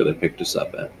locations where they picked us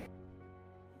up at.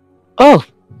 Oh,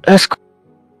 that's cool.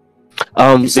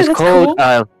 You said This that's code.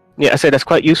 cool? Yeah, I said that's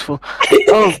quite useful.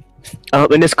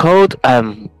 In this code,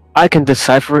 I can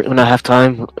decipher it when I have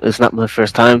time. It's not my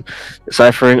first time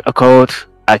deciphering a code.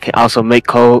 I can also make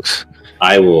codes.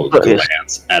 I will Okay.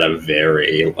 glance at a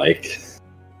very,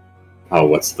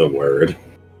 what's the word?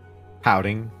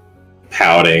 Pouting.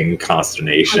 Pouting,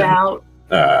 consternation. Out.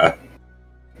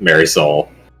 Marisol.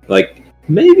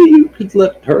 Maybe you could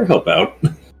let her help out.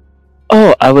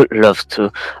 Oh, I would love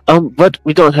to. But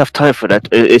we don't have time for that.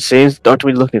 It seems, aren't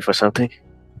we looking for something?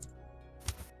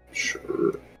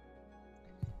 Sure.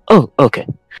 Oh, okay.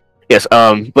 Yes,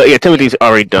 but yeah, Timothy's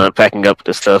already done packing up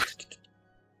the stuff.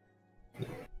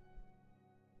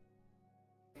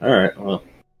 Alright, well.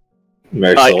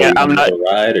 Marisol, yeah, you I'm want not- another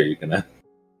ride, or are you gonna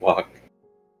walk?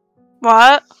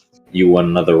 What? You want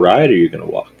another ride, or are you gonna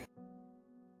walk?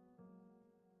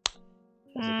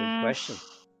 That's a good question.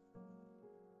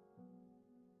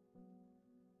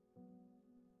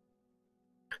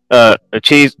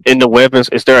 Cheese, in the weapons,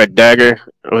 is there a dagger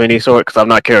of any sort? Because I'm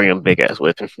not carrying a big ass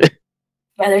weapon.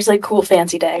 Yeah, there's cool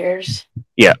fancy daggers.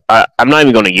 Yeah, I'm not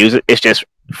even going to use it. It's just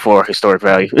for historic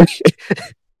value. Of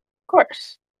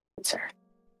course. Good sir.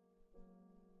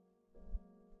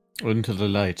 Into the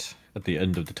light at the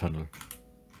end of the tunnel.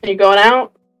 Are you going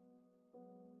out?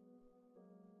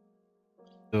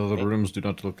 So the rooms do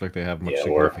not look like they have much Yeah,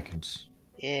 or- significance.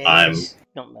 Yeah, I'm it's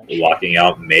not much. Walking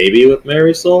out maybe with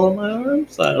Marisol in my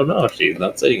arms? I don't know. She's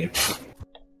not saying it.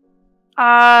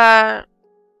 I'll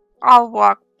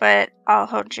walk, but I'll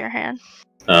hold your hand.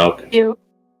 Oh, okay. You.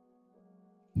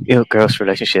 Girls'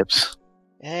 relationships.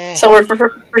 So we're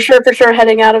for sure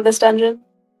heading out of this dungeon?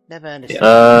 Never understood.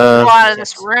 Go out of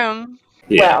this room.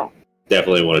 Yeah, Well.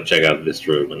 definitely want to check out this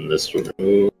room and this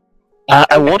room.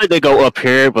 I wanted to go up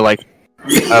here, but I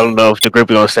don't know if the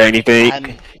group is going to say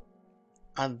anything.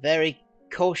 I'm very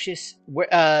cautious.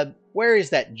 Where is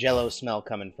that Jello smell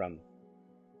coming from?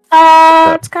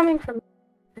 It's coming from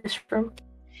this room.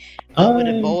 I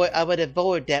would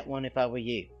avoid that one if I were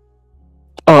you.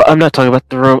 Oh, I'm not talking about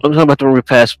the room. I'm talking about the room we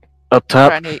passed up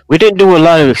top. We didn't do a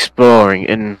lot of exploring,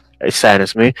 and it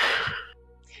saddens me.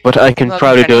 But I can Well,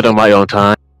 probably do it Granny- on my own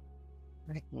time.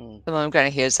 The The moment Granny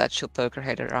hears that, she'll poke her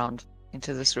head around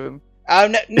into this room. Oh,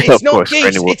 no, it's Of not course, geese!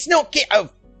 Granny will- It's not geese! Oh,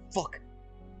 fuck.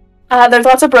 There's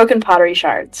lots of broken pottery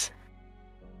shards.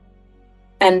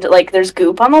 And, like, there's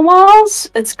goop on the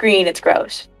walls. It's green, it's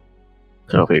gross.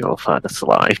 So we gonna find the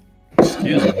slime.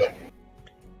 Excuse me.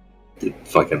 Did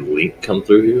fucking Link come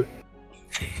through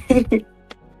here?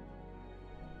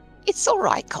 It's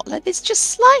alright, Colin. It's just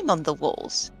slime on the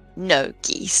walls. No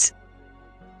geese.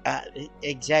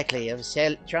 Exactly. I was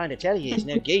trying to tell you, there's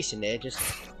no geese in there. Just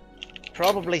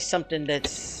probably something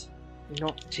that's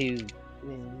not to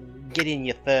get in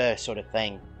your fur, sort of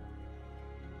thing.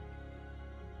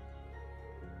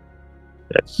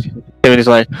 Yes. Timmy's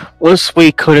like, once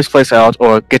we clear this place out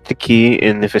or get the key,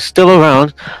 and if it's still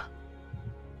around,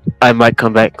 I might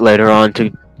come back later on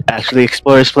to actually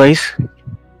explore this place.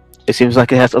 It seems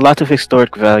like it has a lot of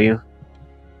historic value.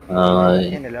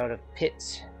 And a lot of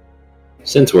pits.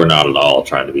 Since we're not at all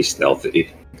trying to be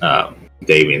stealthy,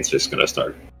 Damien's just gonna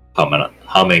start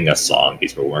humming a song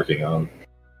he's been working on.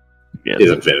 Yeah. It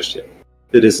isn't finished yet.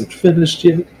 It isn't finished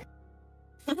yet.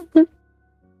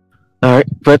 Alright,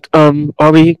 but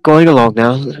are we going along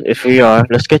now? If we are,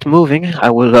 let's get moving.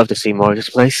 I would love to see more of this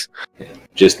place.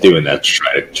 Just doing that to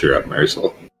try to cheer up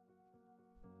Marisol.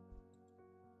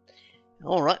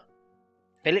 All right,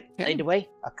 Philip, lead the way.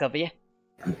 I'll cover you.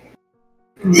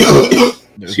 There's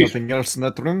Excuse nothing else in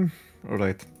that room?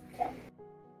 Alright.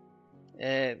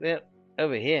 Well,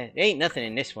 over here, there ain't nothing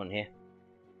in this one here.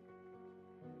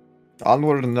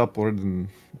 Onward and upward and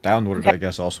downward, I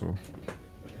guess, also.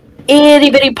 Itty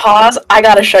bitty pause. I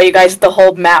gotta show you guys the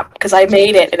whole map because I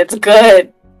made it and it's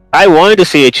good. I wanted to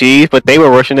see a cheese, but they were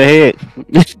rushing ahead.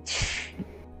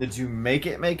 Did you make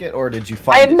it, or did you I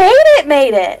find it?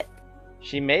 made it.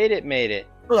 She made it. I made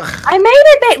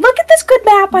it. Look at this good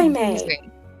map I made.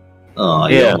 Oh,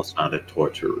 you Yeah. almost found a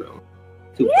torture room.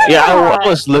 Yeah, I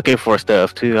was looking for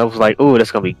stuff too. I was like, "Ooh,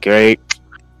 that's gonna be great."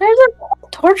 There's a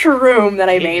torture room that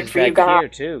I made for you guys. Here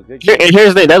too. Good Here, shit. and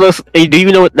here's the thing. That looks. Do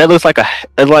you know what that looks like?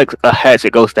 Like a hatch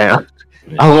that goes down.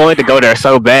 I wanted to go there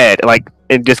so bad, like,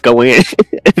 and just go in.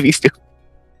 Be stupid.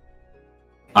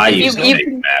 I used to you- make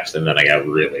maps and then I got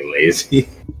really lazy.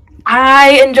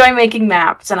 I enjoy making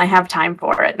maps and I have time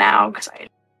for it now because I don't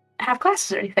have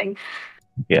classes or anything.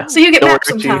 Yeah. So you get Don't maps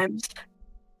worry, Chief. sometimes.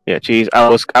 Yeah, cheese. I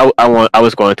was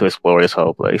going to explore this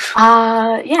whole place.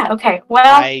 Yeah, okay.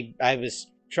 Well, I was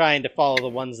trying to follow the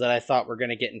ones that I thought were going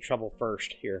to get in trouble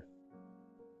first here.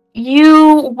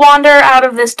 you wander out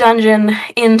of this dungeon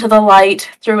into the light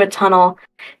through a tunnel.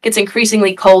 It gets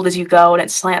increasingly cold as you go and it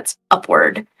slants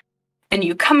upward. And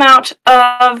you come out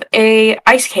of a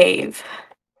ice cave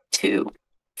to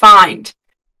find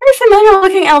a very familiar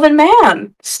looking elven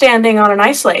man standing on an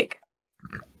ice lake.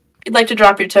 If you'd like to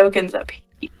drop your tokens up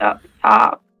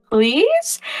top,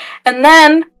 please. And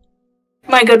then,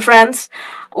 my good friends,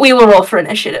 we will roll for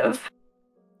initiative.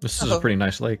 This is a pretty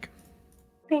nice lake.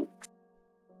 Thanks.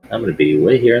 I'm gonna be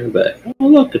way here in the back. Oh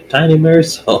look, a tiny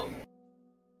Marisol.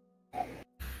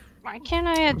 Why can't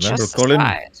I adjust the Colin?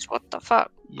 size? What the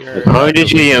fuck? You're, Oh,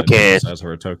 did you? Okay. Size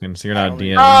for a token, so you're not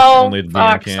DM. Oh, only DM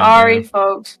fuck, can. sorry, yeah.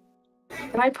 folks.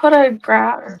 Can I put a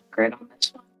grid on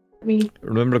this one?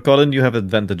 Remember, Colin, you have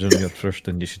advantage on your first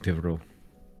initiative roll.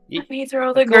 Let me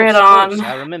throw the of course, grid of course, on.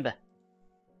 I remember.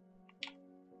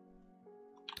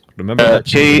 Remember that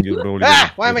cheese. you roll Ah,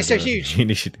 your- why am I your, so huge?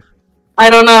 Initiative. I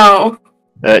don't know.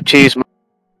 Cheese.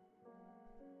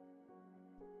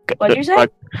 What'd you say?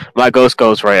 My ghost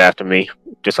goes right after me,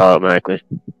 just automatically.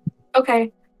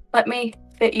 Okay, let me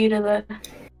fit you to the...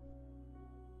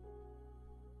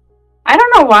 I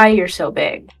don't know why you're so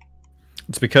big.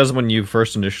 It's because when you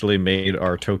first initially made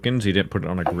our tokens, you didn't put it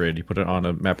on a grid. You put it on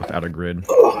a map without a grid.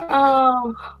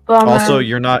 Oh, bummer. Also,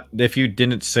 you're not. If you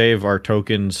didn't save our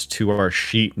tokens to our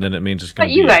sheet, then it means it's going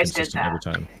But to be you guys did consistent every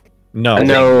that. time. No,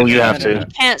 No, you have to.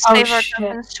 Can't Oh, save our shit.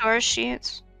 tokens to our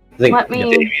sheets. I think Let me-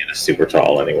 Damien is super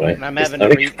tall anyway. I'm Just-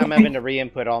 having to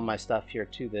re-input all my stuff here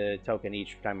to the token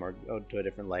each time or to a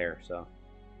different layer. So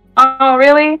Oh,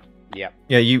 really? yeah.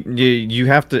 Yeah, you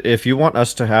have to. If you want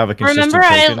us to have a consistent Remember,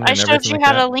 token I and showed everything you like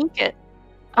how that, to link it.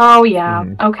 Oh, yeah.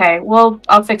 Mhm. Okay, well,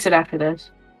 I'll fix it after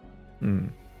this.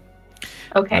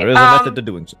 Okay, there is a method to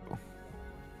doing so.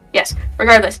 yes,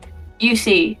 regardless, you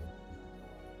see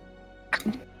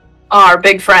our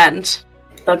big friend,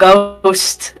 the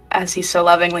ghost, as he's so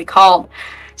lovingly called,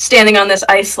 standing on this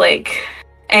ice lake,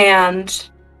 and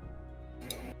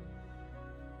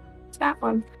it's that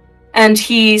one. And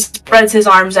he spreads his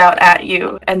arms out at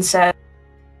you and says,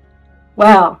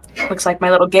 "Well, looks like my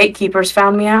little gatekeepers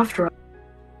found me after all.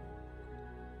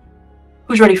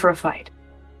 Who's ready for a fight?"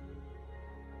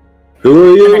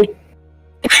 Who are you?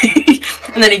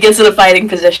 And then he gets in a fighting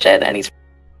position, and he's...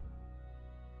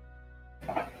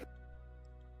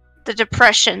 The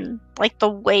depression, like the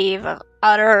wave of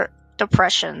utter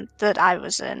depression that I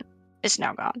was in, is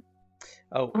now gone.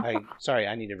 Oh, sorry,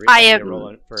 I need to I am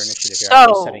roll for initiative here. I'm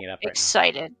just setting it so up right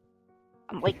excited.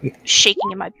 I'm like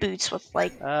shaking in my boots with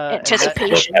like now.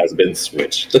 anticipation. It has been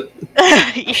switched.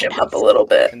 him up a little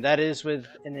bit. And that is with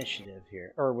initiative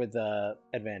here, or with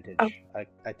advantage. Oh.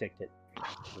 I ticked it.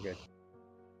 We're good.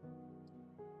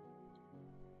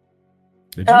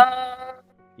 Did you?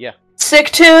 Yeah. Sick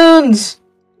tunes!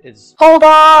 It's Hold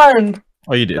on!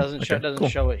 Oh, you did. doesn't Cool.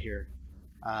 show it here.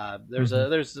 There's a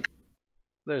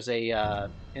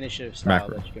initiative style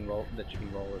Macro. that you can roll. That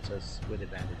it says with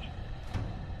advantage.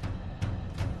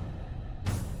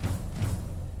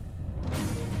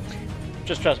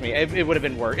 Just trust me, it would have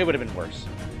been worse. It would have been worse,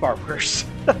 far worse.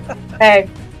 Hey,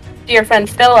 dear friend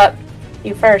Philip,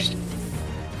 you first.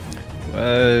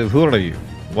 Who are you?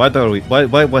 Why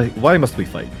must we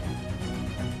fight?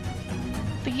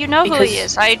 But you know who he Because-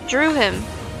 is. I drew him.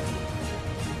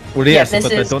 Well, Yeah, yes, this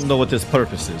but is- I don't know what his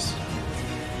purpose is.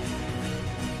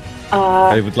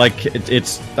 I would like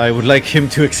I would like him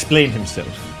to explain himself.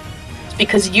 It's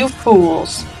because you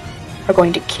fools are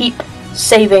going to keep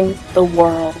saving the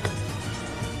world.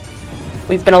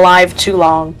 We've been alive too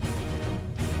long.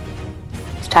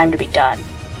 It's time to be done.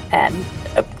 And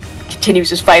continues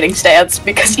his fighting stance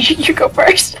because you go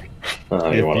first.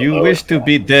 If you wish to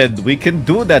be dead, we can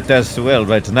do that as well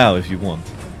right now if you want.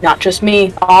 Not just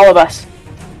me, all of us.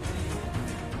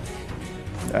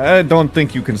 I don't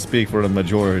think you can speak for the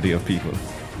majority of people.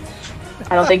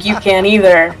 I don't think you can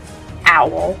either,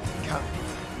 owl.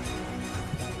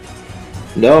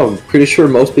 No, I'm pretty sure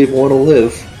most people want to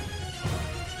live.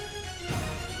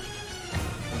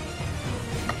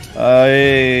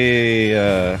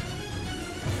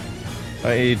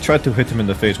 I tried to hit him in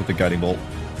the face with the guiding bolt.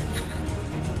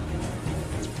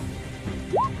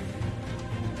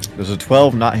 Does a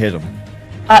 12 not hit him?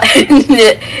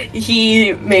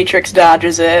 He Matrix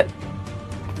dodges it.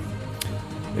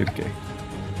 Okay.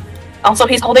 Also,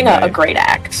 he's holding a great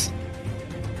axe.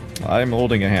 I'm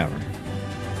holding a hammer.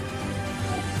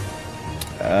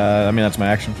 I mean, that's my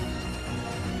action.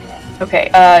 Okay,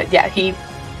 yeah, he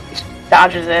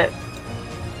dodges it.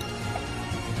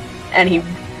 And he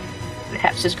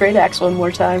has his great axe one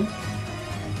more time.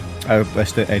 I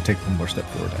take one more step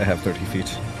forward. I have 30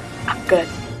 feet. Ah, good.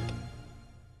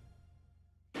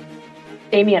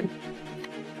 Damien.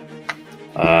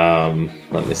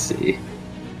 Let me see.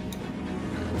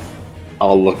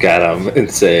 I'll look at him and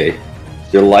say,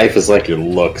 "Your life is like your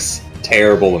looks,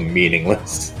 terrible and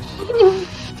meaningless."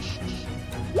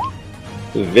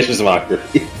 Vicious mockery.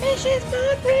 Vicious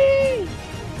mockery!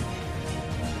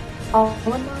 Oh,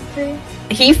 mockery?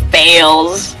 He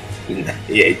fails.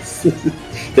 Yes.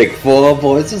 Take 4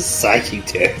 points of psychic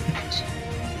damage.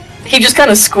 He just kind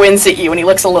of squints at you and he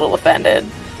looks a little offended.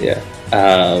 Yeah.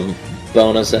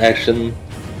 Bonus action.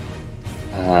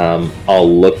 I'll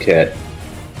look at.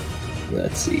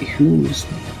 Let's see who's.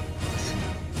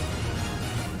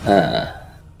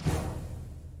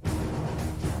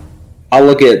 I'll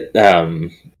look at.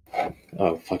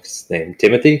 Oh fuck his name,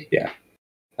 Timothy. Yeah.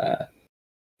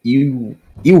 You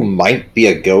might be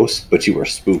a ghost, but you were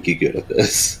spooky good at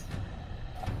this.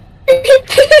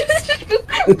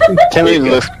 Timmy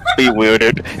looks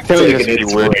bewildered. Timmy looks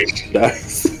bewildered.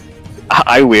 Nice.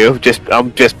 I will.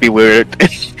 I'm just bewildered.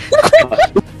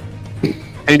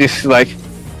 And just like,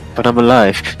 but I'm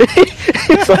alive.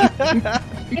 It's like,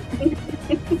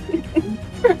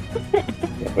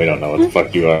 We don't know what the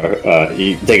fuck you are.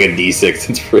 You take a D6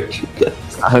 inspiration.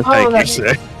 thank you,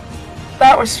 sir.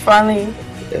 That was funny.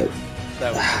 Yeah.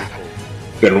 That was pretty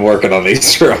cool. Been working on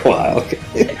these for a while.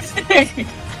 Is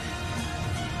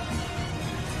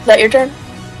that your turn?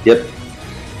 Yep.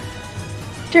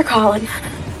 Dear Colin.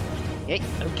 Hey,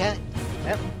 okay.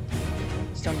 Yep.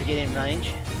 It's time to get in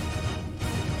range.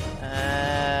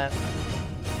 I'm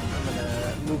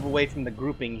gonna move away from the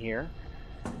grouping here.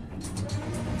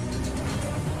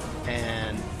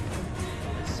 And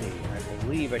let's see, I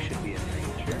believe I should be in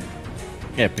range here.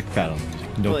 Epic battle.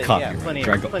 No Plenty- copyright. yeah, plenty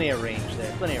Drag of range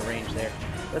there. Plenty of range there.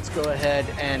 Let's go ahead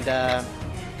and I'm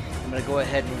gonna go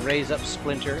ahead and raise up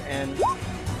Splinter and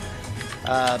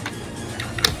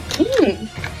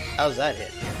how's that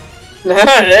hit?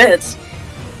 It is.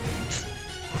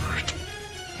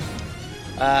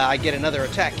 I get another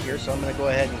attack here, so I'm gonna go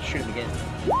ahead and shoot him again.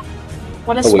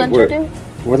 What does Oh, wait, Splinter do?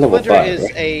 We're level Splinter 5, is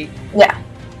right? Yeah.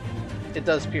 it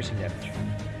does piercing damage.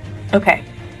 Okay.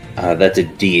 That's a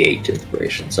D8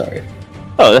 inspiration, sorry.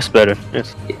 Oh, that's better.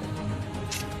 Yes.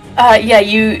 Yeah,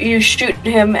 you shoot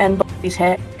him and he's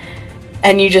hit.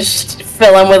 and you just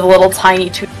fill him with little tiny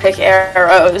toothpick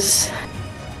arrows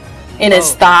in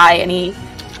his thigh, and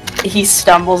he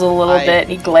stumbles a little bit and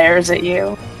he glares at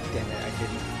you. Damn it,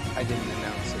 I didn't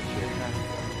announce it here.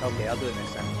 Okay, I'll do it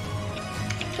next time.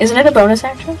 Isn't it a bonus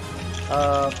action?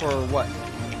 For what?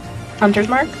 Hunter's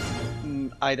Mark?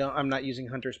 I'm not using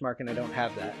Hunter's Mark and I don't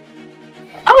have that.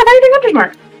 Oh, I thought you were doing Hunter's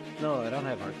Mark. No, I don't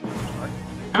have Hunter's Mark.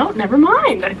 Oh, never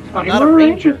mind. I'm not a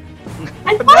ranger.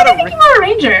 I thought I think you were a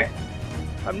ranger.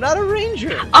 I'm not a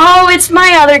ranger. Oh, it's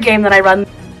my other game that I run,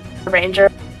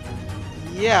 ranger.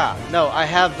 Yeah, no, I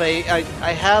have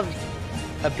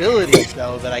abilities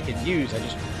though that I can use. I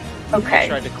just Okay.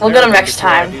 tried to We'll get them next before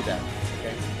I time. do that.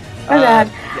 Okay. My bad.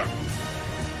 Yeah.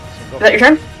 So Is that your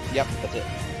turn? Yep, that's it.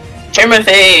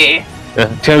 Timothy.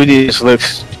 Timothy just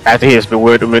looks after his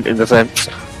bewilderment in the sense,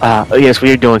 yes,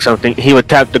 we are doing something. He would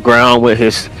tap the ground with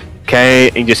his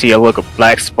cane and just see a look of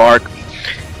black spark,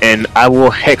 and I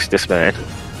will hex this man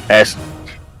as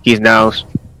he's now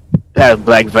has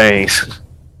black veins.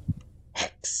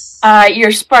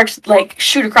 Your sparks like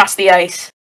shoot across the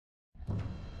ice.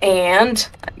 And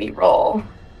let me roll.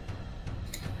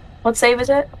 What save is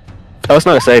it? Oh, it's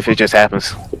not a save, it just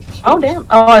happens. Oh damn.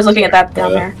 Oh, I was looking at that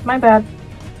down there. My bad.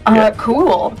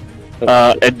 Cool.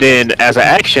 And then as an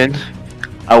action,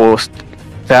 I will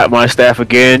tap my staff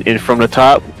again, and from the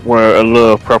top where a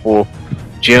little purple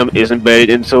gem is embedded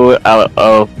into it,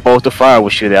 a bolt of fire will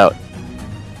shoot out.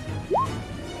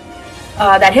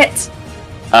 That hits.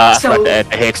 I forgot to add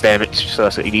the hex damage, so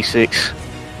that's an 86.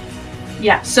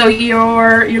 Yeah, so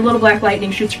your little black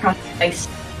lightning shoots across the ice,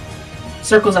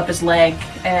 circles up his leg,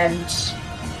 and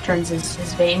turns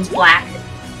his veins black.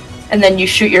 And then you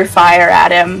shoot your fire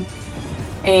at him,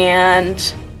 and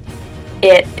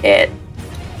it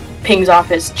pings off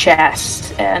his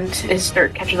chest, and his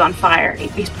shirt catches on fire.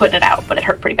 He's putting it out, but it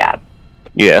hurt pretty bad.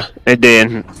 Yeah, and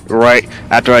then right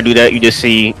after I do that, you just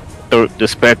see the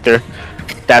specter.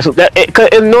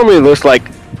 It normally looks like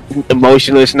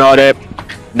emotionless and all that.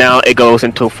 Now it goes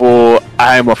into full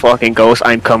I am a fucking ghost,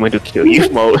 I'm coming to kill you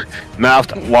mode.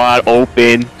 Mouth wide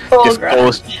open, just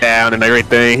goes down and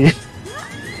everything.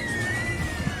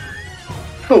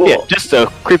 Cool. Yeah, just a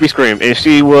creepy scream, and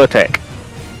she will attack.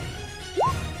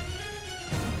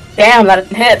 Damn, that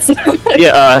hits.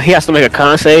 Yeah, he has to make a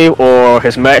con save, or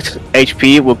his max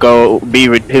HP will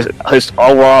his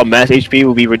overall max HP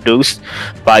will be reduced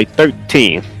by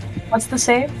 13. What's the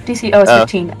save? DC. Oh, it's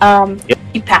 15. Yep.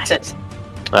 He passes.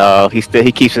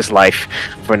 He keeps his life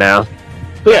for now.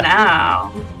 For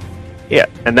now. Yeah,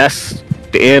 and that's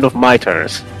the end of my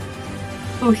turns.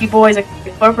 Spooky Boys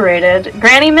Incorporated.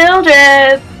 Granny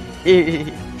Mildred!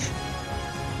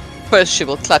 First, she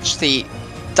will clutch the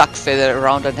duck feather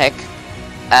around her neck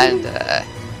and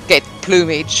get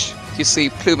plumage. You see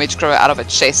plumage grow out of her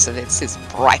chest, and it's these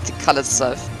bright colors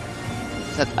of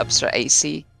that ups her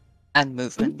AC and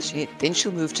movement. Then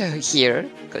she'll move to here,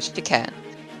 because she can.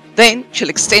 Then she'll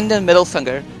extend her middle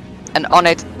finger, and on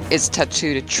it is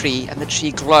tattooed a tree, and the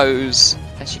tree glows,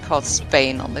 and she casts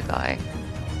Bane on the guy.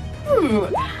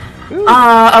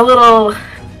 A little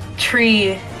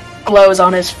tree glows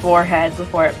on his forehead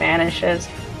before it vanishes,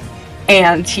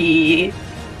 and he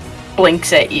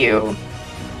blinks at you.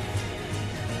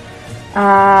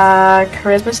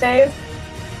 Charisma save?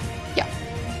 Yeah.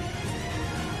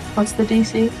 What's the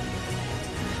DC?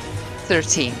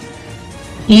 13.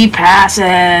 He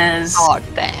passes! Oh,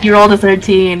 damn. You rolled a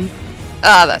 13.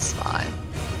 Ah, that's fine.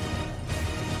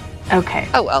 Okay.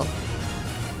 Oh well.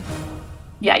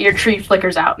 Yeah, your tree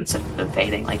flickers out instead of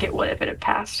fading like it would if it had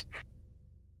passed.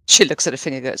 She looks at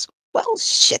Affinity and goes, well,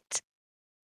 shit.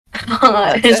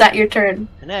 Is that your turn?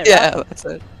 Yeah, that's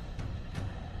it.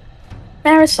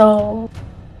 Marisol.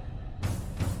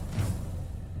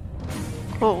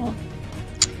 Cool.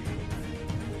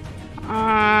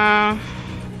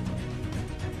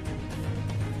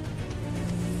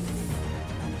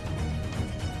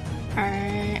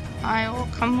 Alright, I will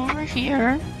come over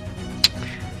here.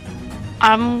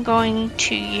 I'm going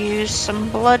to use some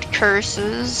blood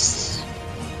curses.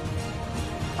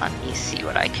 Let me see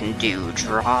what I can do.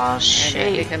 Draw shape.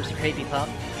 And here comes the creepy pop.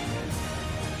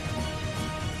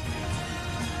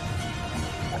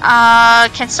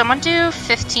 Can someone do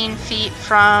 15 feet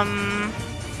from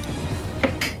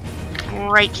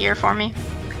right here for me?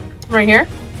 Right here?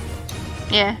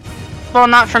 Yeah. Well,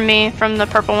 not from me, from the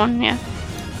purple one, yeah.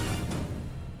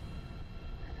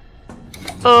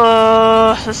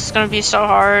 This is gonna be so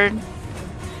hard.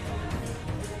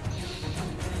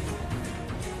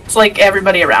 It's like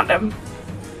everybody around him.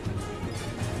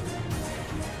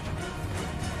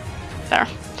 There.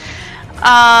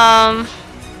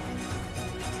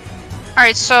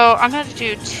 Alright, so I'm gonna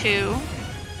do 2.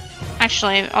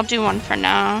 Actually, I'll do one for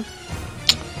now.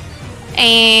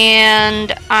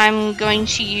 And I'm going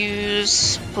to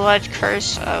use Blood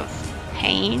Curse of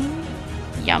Pain.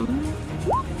 Yum.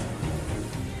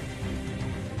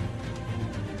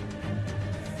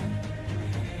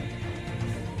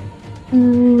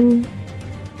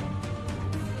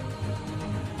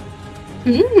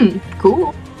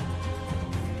 Cool.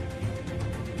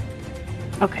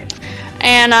 Okay.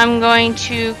 And I'm going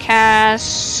to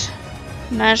cast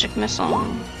Magic Missile.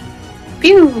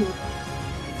 Pew!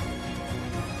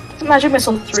 It's a Magic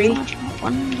Missile 3. Or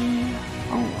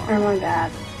am I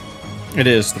bad? It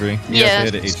is 3. You have to Yeah.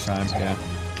 hit it each time, yeah.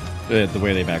 The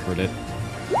way they backward it.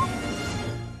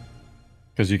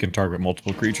 Because you can target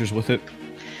multiple creatures with it.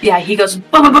 Yeah, he goes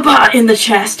ba-ba-ba-ba in the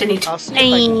chest, and he I'll see if I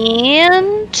can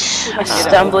And get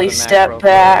stumbly a step macro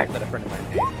back. that a friend of mine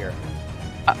made here.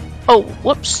 oh,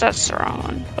 whoops, that's the wrong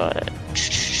one. But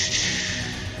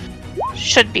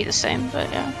should be the same. But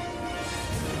yeah.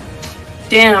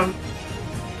 Damn.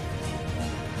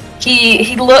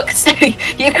 He looks.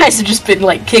 You guys have just been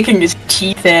like kicking his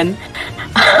teeth in,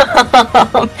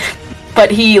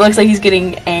 but he looks like he's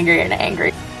getting angrier and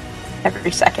angry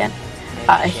every second.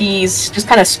 He's just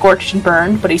kind of scorched and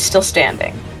burned, but he's still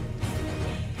standing.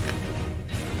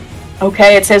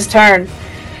 Okay, it's his turn.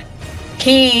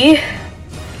 He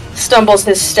stumbles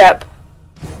his step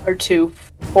or two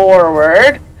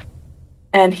forward,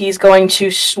 and he's going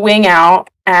to swing out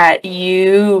at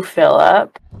you,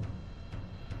 Philip.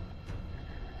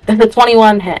 Does the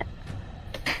 21 hit?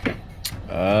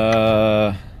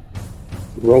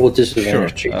 Roll with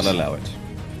disadvantage, Sure, please. I'll allow it.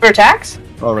 For attacks?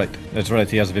 Alright, that's right,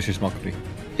 he has a vicious mockery.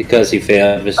 Because he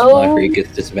failed his mockery, he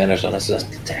gets disadvantage on his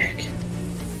attack.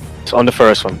 It's on the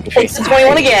first one. It's the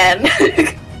 21 again.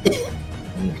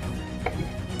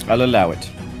 I'll allow it.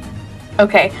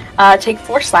 Okay, take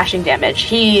 4 slashing damage.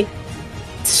 He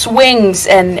swings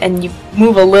and you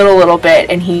move a little bit,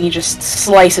 and he just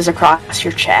slices across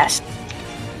your chest.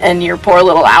 And your poor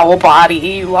little owl body,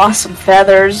 you lost some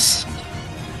feathers.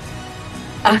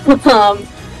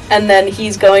 And then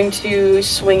he's going to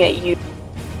swing at you.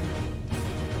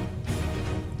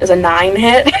 Does a 9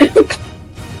 hit?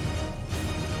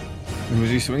 Who was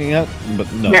he swinging at?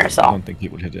 But no, Marisol. I don't think he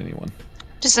would hit anyone.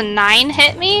 Does a 9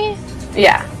 hit me?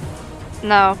 Yeah.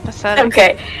 No, pathetic.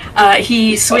 Okay.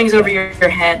 He swings over your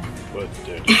head.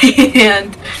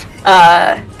 And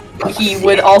he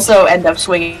would also end up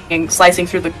slicing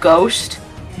through the ghost,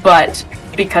 but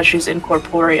because she's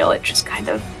incorporeal, it just kind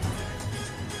of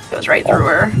goes right through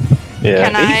her. Yeah,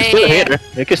 Can he can still hit her.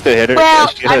 He can still hit her. Well,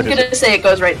 She I'm hit her. gonna say it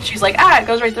goes right. She's like, it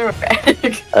goes right through her.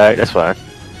 Alright, that's fine.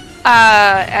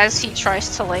 As he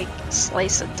tries to like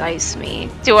slice and dice me,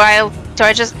 do I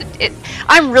just?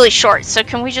 I'm really short, so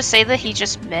can we just say that he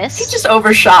just missed? He just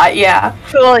overshot, yeah.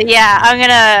 Cool. Yeah, I'm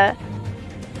gonna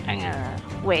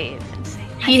wave and say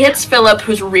He hits Philip,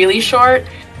 who's really short,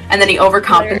 and then he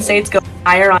overcompensates, goes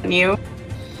higher on you.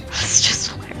 It's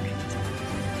just hilarious.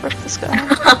 Where's this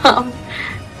guy?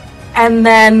 And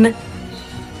then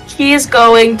he is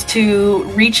going to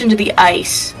reach into the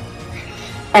ice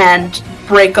and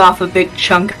break off a big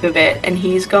chunk of it, and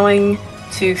he's going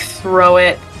to throw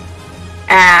it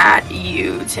at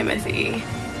you, Timothy.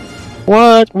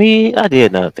 What? Me? I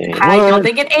did nothing. I don't What?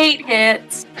 think an 8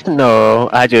 hits. No,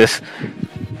 it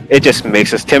just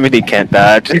makes us Timothy can't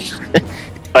dodge.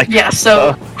 Like, Yeah,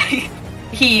 so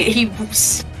he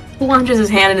plunges his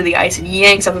hand into the ice and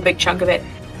yanks up a big chunk of it,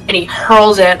 and he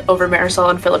hurls it over Marisol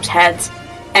and Philip's heads,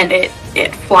 and it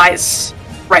flies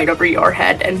right over your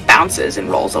head and bounces and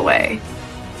rolls away.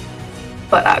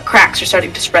 But cracks are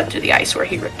starting to spread through the ice where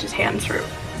he ripped his hand through.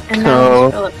 And now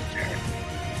it's Philip's turn.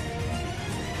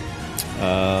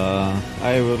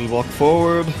 I will walk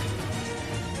forward.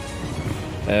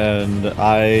 And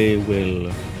I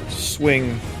will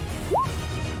swing.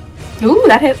 Ooh,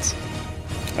 that hits.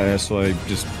 So I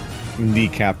just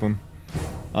kneecap him.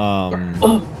 And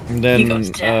He then goes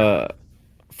down.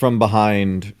 from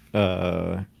behind,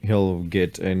 he'll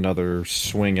get another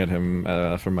swing at him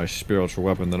from my spiritual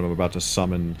weapon that I'm about to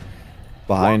summon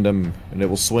behind him, and it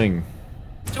will swing.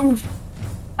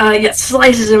 Yeah,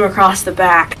 slices him across the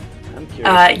back.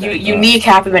 You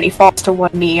kneecap him and he falls to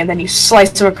one knee, and then you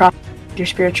slice him across with your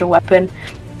spiritual weapon,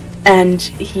 and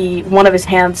one of his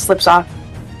hands slips off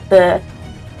the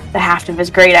haft of his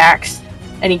great axe,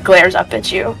 and he glares up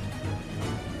at you.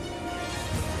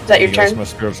 Is that your That's turn? my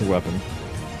spiritual weapon.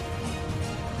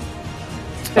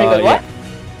 Gonna go what?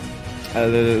 The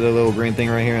little green thing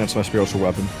right here, that's my spiritual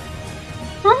weapon.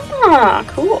 Ah,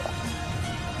 cool.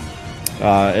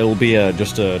 It'll be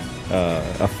just a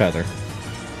feather.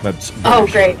 That's Oh,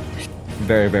 very great. sharp.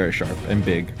 Very, very sharp and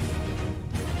big.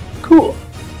 Cool.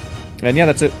 And yeah,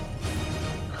 that's it.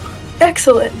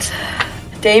 Excellent.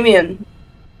 Damien.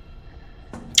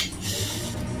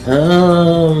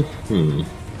 Let's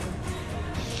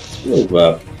move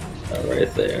up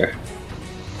right there.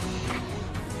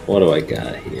 What do I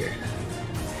got here?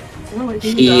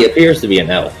 He appears to be an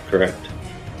elf, correct?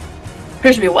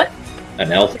 Appears to be what?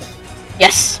 An elf?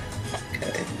 Yes.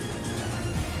 Okay.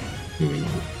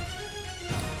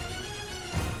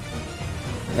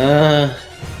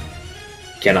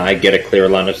 Can I get a clear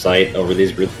line of sight over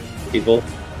these group of people?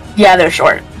 Yeah, they're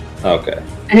short. Okay.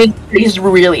 And he's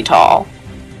really tall.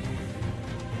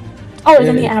 Taller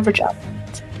than the average elf.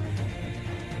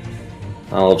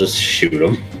 I'll just shoot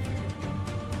him.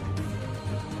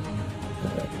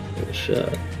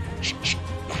 Shot.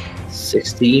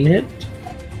 16 hit?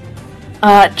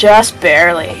 Just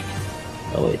barely.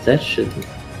 Oh wait, that should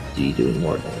be doing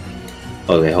more damage.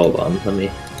 Okay, hold on, let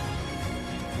me...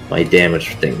 My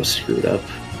damage thing was screwed up.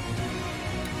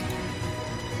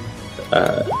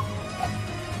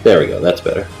 There we go, that's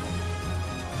better.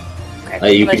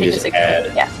 Okay, you can just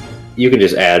add... Yeah. You can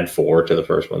just add 4 to the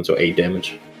first one, so 8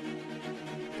 damage.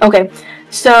 Okay,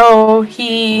 so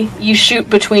you shoot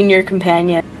between your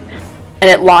companion, and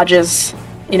it lodges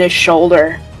in his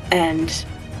shoulder, and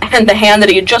the hand that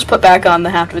he had just put back on the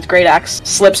haft of his great axe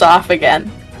slips off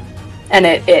again, and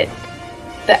the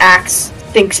axe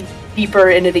sinks deeper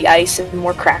into the ice, and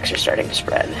more cracks are starting to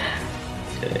spread.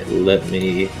 Okay, let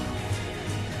me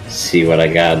see what I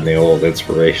got in the old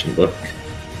inspiration book.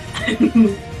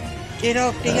 Get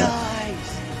off the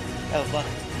ice! Oh, fuck.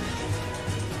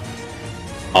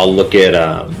 I'll look at,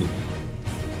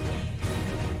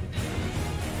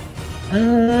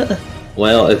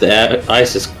 well, if the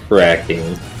ice is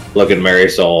cracking, look at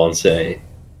Marisol and say,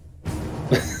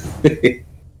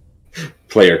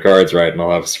 play your cards right and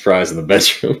I'll have a surprise in the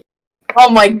bedroom. Oh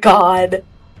my god.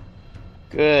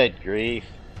 Good grief.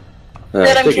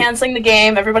 Then I'm canceling the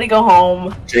game, everybody go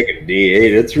home. Take a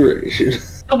D8 inspiration.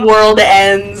 The world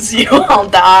ends, you all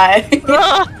die.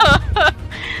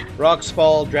 Rocks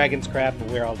fall, dragons crap,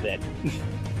 and we're all dead.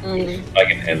 If I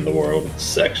can end the world with a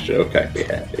sex joke, I'd be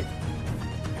happy.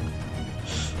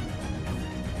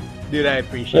 Dude, I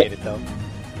appreciate it, though.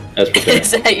 As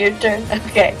Is that your turn?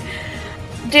 Okay.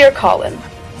 Dear Colin.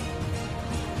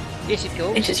 Yes, it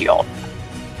goes. It is yours.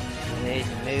 Let's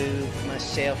move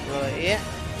myself right here.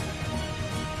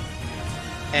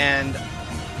 And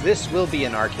this will be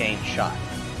an arcane shot.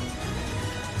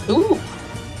 Ooh.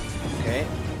 Okay.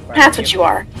 That's what you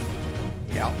are.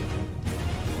 Yeah.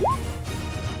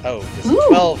 Oh, does Ooh.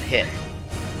 12 hit?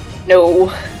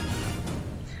 No.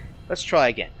 Let's try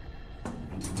again.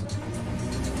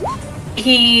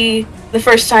 The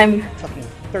first time, Fucking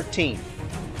 13.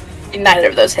 neither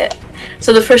of those hit.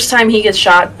 So the first time he gets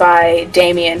shot by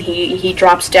Damien, he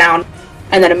drops down,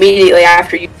 and then immediately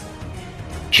after you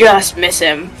just miss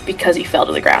him because he fell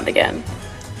to the ground again.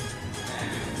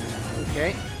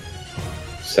 Okay.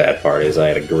 Sad part is I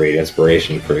had a great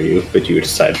inspiration for you, but you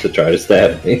decided to try to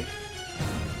stab me.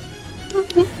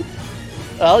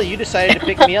 Well, you decided to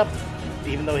pick me up,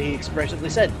 even though he expressly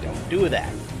said, don't do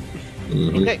that.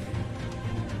 Mm-hmm. Okay.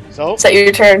 So, Is that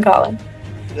your turn, Colin?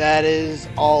 that is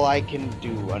all I can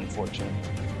do, unfortunately.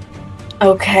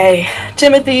 Okay.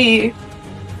 Timothy.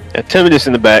 Yeah, Timothy's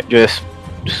in the back, just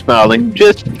smiling,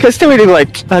 just because Timothy's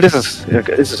like, oh, this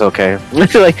is okay.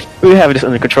 Like, we have this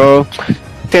under control.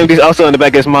 Timothy's also in the back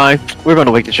of his mind. We're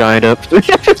gonna wake the giant up.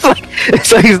 It's like,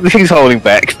 so he's holding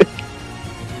back.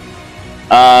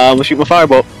 We'll shoot my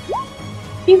firebolt.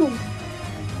 Phew.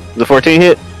 The 14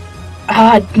 hit.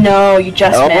 No, you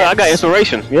just Oh, missed. well, I got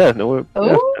inspiration. Yeah, no, Ooh.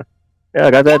 yeah,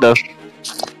 I got that though.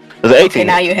 There's an 18. Okay,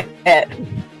 now you hit.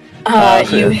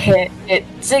 You hit. It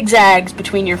zigzags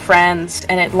between your friends,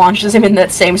 and it launches him in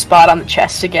that same spot on the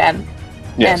chest again.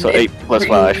 Yeah, And so it 8 plus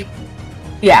really- 5.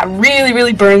 Yeah, really,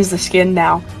 really burns the skin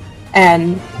now,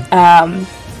 and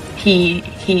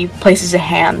he places a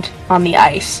hand on the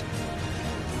ice,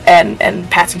 and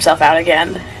pats himself out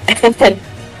again, and then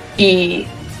he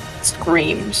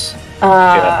screams.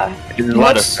 It's he Lana's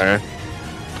looks turn.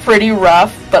 pretty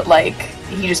rough, but like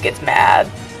he just gets mad.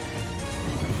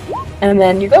 And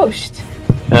then your ghost.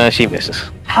 She misses.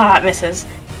 It misses.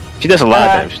 She does a lot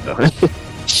of damage though.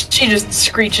 She just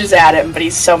screeches at him, but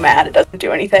he's so mad it doesn't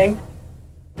do anything.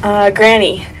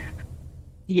 Granny.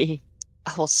 I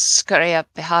will scurry up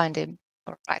behind him,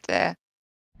 right there,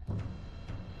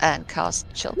 and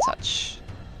cast Chill Touch.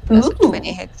 That's a Ooh.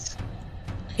 20 hits.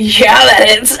 Yeah, that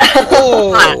is.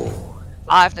 Oh!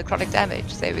 5 necrotic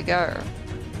damage. There we go.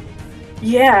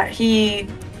 Yeah, you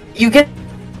get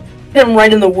him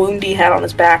right in the wound he had on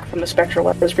his back from the spiritual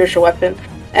weapon,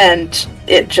 and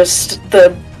it just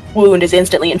the wound is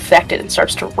instantly infected and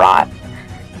starts to rot.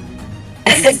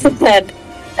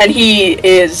 and he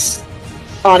is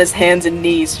on his hands and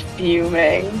knees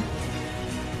fuming.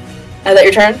 Is that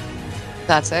your turn?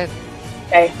 That's it.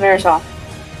 Okay, Marisol.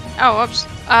 Oh, whoops.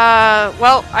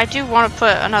 Well, I do want to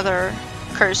put another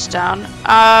curse down.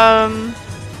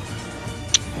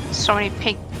 So many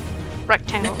pink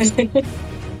rectangles.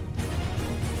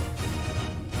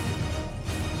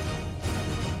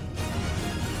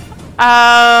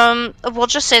 We'll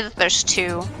just say that there's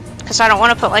 2. Because I don't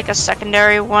want to put like a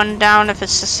secondary one down if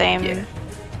it's the same. Yeah.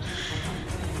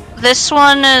 This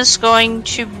one is going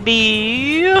to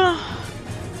be...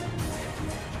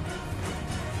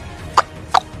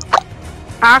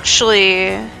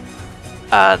 Actually,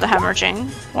 the hemorrhaging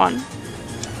one.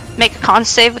 Make a con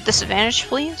save with disadvantage,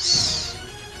 please.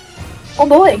 Oh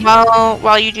boy.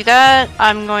 While you do that,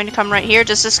 I'm going to come right here.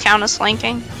 Does this count as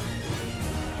flanking?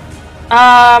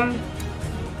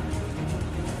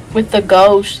 With the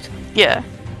ghost. Yeah.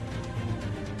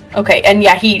 Okay, and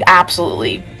yeah, he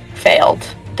absolutely failed.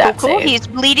 Cool. Save. He's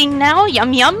bleeding now.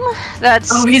 Yum yum. That's.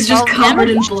 Oh, he's just 12 covered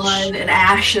in damage. blood and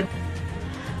ash.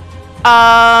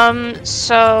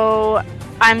 So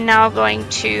I'm now going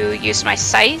to use my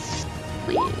scythe.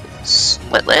 Please.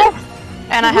 Split lid.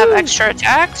 And I have extra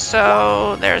attack,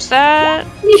 so there's that.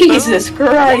 Jesus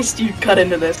Christ, you cut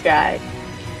into this guy.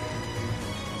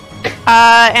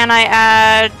 And I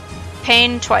add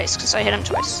pain twice, because I hit him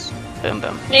twice. Boom,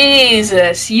 boom.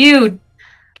 Jesus, you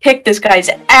kicked this guy's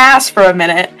ass for a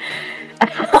minute.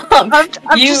 I'm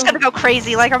just gonna go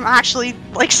crazy, like I'm actually,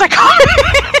 like, psychotic.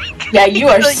 Yeah, you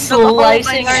are Like, the whole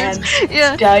slicing thing and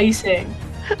yeah. dicing.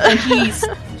 And he's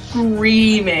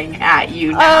screaming at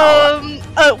you now.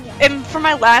 And for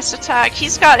my last attack,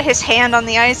 he's got his hand on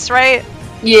the ice, right?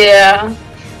 Yeah.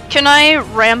 Can I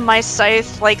ram my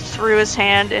scythe, like, through his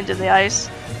hand into the ice?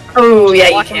 Oh, yeah,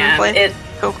 you Walk him in can. place?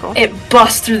 Cool. It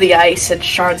busts through the ice and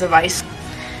shards of ice.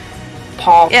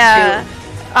 Paul, Yeah. too.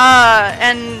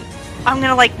 And I'm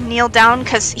gonna, like, kneel down,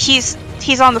 because he's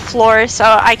on the floor, so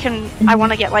I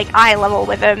want to get, like, eye level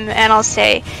with him, and I'll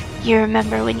say, "You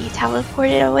remember when you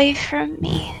teleported away from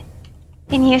me?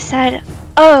 And you said,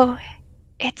 'Oh,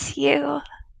 it's you.'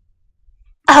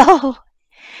 Oh,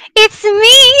 it's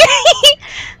me!"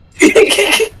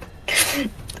 Okay.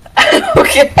 Oh,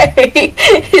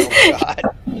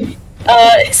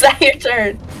 God. Is that your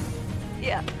turn?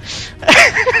 Yeah.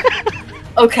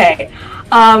 Okay.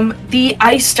 The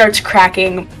ice starts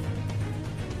cracking,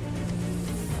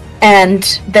 and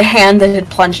the hand that had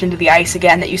plunged into the ice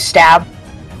again that you stabbed,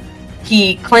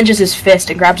 he clenches his fist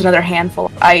and grabs another handful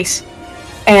of ice,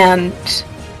 and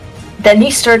then he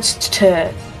starts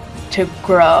to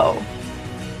grow,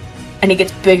 and he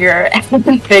gets bigger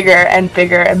and bigger and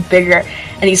bigger and bigger,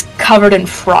 and he's covered in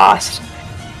frost,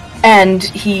 and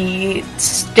he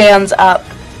stands up,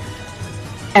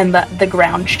 and the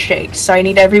ground shakes. So I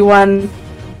need everyone,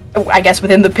 I guess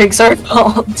within the pig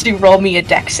circle, to roll me a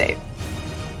dex save.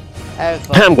 Have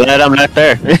fun. I'm glad I'm not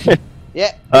there.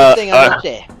 Yeah, good thing I'm not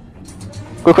there.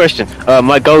 Quick question.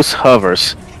 My ghost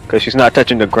hovers because she's not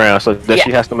touching the ground, so that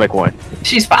she has to make one.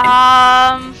 She's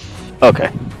fine. Okay.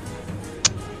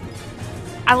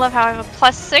 I love how I have a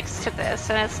 +6 to this,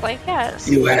 and it's like, yes.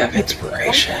 You have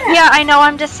inspiration. Yeah, I know,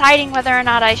 I'm deciding whether or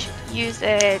not I should use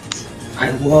it.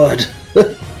 I would.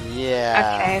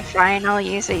 Yeah. Okay, fine, I'll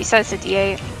use it. You said it's a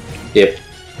D8. Yep.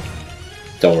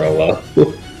 Don't roll low.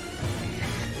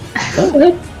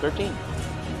 13.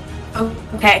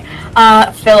 Okay.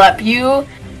 Philip, you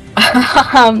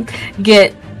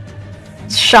get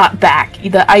shot back.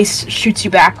 The ice shoots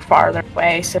you back farther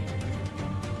away, so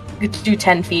you get to do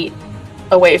 10 feet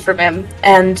away from him.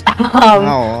 And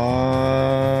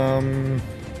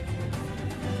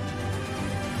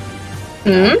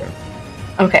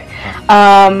okay.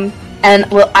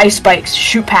 And little ice spikes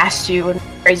shoot past you and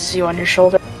grazes you on your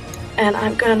shoulder. And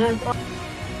I'm gonna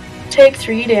take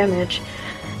 3 damage.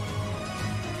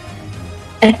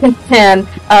 And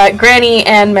Granny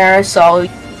and Marisol,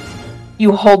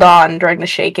 you hold on during the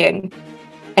shaking,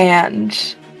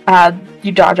 and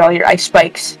you dodge all your ice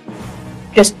spikes,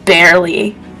 just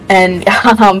barely. And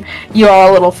you are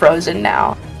a little frozen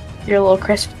now. You're a little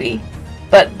crispy,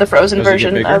 but the frozen Does he get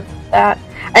version bigger? of that.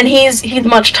 And he's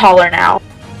much taller now.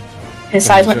 His Does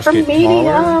size he went just from get medium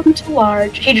taller? to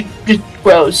large. He just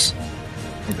grows.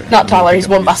 Okay. Not taller. He's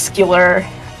more muscular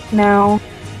now.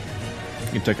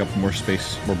 You can take up more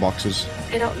space, more boxes.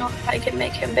 I don't know if I can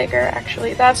make him bigger,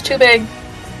 actually. That's too big.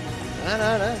 No.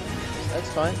 That's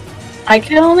fine. I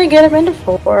can only get him into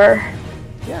 4.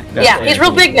 Yeah, he's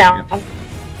real big now.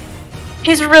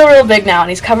 He's real big now, and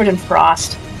he's covered in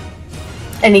frost.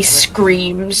 And he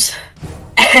screams.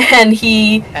 and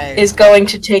he is going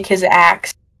to take his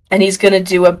axe, and he's going to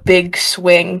do a big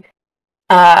swing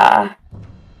at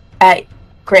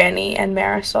Granny and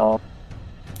Marisol.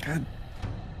 God.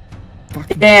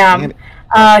 Damn.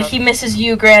 He misses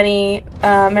you, Granny.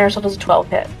 Marisol does a 12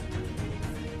 hit.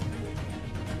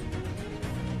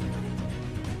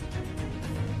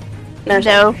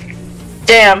 No.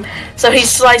 Damn. So he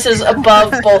slices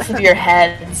above both of your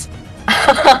heads.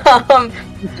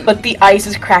 But the ice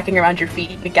is cracking around your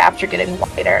feet. The gaps are getting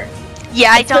wider.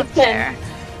 Yeah, I don't care.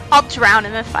 I'll drown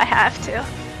him if I have to.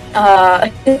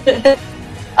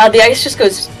 The ice just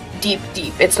goes deep.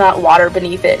 It's not water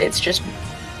beneath it. It's just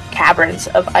caverns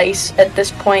of ice at this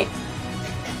point.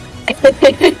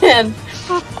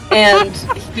 and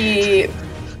he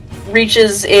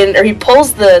reaches in, or he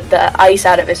pulls the ice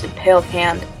out of his impaled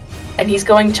hand, and he's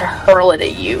going to hurl it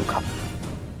at you.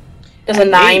 Does a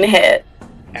 9 hit?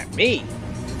 At me?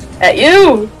 At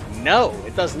you! No,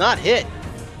 it does not hit.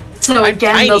 So I'm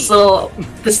again, tiny.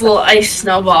 this little ice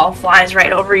snowball flies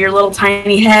right over your little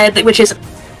tiny head, which is,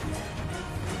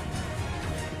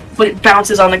 but it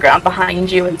bounces on the ground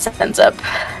behind you and sends up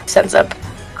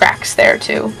cracks there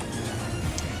too.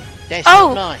 That's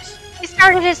so nice. He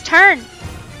started his turn.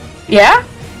 Yeah?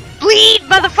 Bleed,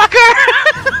 motherfucker!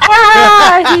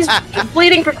 He's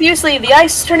bleeding profusely. The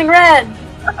ice is turning red.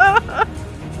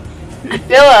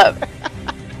 Philip.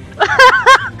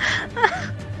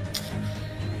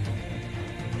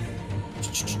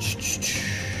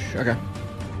 Okay.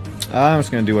 I'm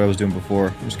just gonna do what I was doing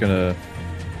before. I'm just gonna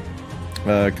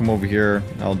come over here.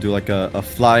 I'll do like a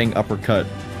flying uppercut,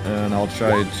 and I'll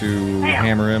try to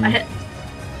hammer him.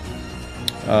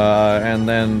 And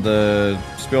then the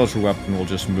spiritual weapon will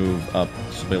just move up,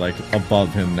 so be like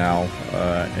above him now,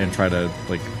 and try to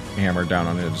like hammer down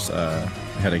on his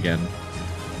head again.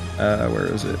 Where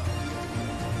is it?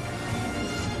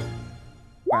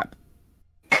 Whap.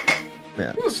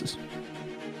 Yeah, this is...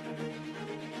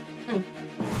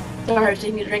 Sorry,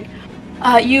 taking a drink.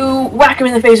 You whack him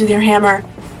in the face with your hammer,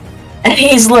 and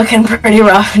he's looking pretty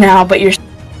rough now, but your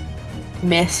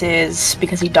misses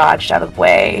because he dodged out of the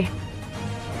way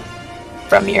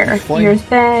from your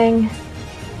thing.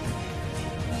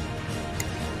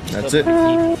 That's it.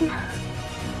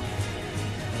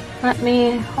 Let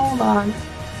me hold on.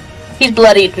 He's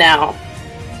bloodied now.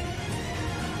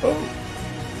 Oh.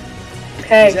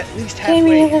 Okay. He's at least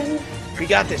halfway. We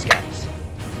got this, guys.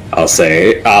 I'll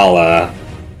say I'm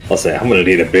gonna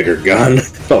need a bigger gun.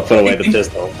 I'll put away the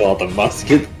pistol and pull out the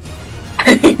musket.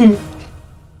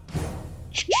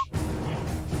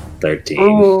 13.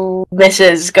 Ooh,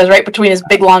 misses. Goes right between his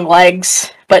big long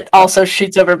legs, but also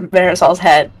shoots over Marisol's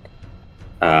head.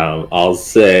 I'll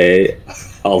sing.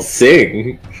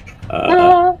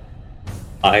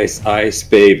 Ice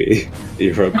baby,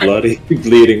 you're a bloody,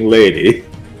 bleeding lady.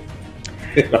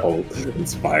 I'll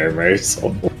inspire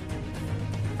Marisol.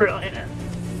 Brilliant.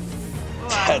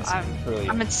 That's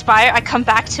brilliant. I'm inspired. I come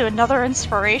back to another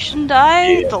inspiration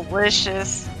die. Yeah.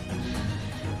 Delicious.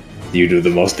 You do the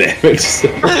most damage.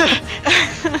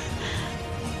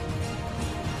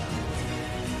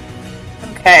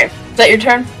 Okay. Is that your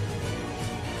turn?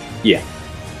 Yeah,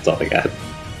 that's all I got.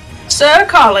 Sir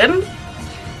Colin.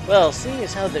 Well, seeing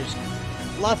as how there's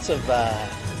lots of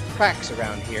cracks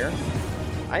around here,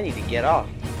 I need to get off.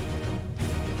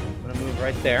 I'm gonna move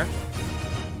right there.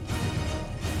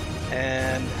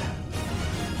 And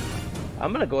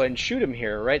I'm gonna go ahead and shoot him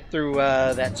here, right through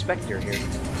that specter here.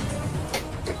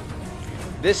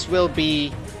 This will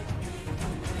be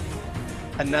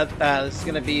another. This is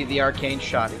gonna be the arcane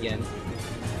shot again.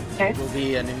 Okay. It will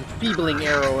be an enfeebling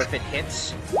arrow if it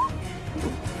hits.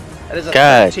 That is a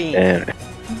God 13. damn it.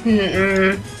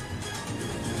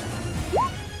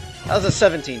 That was a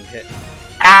 17 hit.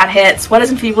 That hits. What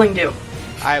does enfeebling do?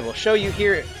 I will show you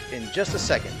here in just a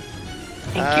second.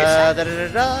 Thank you, sir.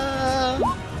 Da-da-da-da.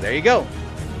 There you go.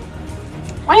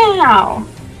 Wow.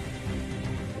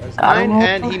 That's 9,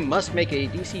 and he must make a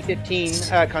DC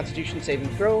 15 Constitution saving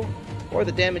throw, or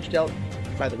the damage dealt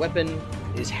by the weapon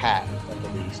is halved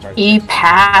until the start. He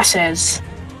passes.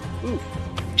 Ooh.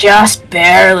 Just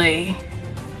barely.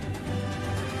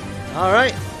 All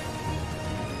right.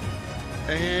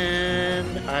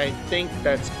 And I think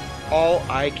that's all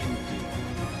I can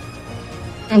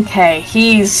do. Okay,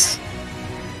 he's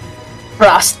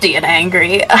frosty and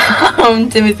angry.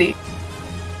 Timothy.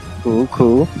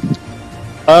 Cool.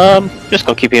 Just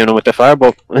gonna keep hitting him with the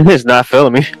firebolt. It's not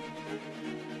failing me.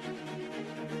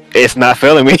 It's not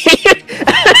failing me.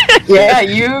 Yeah,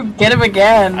 you get him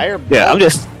again. I'm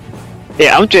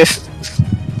just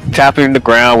tapping the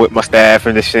ground with my staff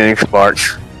and just shooting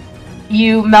sparks.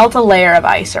 You melt a layer of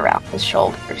ice around his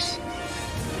shoulders.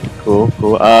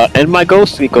 Cool. And my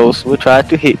ghostly ghost will try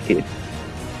to hit.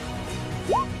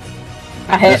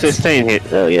 I hit. 16 hit.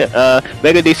 Yeah.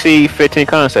 Mega DC 15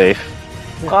 con save.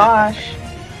 Gosh.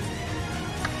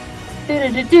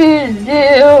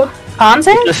 Con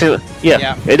save?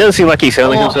 Yeah. It doesn't seem like he's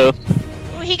selling himself.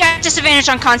 He got disadvantage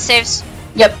on con saves.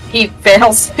 Yep, he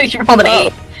fails. He rolled an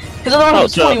 8. His other one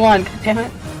was 21. Damn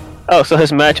it. Oh, so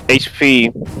his match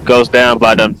HP goes down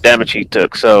by the damage he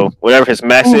took. So whatever his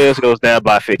max is goes down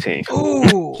by 15.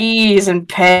 Ooh. He's in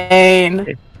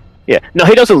pain. Yeah. No,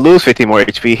 he doesn't lose 50 more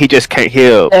HP. He just can't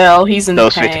heal. Still, he's in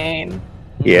pain.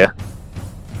 50. Yeah.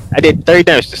 I did 30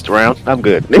 damage this round. I'm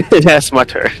good. That's my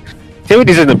turn.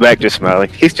 Timothy's in the back just smiling.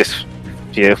 He's just...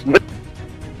 Yeah.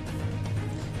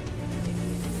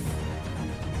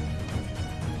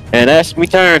 And that's me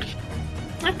turn.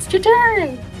 That's your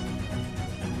turn.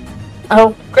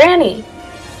 Oh, Granny.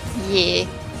 Yeah.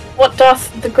 What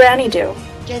doth the Granny do?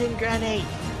 Get him, Granny.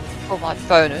 For my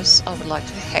bonus, I would like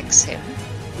to hex him.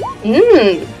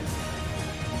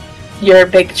 Your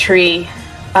big tree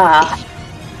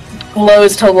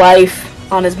glows to life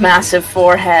on his massive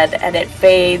forehead, and it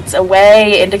fades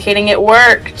away, indicating it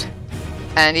worked.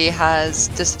 And he has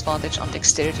disadvantage on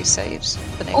dexterity saves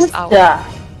for the next hour.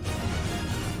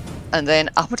 And then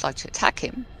I would like to attack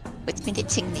him with my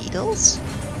knitting needles.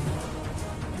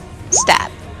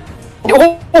 Stab.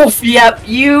 Oh, yep,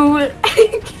 you...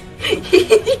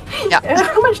 Yep.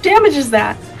 How much damage is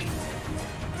that?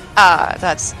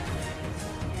 That's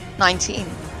 19.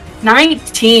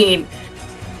 19.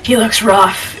 He looks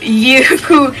rough.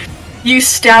 You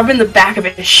stab in the back of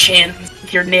his shin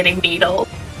with your knitting needle,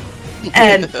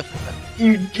 and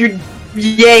you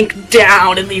yank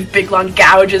down and leave big long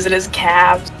gouges in his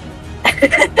calves.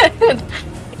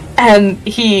 And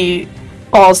he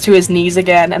falls to his knees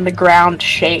again, and the ground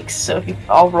shakes. So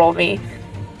I'll roll me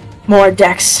more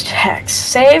dex hex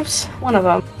saves. One of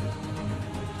them.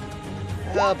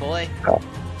 Oh boy.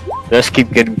 Let's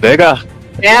keep getting bigger.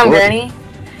 Damn, Granny.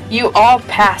 You all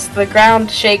pass. The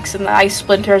ground shakes and the ice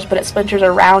splinters, but it splinters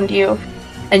around you,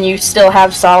 and you still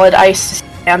have solid ice to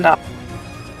stand up.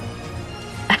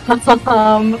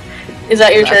 Is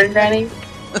that your turn, Granny?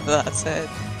 That's it.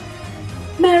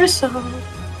 Marisol.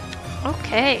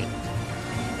 Okay.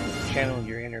 Channel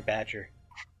your inner badger.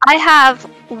 I have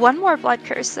one more blood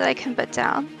curse that I can put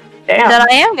down. Damn. That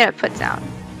I am going to put down.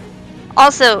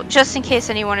 Also, just in case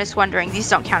anyone is wondering, these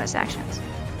don't count as actions.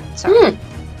 So,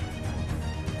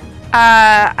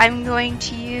 I'm going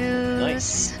to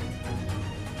use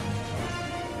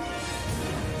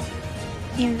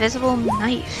the invisible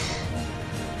knife.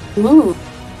 Ooh.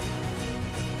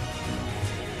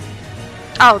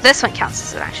 Oh, this one counts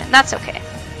as an action. That's okay.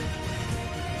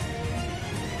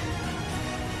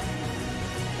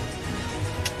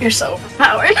 You're so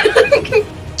overpowered.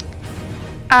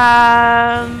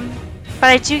 But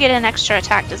I do get an extra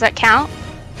attack. Does that count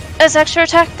as extra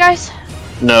attack, guys?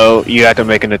 No, you have to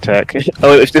make an attack.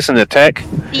 Oh, is this an attack?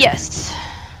 Yes.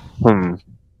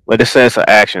 But it says an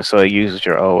action, so it uses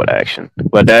your old action.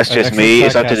 But that's just me.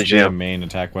 It's up to the gym. Main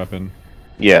attack weapon.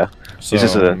 Yeah. So this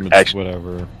is an action.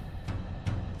 Whatever.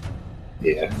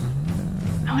 Yeah.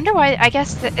 I wonder why. I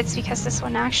guess that it's because this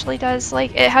one actually does,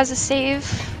 like, it has a save.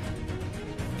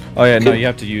 Oh yeah, no, you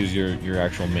have to use your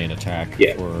actual main attack.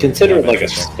 Yeah, consider it like a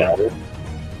spell.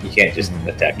 You can't just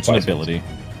attack. It's an ability.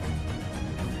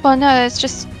 Well, no, it's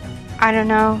just, I don't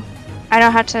know. I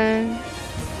don't have to.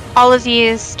 All of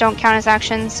these don't count as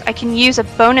actions. I can use a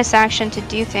bonus action to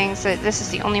do things. This is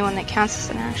the only one that counts as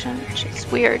an action, which is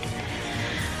weird.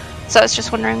 So I was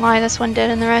just wondering why this one did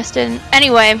and the rest didn't.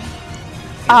 Anyway,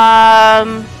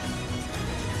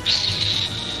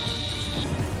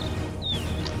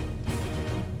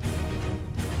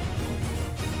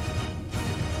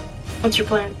 What's your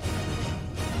plan?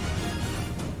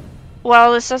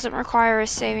 well, this doesn't require a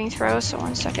saving throw, so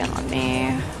 1 second, let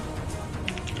me...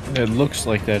 It looks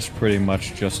like that's pretty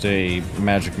much just a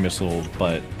magic missile,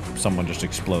 but someone just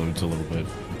explodes a little bit.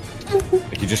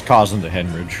 Like you just cause them to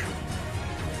hemorrhage.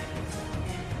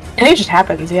 I think it just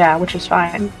happens, yeah, which is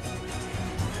fine.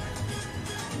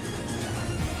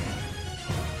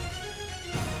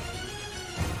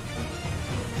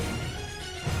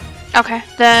 Okay,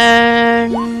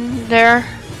 then there.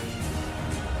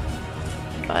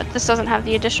 But this doesn't have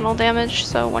the additional damage,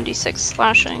 so 1d6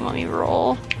 slashing. Let me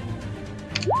roll.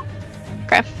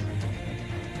 Okay.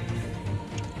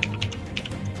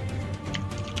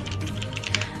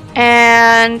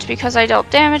 And because I dealt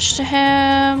damage to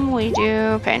him, we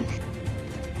do pain.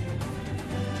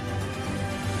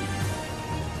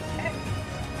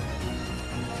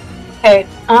 Okay,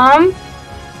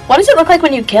 what does it look like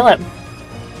when you kill him?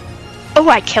 Oh,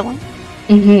 I kill him?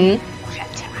 Mm-hmm.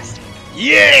 Fantastic.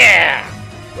 Yeah!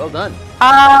 Well done.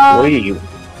 Wait,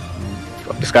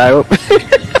 fuck this guy up.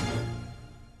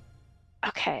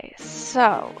 Okay,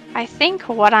 so I think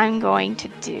what I'm going to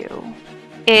do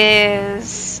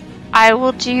is I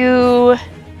will do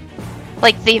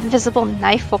like the invisible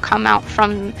knife will come out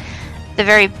from the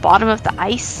very bottom of the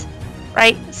ice,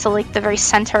 right? So like the very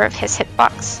center of his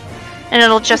hitbox, and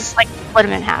it'll just like split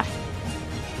him in half.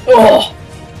 Oh,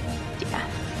 Yeah.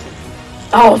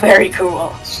 oh, very cool.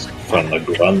 From the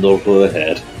ground over the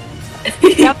head.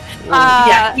 Yep.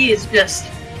 Yeah, he is just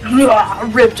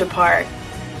ripped apart,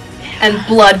 and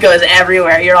blood goes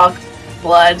everywhere. You're all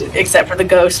blood except for the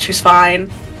ghost, who's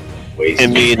fine.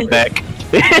 And me in the back.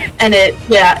 And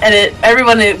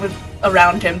everyone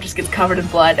around him just gets covered in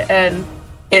blood, and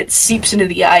it seeps into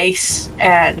the ice,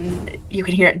 and you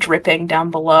can hear it dripping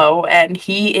down below, and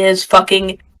he is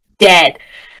fucking dead.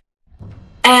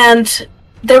 And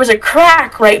there was a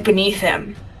crack right beneath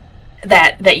him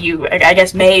that you, I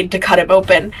guess, made to cut him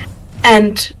open,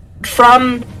 and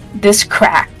from this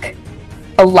crack,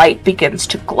 a light begins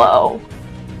to glow.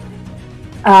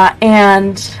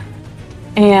 And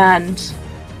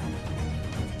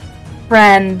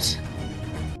friend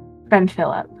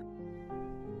Philip,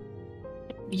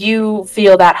 you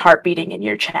feel that heart beating in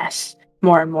your chest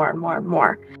more and more and more and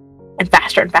more, and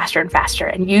faster and faster and faster,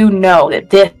 and you know that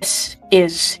this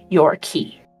is your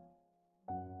key.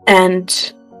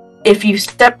 And if you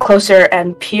step closer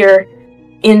and peer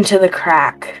into the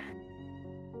crack,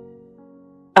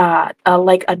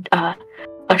 like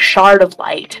a shard of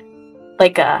light,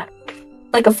 like a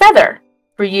feather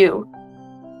for you,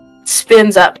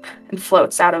 spins up and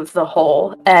floats out of the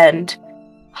hole and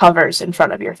hovers in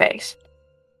front of your face.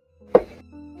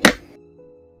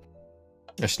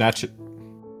 I snatch it.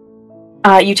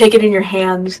 You take it in your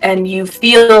hands, and you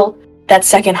feel that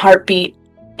second heartbeat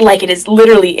like it is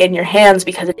literally in your hands,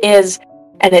 because it is,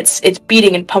 and it's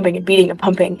beating and pumping and beating and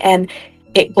pumping, and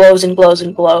it glows and glows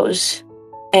and glows,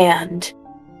 and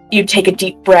you take a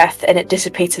deep breath, and it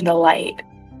dissipates into light,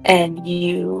 and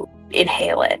you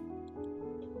inhale it.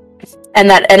 And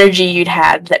that energy you'd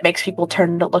had that makes people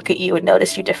turn to look at you and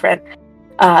notice you different,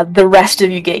 the rest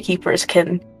of you gatekeepers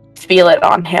can feel it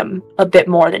on him a bit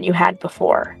more than you had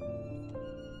before.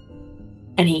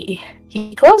 And he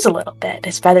glows a little bit.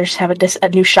 His feathers have a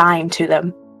new shine to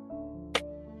them.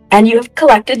 And you have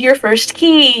collected your first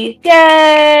key!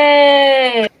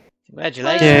 Yay!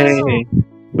 Congratulations. Yay.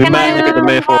 We Can might I look at loot the the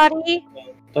man for. body?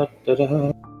 Right,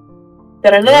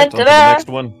 on to the next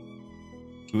one.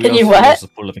 Who Can you else what? wants to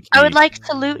pull up a key? I would like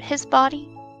to loot his body.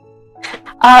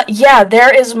 Yeah,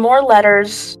 there is more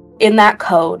letters in that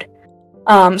code.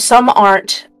 Some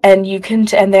aren't, and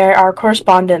and there are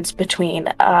correspondence between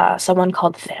someone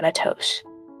called Thanatos.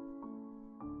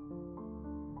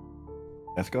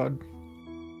 Death God.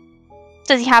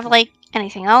 Does he have like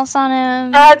anything else on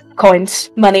him?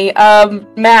 Coins, money.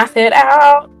 Math it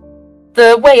out.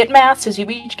 The way it maths is you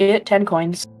each get 10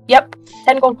 coins. Yep,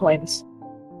 10 gold coins.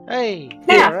 Hey.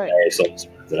 Yeah. All right. So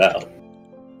spreads it out.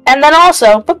 And then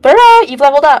also, you've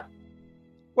leveled up.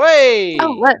 Way.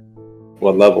 Oh, what?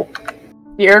 What level?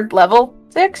 You're level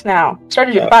 6 now.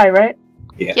 Started at Yeah. 5, right?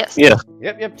 Yeah. Yes. Yeah.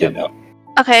 Yep. You know.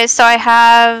 Okay, so I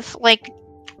have like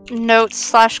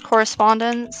notes /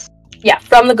 correspondence. Yeah,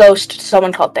 from the ghost to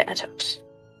someone called Thanatos.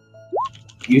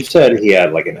 You said he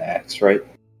had like an axe, right?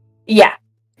 Yeah.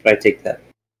 Can I take that?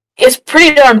 It's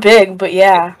pretty darn big, but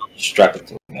yeah. Strap it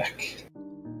to the neck.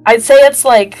 I'd say it's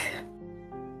like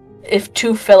if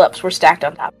 2 Phillips were stacked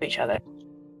on top of each other.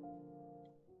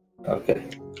 Okay.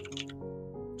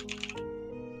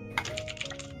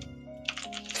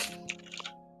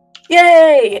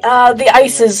 Yay! The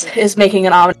ice is making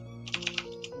an ominous.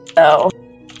 So.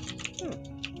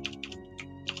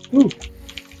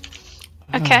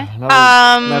 Okay.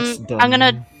 That's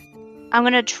done. I'm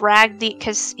gonna drag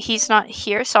because he's not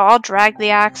here, so I'll drag the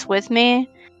axe with me,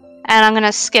 and I'm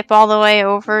gonna skip all the way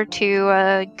over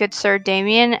to good Sir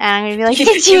Damien, and I'm gonna be like,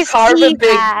 "Did you carve see a big,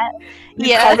 that?"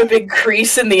 You carve a big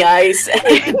crease in the ice.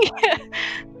 And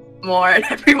more, and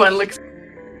everyone looks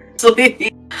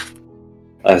silly.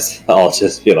 I'll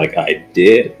just be like, I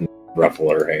did, and ruffle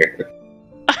her hair.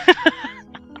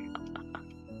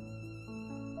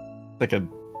 Like a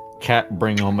cat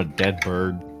bring home a dead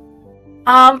bird.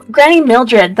 Granny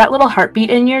Mildred, that little heartbeat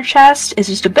in your chest is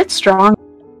just a bit strong.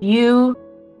 You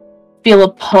feel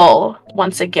a pull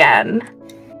once again,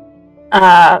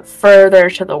 further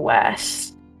to the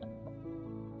west.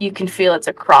 You can feel it's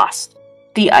across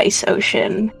the ice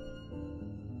ocean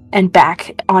and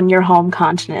back on your home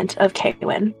continent of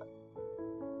Kaywin.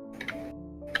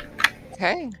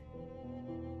 Okay.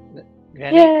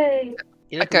 Granny, Yay!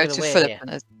 I go to Philip.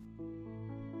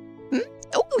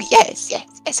 Oh, yes,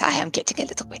 I am getting a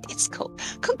little bit. It's cool.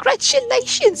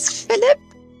 Congratulations, Philip.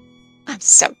 I'm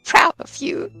so proud of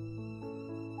you.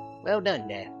 Well done,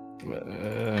 there.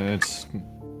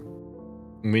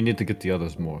 We need to get the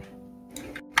others more.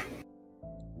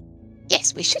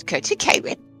 Yes, we should go to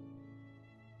Karen.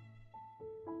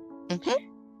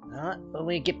 Alright, when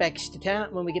we get back to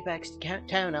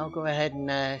town, I'll go ahead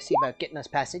and see about getting us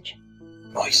passage.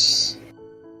 Nice.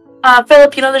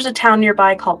 Philip, you know there's a town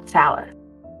nearby called Thalla.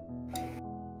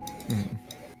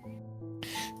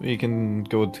 We can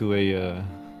go to a.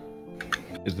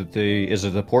 Is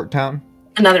it a port town?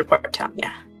 Another port town,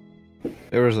 yeah.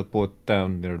 There is a port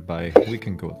town nearby. We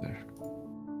can go there.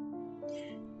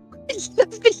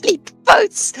 Lovely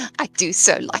boats. I do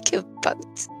so like a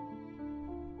boat.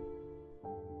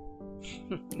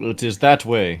 It is that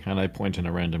way, and I point in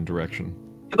a random direction.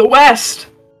 To the west,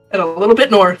 and a little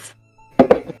bit north.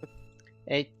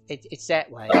 It's that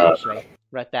way, actually.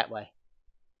 Right that way.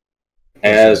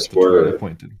 As That's where I we're...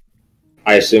 pointed.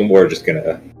 I assume we're just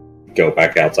gonna go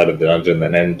back outside of the dungeon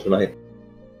and end tonight.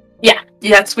 Yeah,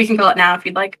 yes, we can call it now if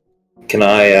you'd like. Can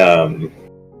I,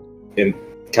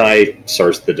 can I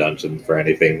search the dungeon for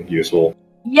anything useful?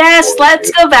 Yes,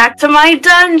 let's go back to my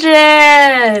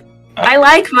dungeon! I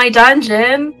like my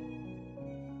dungeon.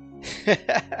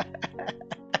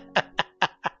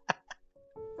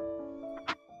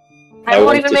 I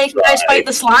won't even make you guys fight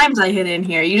the slimes I hid in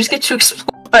here. You just get to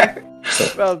explore.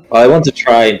 Well, I want to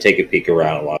try and take a peek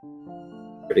around while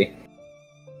pretty.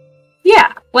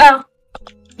 Yeah, well,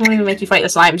 I won't even make you fight the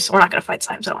slimes. We're not gonna fight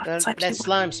slimes. I don't want that slimes anymore.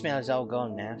 slime smell is all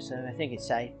gone now, so I think it's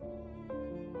safe.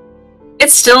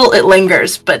 It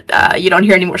lingers, but you don't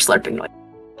hear any more slurping noise.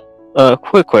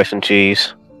 Quick question,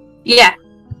 Cheese. Yeah.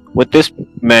 Would this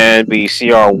man be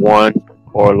CR1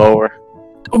 or lower?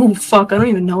 Oh, fuck, I don't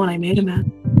even know what I made him at.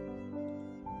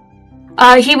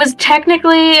 He was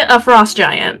technically a frost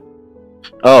giant.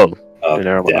 Oh, Oh,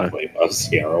 never mind. definitely a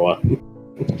Sierra one.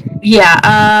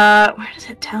 Yeah, where does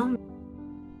it tell me?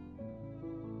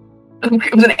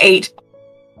 It was an 8.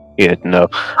 Yeah, no.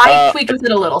 I tweaked with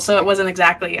it a little, so it wasn't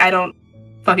exactly. I don't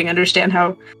fucking understand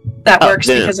how that works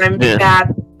because I'm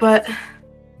bad, but.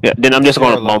 Yeah, then I'm just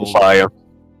gonna mummify him.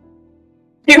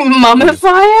 You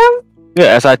mummify him? Yeah,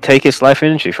 as I take his life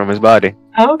energy from his body.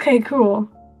 Okay, cool.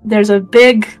 There's a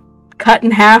big cut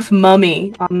in half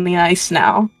mummy on the ice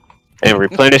now. And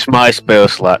replenish my spell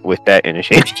slot with that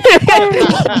energy.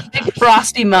 Big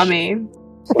frosty mummy.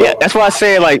 Yeah, that's why I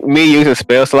say like me using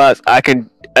spell slots, I can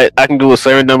do a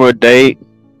certain number a day,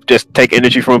 just take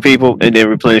energy from people and then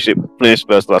replenish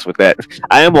spell slots with that.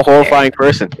 I am a horrifying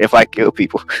person if I kill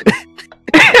people.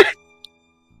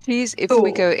 Please, if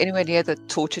we go anywhere near the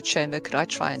torture chamber, could I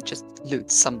try and just loot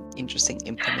some interesting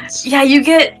implements? Yeah, you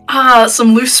get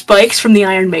some loose spikes from the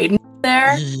Iron Maiden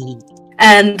there,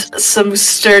 and some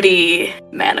sturdy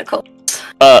manacles.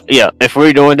 Yeah, if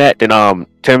we're doing that, then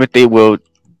Timothy will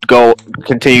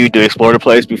continue to explore the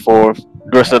place before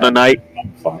the rest of the night.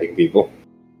 Fighting people.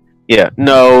 Yeah,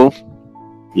 no,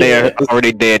 Yeah. they're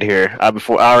already dead here. I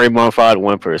already mummified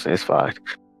one person. It's fine.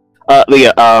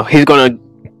 He's gonna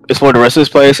explore the rest of this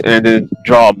place and then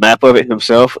draw a map of it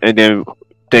himself, and then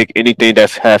take anything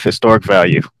that's have historic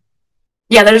value.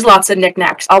 Yeah, there's lots of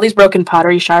knickknacks. All these broken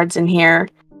pottery shards in here.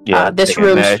 Yeah, this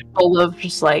room's full of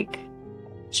just like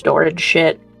storage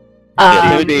shit.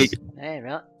 Hey,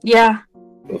 right. Yeah.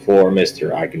 Before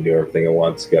Mr. I can do everything at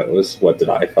once goes, what did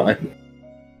I find?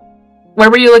 Where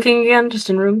were you looking again? Just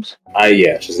in rooms?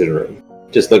 Yeah, just in a room.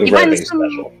 Just looking You for find anything some-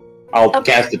 special. I'll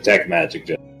Okay. cast Detect Magic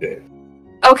just to.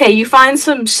 Okay, you find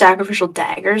some sacrificial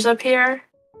daggers up here.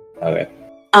 Okay.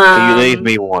 Can you leave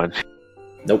me one?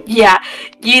 Nope. Yeah,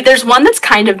 there's one that's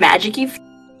kind of magic-y,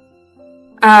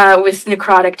 with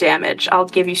necrotic damage. I'll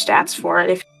give you stats for it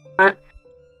if you want.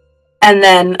 And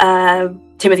then,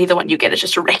 Timothy, the one you get is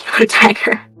just a regular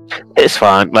dagger. It's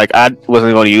fine. Like I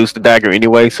wasn't going to use the dagger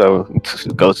anyway, so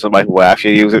go to somebody who will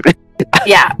actually use it.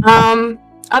 Yeah.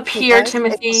 Up here, Guys, it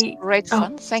was Timothy. great Oh.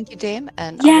 fun. Thank you, Dame,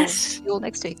 and I Yes. will see you all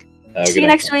next week. See you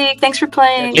next week. Thanks for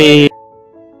playing.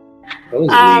 That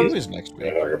was Who is next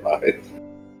week?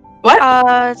 What?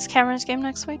 It's Cameron's game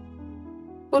next week.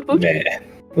 Woot woot.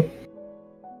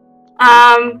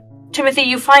 Nah. Timothy,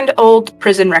 you find old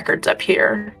prison records up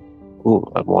here. Ooh,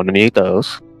 I want to need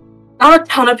those. Not a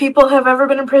ton of people have ever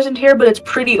been imprisoned here, but it's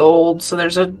pretty old, so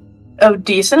there's a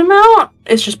decent amount.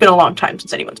 It's just been a long time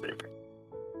since anyone's been in prison.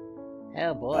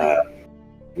 Oh boy.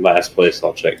 Last place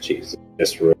I'll check cheese.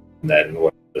 This room, and then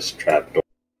what this trapdoor.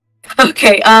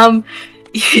 Okay,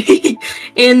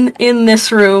 in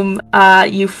this room,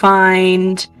 you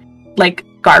find like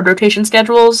guard rotation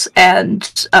schedules and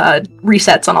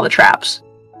resets on all the traps.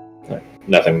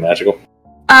 Nothing magical.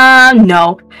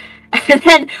 No. And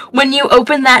then when you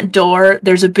open that door,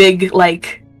 there's a big,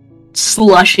 like,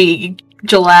 slushy,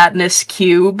 gelatinous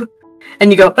cube, and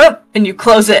you go, oh, and you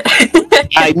close it.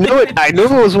 I knew it. I knew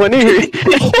it was one in here.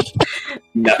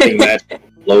 Nothing magical.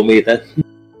 Blow me then.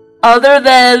 Other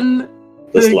than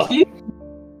The slot. cube?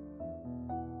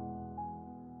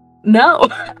 No.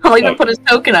 I'll even put his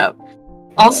token up.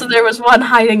 Also, there was one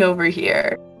hiding over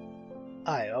here.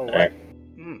 Alright.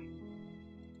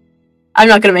 I'm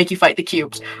not gonna make you fight the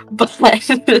cubes, but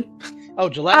Oh,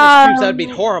 gelatinous cubes, that'd be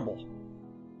horrible.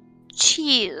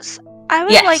 Jeez. I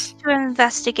would Yes. like to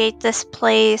investigate this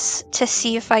place to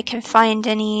see if I can find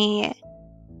any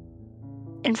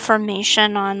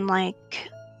information on, like,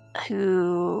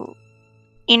 who...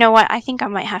 You know what? I think I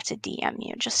might have to DM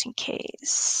you, just in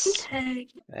case.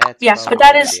 That's yes, but probably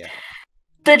that a good is idea.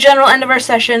 the general end of our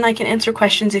session. I can answer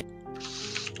questions if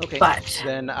Okay, but-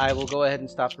 then I will go ahead and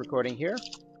stop recording here.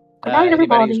 Good night, Anybody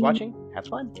everybody. who's watching, have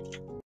fun.